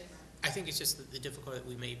a different. I think it's just the difficulty that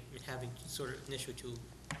we may be having sort of an issue to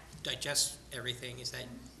digest everything is that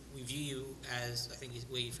we view you as, I think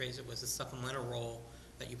the way you phrased it was a supplemental role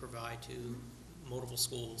that you provide to multiple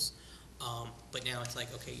schools. But now it's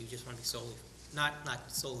like, okay, you just want to be solely, not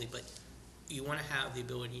solely, but you want to have the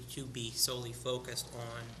ability to be solely focused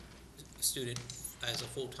on a student as a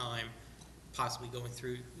full-time, possibly going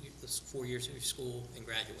through the 4 years of your school and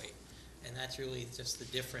graduate. And that's really just the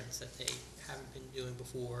difference that they haven't been doing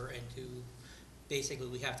before, and to, basically,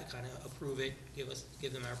 we have to kind of approve it,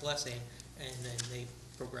 give them our blessing, and then they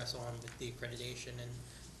progress on with the accreditation and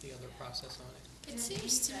the other process on it. It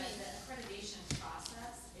seems to me. The accreditation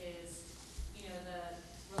process is, you know, the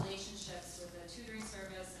relationships with the tutoring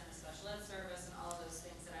service and the special ed service and all of those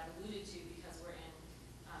things that I've alluded to because we're in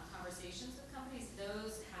conversations with companies,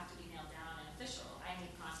 those have to be nailed down and official. I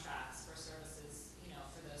need contracts for services, you know,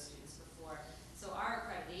 for those students before. So our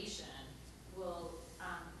accreditation will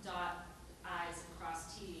dot I's and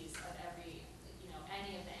cross T's of every, you know,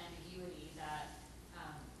 any of the ambiguity that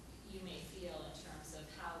you may feel in terms of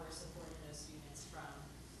how we're supporting those students from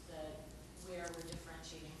where we're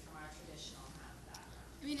differentiating from our traditional kind of background.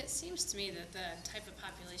 I mean, it seems to me that the type of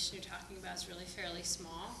population you're talking about is really fairly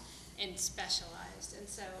small and specialized, and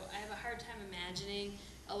so I have a hard time imagining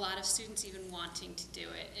a lot of students even wanting to do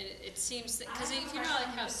it. And it seems that, because if you know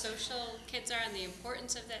like how social kids are and the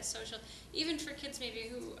importance of that social, even for kids maybe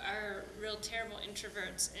who are real terrible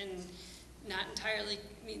introverts and not entirely,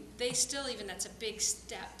 I mean, they still, even that's a big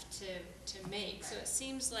step to make. So it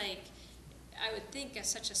seems like, I would think as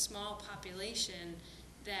such a small population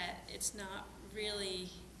that it's not really,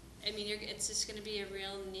 I mean, it's just gonna be a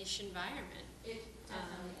real niche environment. It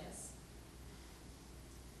definitely is.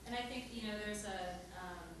 And I think, you know, there's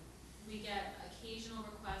we get occasional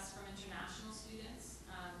requests from international students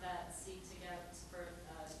that seek to get for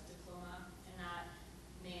a diploma, and that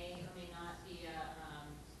may or may not be a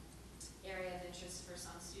area of interest for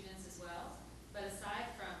some students as well. But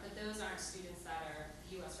but those aren't students that are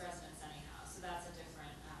U.S. residents anyhow, so that's a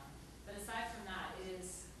different, but aside from that, it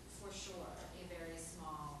is for sure a very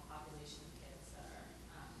small population of kids that are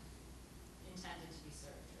intended to be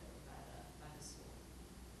served really by the school.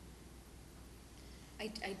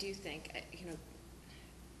 I do think, you know,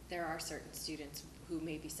 there are certain students who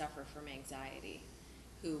maybe suffer from anxiety,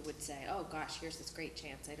 who would say, oh gosh, here's this great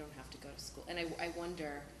chance, I don't have to go to school. And I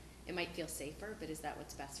wonder, it might feel safer, but is that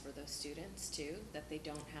what's best for those students too? That they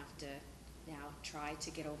don't have to now try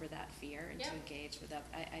to get over that fear and to engage with that?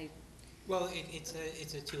 Well,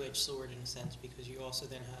 it's a two-edged sword in a sense, because you also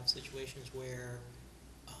then have situations where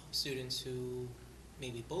students who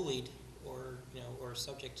may be bullied or, you know, or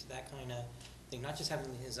subject to that kind of thing, not just having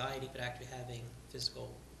the anxiety, but actually having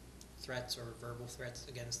physical threats or verbal threats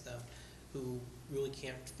against them, who really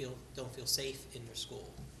don't feel safe in their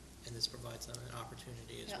school. And this provides them an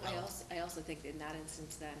opportunity as well. I also think in that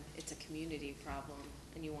instance then, it's a community problem,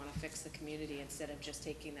 and you want to fix the community instead of just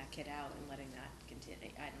taking that kid out and letting that continue.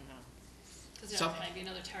 I don't know. Because there might be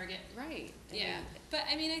another target. Right. Yeah, but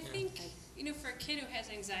I mean, I think, you know, for a kid who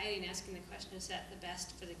has anxiety and asking the question, is that the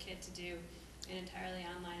best for the kid to do in an entirely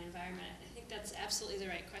online environment? I think that's absolutely the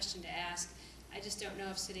right question to ask. I just don't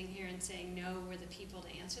know if sitting here and saying no, we're the people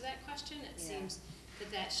to answer that question. It seems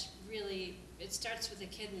that really, it starts with the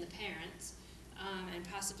kid and the parents, and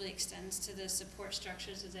possibly extends to the support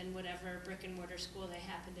structures within whatever brick and mortar school they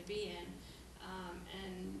happen to be in.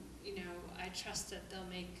 And, you know, I trust that they'll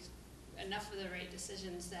make enough of the right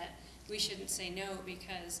decisions that we shouldn't say no,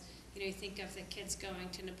 because, you know, you think of the kids going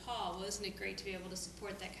to Nepal, well, isn't it great to be able to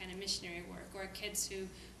support that kind of missionary work? Or kids who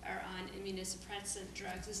are on immunosuppressant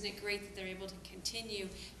drugs, isn't it great that they're able to continue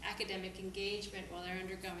academic engagement while they're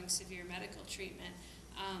undergoing severe medical treatment?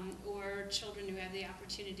 Or children who have the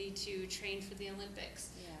opportunity to train for the Olympics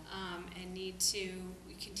and need to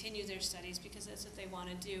continue their studies because that's what they want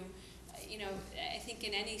to do. You know, I think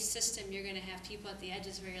in any system you're going to have people at the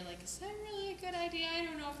edges where you're like, is that really a good idea? I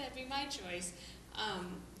don't know if that'd be my choice.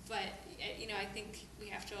 But, you know, I think we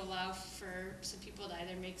have to allow for some people to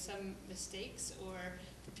either make some mistakes or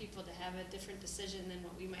for people to have a different decision than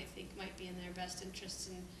what we might think might be in their best interests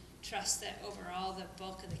trust that overall the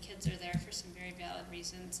bulk of the kids are there for some very valid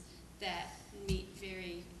reasons that meet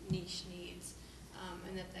very niche needs,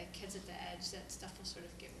 and that the kids at the edge, that stuff will sort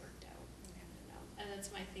of get worked out. I don't know. And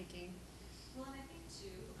that's my thinking. Well, and I think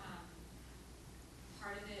too,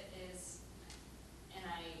 part of it is, and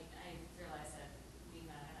I realize that we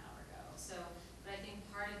met an hour ago, so, but I think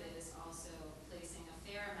part of it is also placing a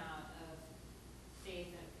fair amount of faith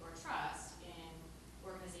or trust in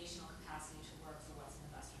organizational capacity to work for what's in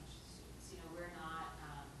the best interest of students. You know, we're not,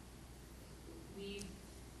 we've,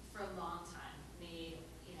 for a long time, made,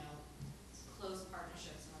 you know, close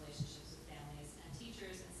partnerships and relationships with families and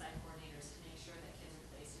teachers and site coordinators to make sure that kids are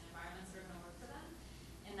placed in environments that are going to work for them.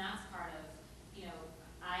 And that's part of, you know,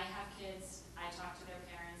 I have kids, I talk to their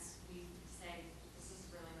parents, we say, this is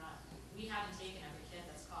really not, we haven't taken every kid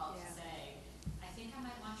that's called to say, I think I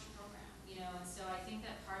might want your program, you know, and so I think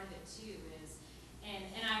that part of it too is, and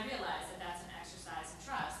I realize that that's an exercise in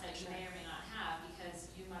trust that you may or may not have because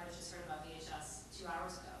you might have just heard about VHS 2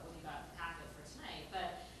 hours ago when you got the packet for tonight,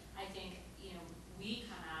 but I think, you know, we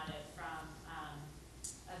come at it from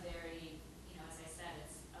a very, you know, as I said,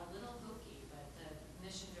 it's a little hokey, but the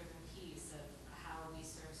mission-driven piece of how we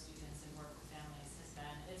serve students and work with families has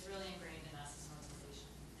been, it's really ingrained in us as an organization,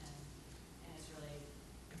 and it's really,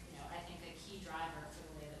 you know, I think a key driver for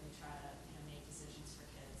the way that we try to, you know, make decisions for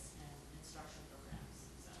kids and structure programs,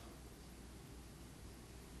 so.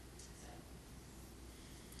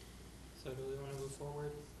 So do we want to move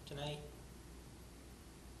forward tonight?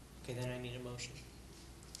 Okay, then I need a motion.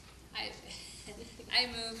 I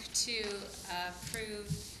move to approve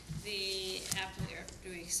or do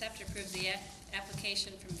we accept or approve the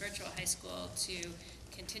application from Virtual High School to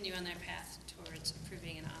continue on their path towards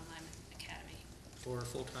approving an online academy For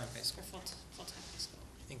full-time high for school. full-time high school.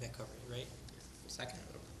 I think that covered it, right? Second?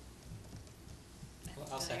 Well, Well,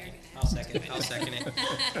 I'll second. you're gonna I'll have to second. do it. I'll second it.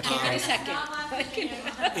 Carrie, second. Not laughing.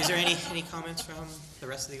 Is there any comments from the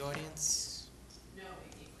rest of the audience? No,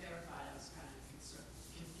 it clarified, I was kind of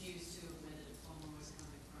confused too where the diploma was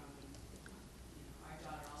coming from. And, you know, our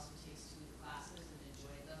daughter also takes 2 classes and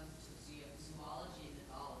enjoyed them, so zoology and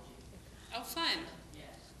mythology. Oh, fun. Yeah,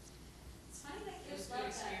 It's funny that it was kids a good like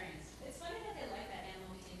that. experience. It's funny that they like that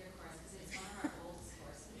animal behavior course, because it's one of our oldest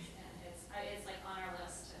courses, and it's like on our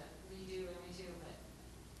list to redo,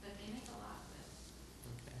 but they make a lot of it.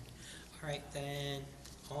 Okay. All right, then,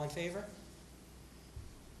 all in favor?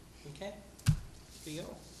 Okay, here you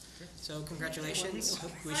go. So congratulations.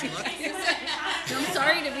 Wish you luck. I'm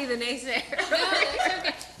sorry to be the naysayer. No, that's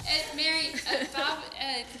okay. Mary, Bob,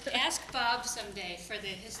 ask Bob someday for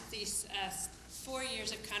these 4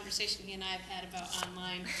 years of conversation he and I have had about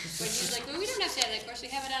online. When he's like, well, we don't have to have that course, we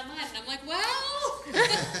have it online. And I'm like, well,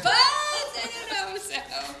 but I don't know. So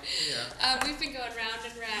we've been going round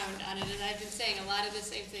and round on it, and I've been saying a lot of the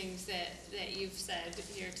same things that you've said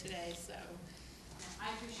here today. So I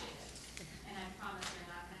appreciate it, and I promise you're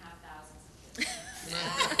not gonna have thousands of kids.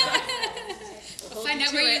 we'll find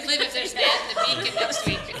out where you live if there's that in the Beacon next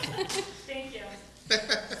week. Thank you.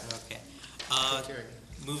 Okay.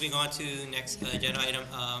 Moving on to next agenda item,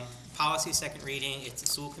 policy second reading. It's the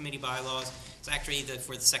school committee bylaws. It's actually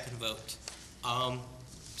for the second vote.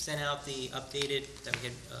 Sent out the updated that we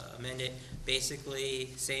had amended.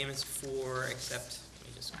 Basically, same as before, except let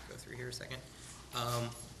me just go through here a second.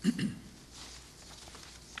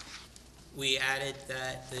 We added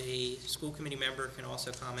that the school committee member can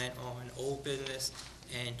also comment on old business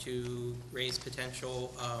and to raise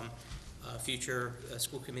potential future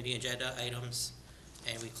school committee agenda items.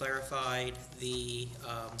 And we clarified the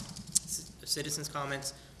citizens'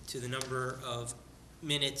 comments to the number of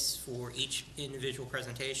minutes for each individual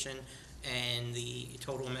presentation and the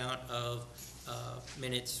total amount of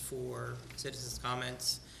minutes for citizens'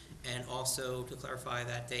 comments, and also to clarify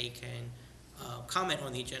that they can comment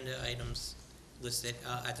on the agenda items listed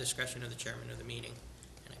at discretion of the chairman of the meeting.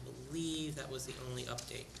 And I believe that was the only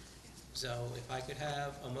update. So if I could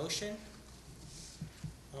have a motion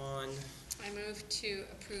on... I move to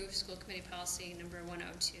approve school committee policy number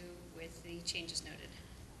 102 with the changes noted.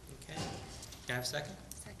 Okay. Can I have a second?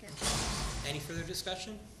 Second. Any further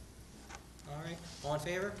discussion? All right. All in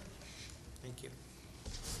favor? Thank you.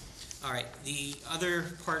 All right. The other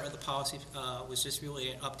part of the policy was just really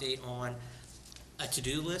an update on a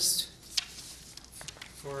to-do list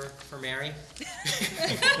for Mary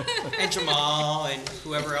and Jamal and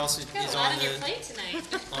whoever else is Got a lot on your plate tonight.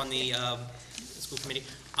 on the school committee.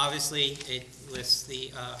 Obviously, it lists the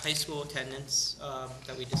high school attendance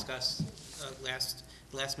that we discussed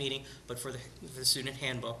last meeting, but for the student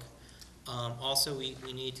handbook. Also, we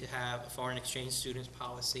need to have a foreign exchange students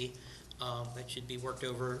policy that should be worked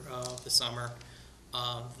over the summer.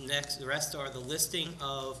 The rest are the listing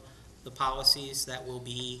of the policies that will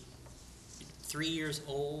be 3 years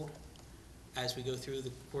old as we go through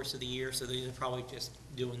the course of the year. So these are probably just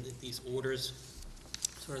doing these orders,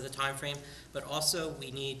 sort of the time frame. But also,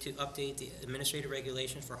 we need to update the administrative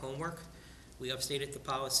regulation for homework. We updated the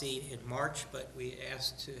policy in March, but we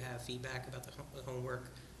asked to have feedback about the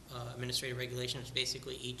homework administrative regulations.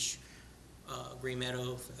 Basically, each Green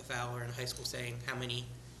Meadow, Fowler, and high school saying how many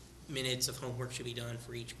minutes of homework should be done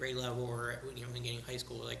for each grade level, or in getting high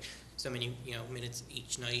school, like so many minutes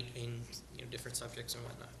each night in different subjects and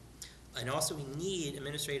whatnot. And also, we need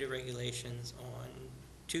administrative regulations on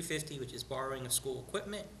 250, which is borrowing of school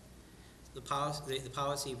equipment. The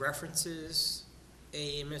policy references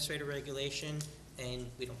a administrative regulation, and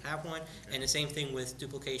we don't have one. Okay. And the same thing with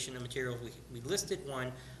duplication of materials. We listed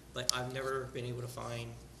one, but I've never been able to find,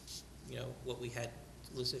 what we had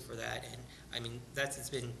listed for that. And I mean, it's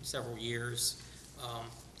been several years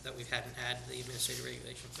that we hadn't added the administrative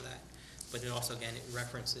regulation for that. But it also, again, it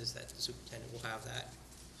references that the superintendent will have that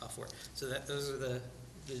for it. So those are the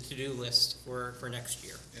to-do list for next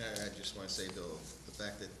year. Yeah, I just want to say, though, the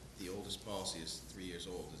fact that the oldest policy is 3 years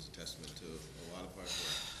old is a testament to a lot of hard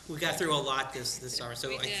work. We got through a lot this summer,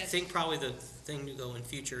 so I think probably the thing to go in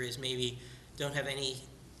future is maybe don't have any,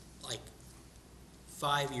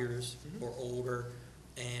 5 years or older,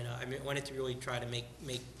 and I wanted to really try to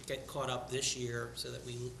get caught up this year so that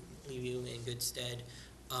we leave you in good stead.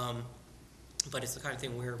 But it's the kind of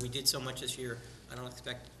thing where we did so much this year, I don't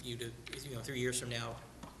expect you to, 3 years from now,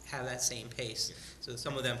 have that same pace. So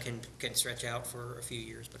some of them can stretch out for a few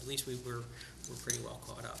years, but at least we're pretty well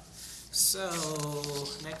caught up. So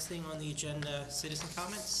next thing on the agenda, citizen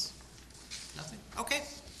comments? Nothing? Okay.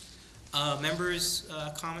 Members'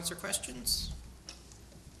 comments or questions?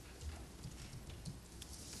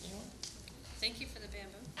 Anyone? Thank you for the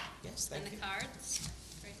bamboo. Yes, thank you. And the cards,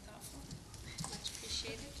 very thoughtful, much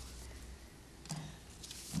appreciated.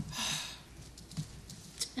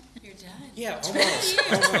 You're done. Yeah, 20 years.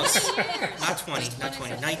 almost. 20 years. Not 20, not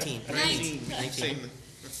 20, 19. 19.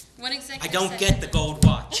 One executive I don't session. get the gold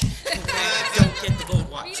watch. I don't get the gold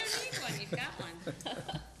Well, you watch. don't need one, you've got one.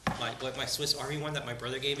 My Swiss Army one that my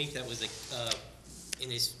brother gave me, that was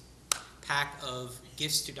in his pack of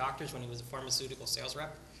gifts to doctors when he was a pharmaceutical sales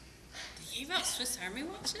rep. They gave out Swiss Army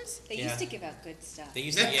watches? They Yeah. used to give out good stuff. They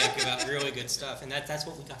used to give out really good stuff, and that's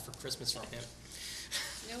what we got for Christmas from him.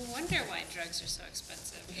 No wonder why drugs are so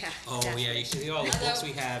expensive. Yeah. Oh, yeah, you see all the books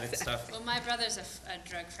we have and stuff. Well, my brother's a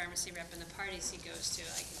drug pharmacy rep, and the parties he goes to,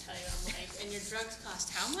 I can tell you, I'm like, and your drugs cost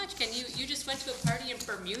how much? You just went to a party in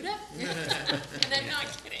Bermuda? And I'm not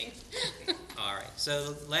kidding. All right,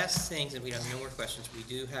 so the last things, and we have no more questions, we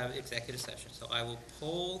do have executive session. So I will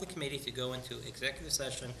poll the committee to go into executive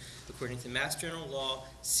session according to Mass General Law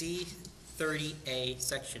C-30A,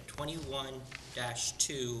 Section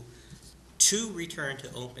 21-2, to return to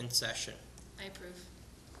open session. I approve.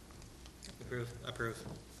 Approve.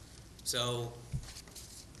 So,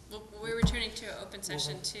 Well, we're returning to open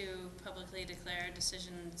session to publicly declare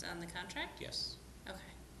decisions on the contract? yes,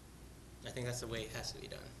 Okay, I think that's the way it has to be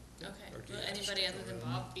done. okay. Or do Will that. anybody other than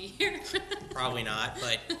Bob be here? Probably not,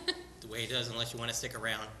 but the way it does, unless you want to stick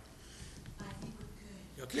around. I think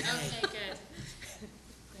we're good. Okay. Okay, good.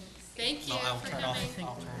 Thank you I'll for turn off. coming.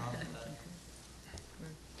 I'll turn off the.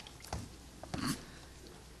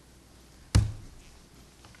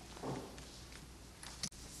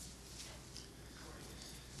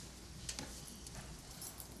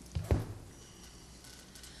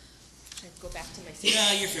 Should I go back to my seat?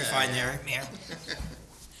 Yeah, you're fine there, Mayor.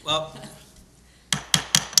 Well,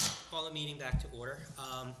 call the meeting back to order.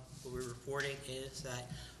 What we're reporting is that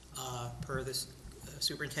per the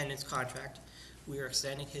superintendent's contract, we are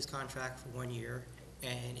extending his contract for 1 year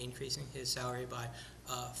and increasing his salary by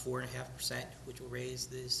 4.5%, which will raise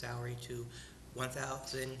the salary to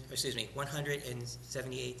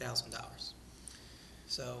 $178,000.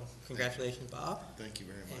 So congratulations, Bob. Thank you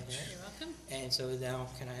very much. And, You're welcome. and so now,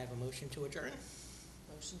 can I have a motion to adjourn?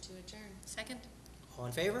 Motion to adjourn. Second. All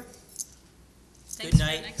in favor? Thanks Good for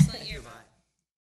night. an excellent year, Bob. Goodbye.